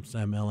something from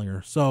Sam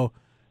Ehlinger. So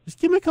just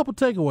give me a couple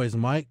takeaways,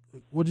 Mike.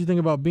 What do you think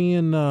about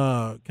being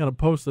kind of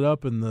posted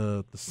up in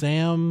the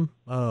Sam?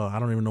 I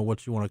don't even know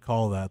what you want to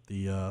call that.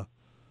 The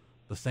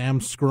Sam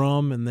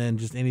scrum, and then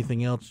just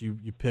anything else you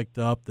picked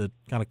up that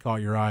kind of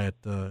caught your eye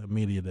at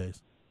Media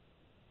Days.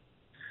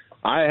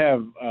 I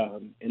have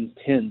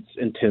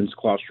intense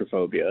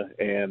claustrophobia,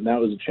 and that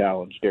was a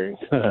challenge during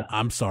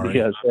I'm sorry.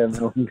 Sam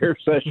Ehlinger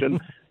session.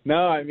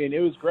 No, I mean, it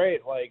was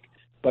great.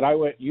 But I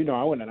went an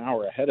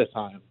hour ahead of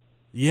time.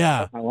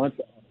 Yeah. I went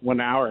 1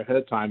 hour ahead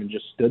of time and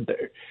just stood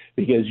there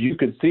because you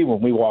could see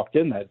when we walked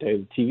in that day,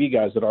 the TV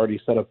guys had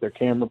already set up their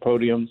camera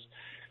podiums.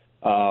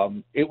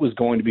 It was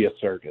going to be a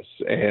circus.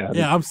 And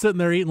yeah, I'm sitting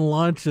there eating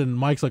lunch, and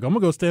Mike's like, I'm going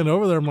to go stand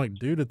over there. I'm like,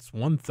 dude, it's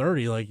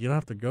 1:30. Like, you don't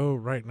have to go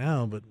right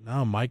now. But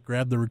no, Mike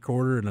grabbed the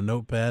recorder and a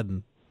notepad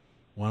and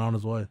went on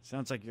his way.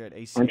 Sounds like you're at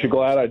AC. Aren't you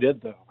glad I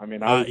did, though? I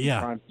mean, I was in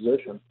prime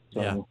position.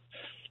 So.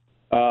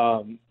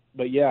 Yeah.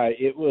 But, yeah,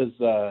 it was,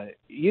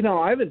 you know,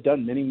 I haven't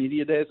done many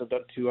media days. I've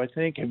done 2, I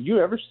think. Have you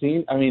ever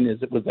seen – I mean,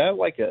 was that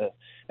like a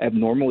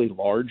abnormally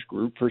large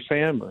group for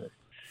Sam?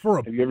 Or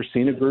have you ever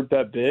seen a group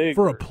that big?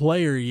 For a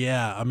player,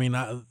 yeah. I mean,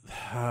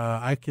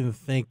 I can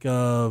think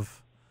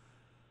of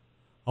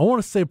 – I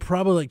want to say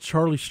probably like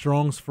Charlie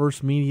Strong's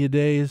first media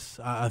days.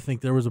 I think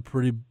there was a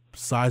pretty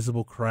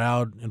sizable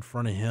crowd in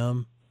front of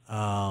him.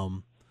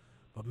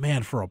 But,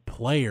 man, for a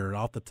player,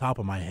 off the top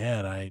of my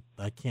head,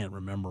 I can't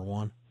remember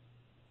one.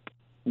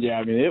 Yeah,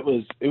 I mean, it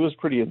was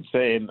pretty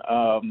insane.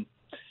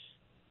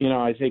 You know,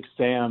 I think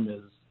Sam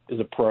is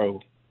a pro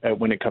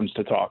when it comes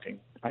to talking.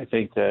 I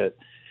think that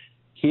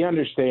he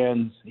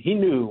understands. He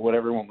knew what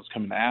everyone was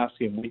coming to ask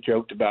him. We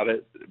joked about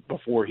it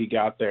before he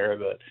got there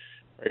that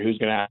who's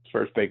going to ask the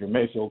first Baker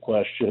Mayfield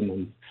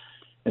question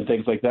and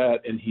things like that.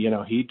 And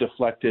he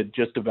deflected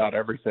just about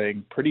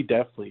everything pretty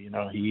deftly. You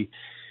know, he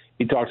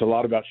talked a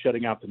lot about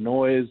shutting out the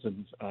noise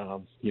and,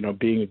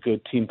 being a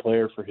good team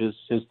player for his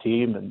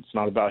team. And it's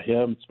not about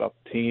him. It's about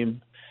the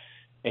team.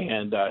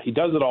 And he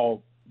does it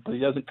all, but he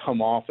doesn't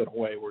come off in a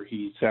way where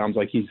he sounds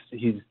like he's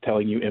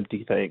telling you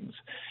empty things.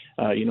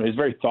 He's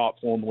very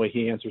thoughtful in the way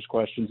he answers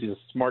questions. He's a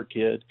smart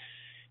kid.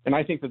 And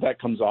I think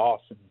that comes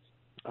off. And,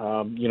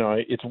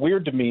 it's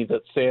weird to me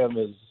that Sam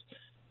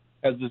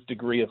has this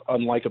degree of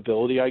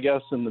unlikability, I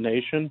guess, in the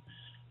nation.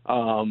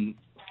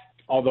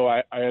 although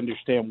I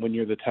understand when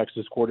you're the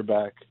Texas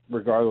quarterback,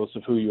 regardless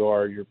of who you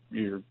are,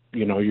 you're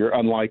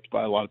unliked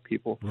by a lot of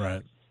people.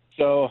 Right.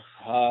 So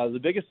the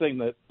biggest thing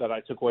that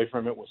I took away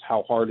from it was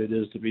how hard it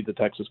is to be the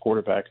Texas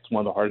quarterback. It's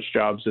one of the hardest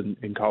jobs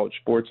in college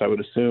sports, I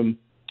would assume.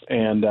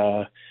 And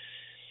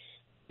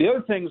the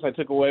other things I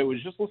took away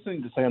was just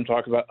listening to Sam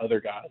talk about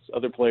other guys,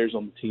 other players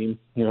on the team.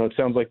 It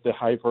sounds like the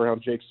hype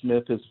around Jake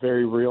Smith is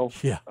very real.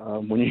 Yeah.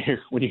 When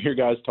you hear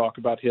guys talk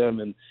about him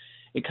and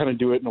kind of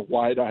do it in a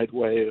wide-eyed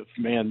way of,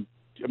 man,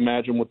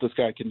 imagine what this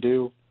guy can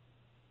do.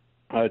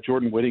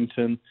 Jordan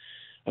Whittington,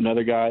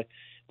 another guy.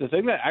 The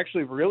thing that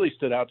actually really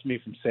stood out to me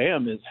from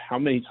Sam is how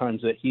many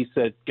times that he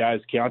said, guys,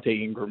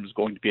 Keontae Ingram is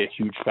going to be a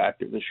huge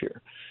factor this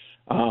year.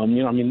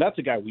 That's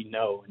a guy we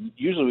know. And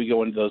usually we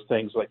go into those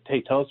things like,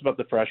 hey, tell us about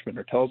the freshman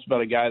or tell us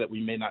about a guy that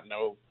we may not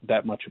know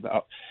that much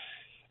about.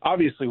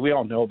 Obviously, we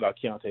all know about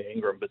Keontae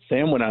Ingram, but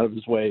Sam went out of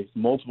his way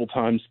multiple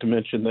times to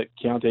mention that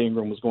Keontae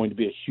Ingram was going to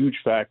be a huge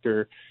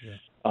factor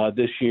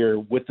this year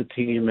with the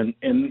team.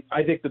 And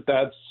I think that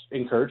that's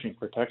encouraging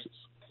for Texas.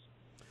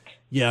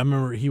 Yeah, I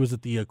remember he was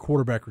at the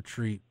quarterback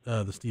retreat,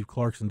 the Steve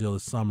Clarkson deal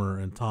this summer,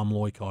 and Tom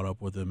Loy caught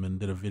up with him and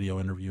did a video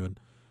interview, and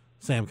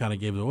Sam kind of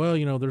gave it, well,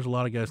 there's a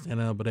lot of guys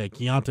standing out, but hey,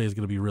 Keontae is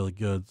going to be really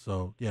good.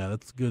 So, yeah,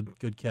 that's a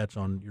good catch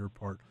on your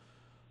part,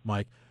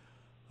 Mike.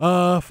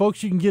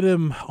 Folks, you can get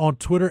him on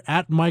Twitter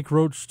at Mike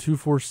Roach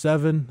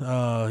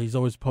 247. He's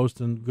always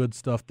posting good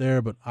stuff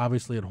there, but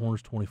obviously at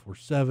Horns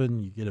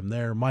 24/7, you get him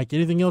there. Mike,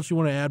 anything else you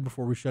want to add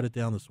before we shut it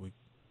down this week?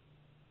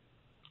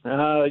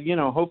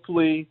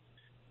 Hopefully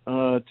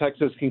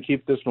Texas can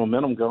keep this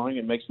momentum going.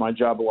 It makes my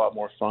job a lot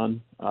more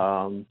fun.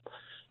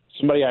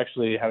 Somebody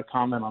actually had a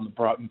comment on the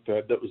Broughton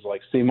thread that was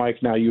like, see,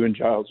 Mike, now you and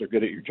Giles are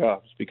good at your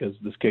jobs because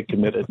this kid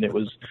committed. And it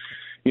was,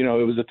 it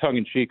was a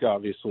tongue-in-cheek,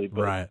 obviously.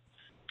 But, right.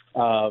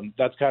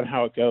 That's kind of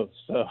how it goes.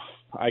 So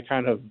I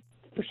kind of,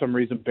 for some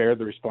reason, bear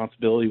the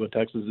responsibility when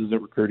Texas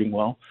isn't recruiting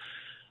well.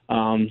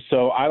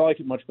 So I like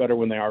it much better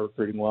when they are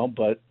recruiting well.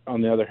 But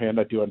on the other hand,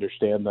 I do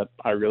understand that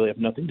I really have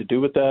nothing to do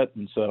with that.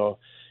 And so,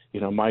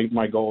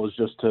 my goal is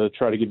just to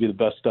try to give you the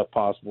best stuff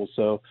possible.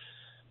 So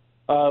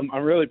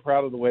I'm really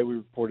proud of the way we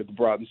reported the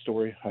Broughton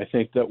story. I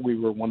think that we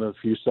were one of the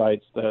few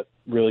sites that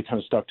really kind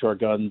of stuck to our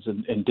guns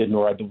and didn't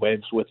ride the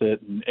waves with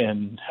it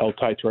and held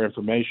tight to our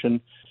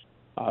information.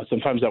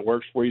 Sometimes that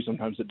works for you.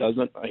 Sometimes it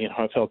doesn't.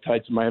 I've held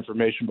tight to my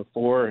information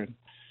before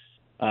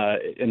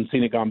and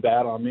seen it gone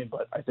bad on me.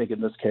 But I think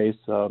in this case,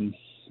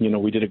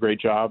 we did a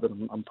great job,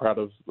 and I'm proud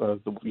of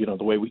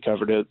the way we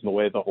covered it and the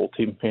way the whole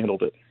team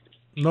handled it.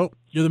 Nope.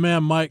 You're the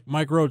man, Mike.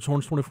 Mike Roach,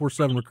 Horns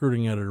 24/7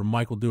 recruiting editor.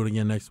 Mike will do it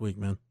again next week,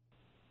 man.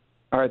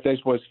 All right.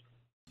 Thanks, boys.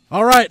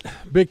 All right.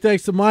 Big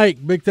thanks to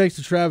Mike. Big thanks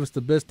to Travis,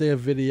 the best damn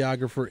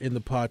videographer in the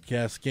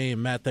podcast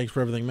game. Matt, thanks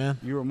for everything, man.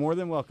 You are more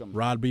than welcome.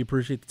 Rod B,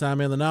 appreciate the time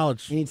and the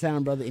knowledge.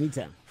 Anytime, brother.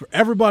 Anytime. For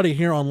everybody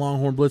here on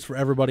Longhorn Blitz, for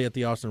everybody at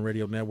the Austin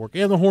Radio Network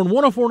and the Horn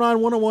 1049,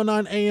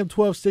 1019 AM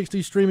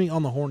 1260, streaming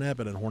on the Horn app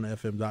and at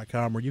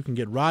hornfm.com, where you can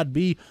get Rod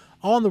B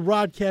on the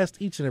Rodcast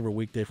each and every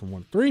weekday from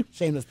 1 to 3.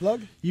 Shameless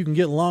plug. You can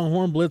get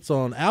Longhorn Blitz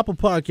on Apple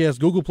Podcasts,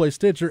 Google Play,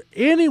 Stitcher,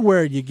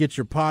 anywhere you get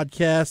your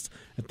podcasts.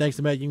 And thanks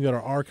to Matt, you can get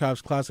our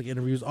archives, classic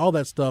interviews, all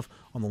that stuff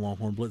on the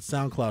Longhorn Blitz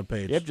SoundCloud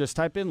page. Yep, just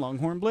type in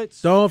Longhorn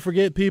Blitz. Don't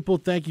forget, people,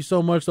 thank you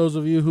so much. Those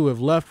of you who have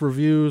left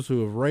reviews,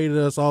 who have rated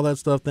us, all that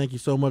stuff, thank you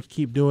so much.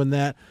 Keep doing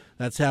that.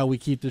 That's how we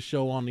keep the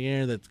show on the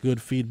air. That's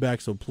good feedback.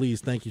 So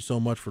please, thank you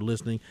so much for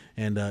listening,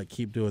 and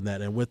keep doing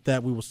that. And with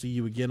that, we will see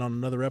you again on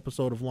another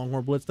episode of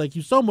Longhorn Blitz. Thank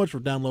you so much for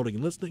downloading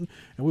and listening,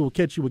 and we will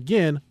catch you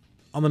again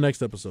on the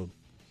next episode.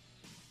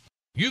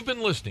 You've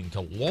been listening to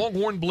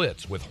Longhorn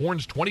Blitz with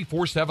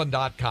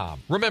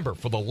Horns247.com. Remember,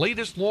 for the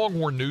latest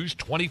Longhorn news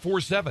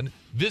 24/7,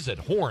 visit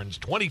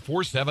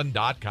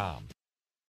Horns247.com.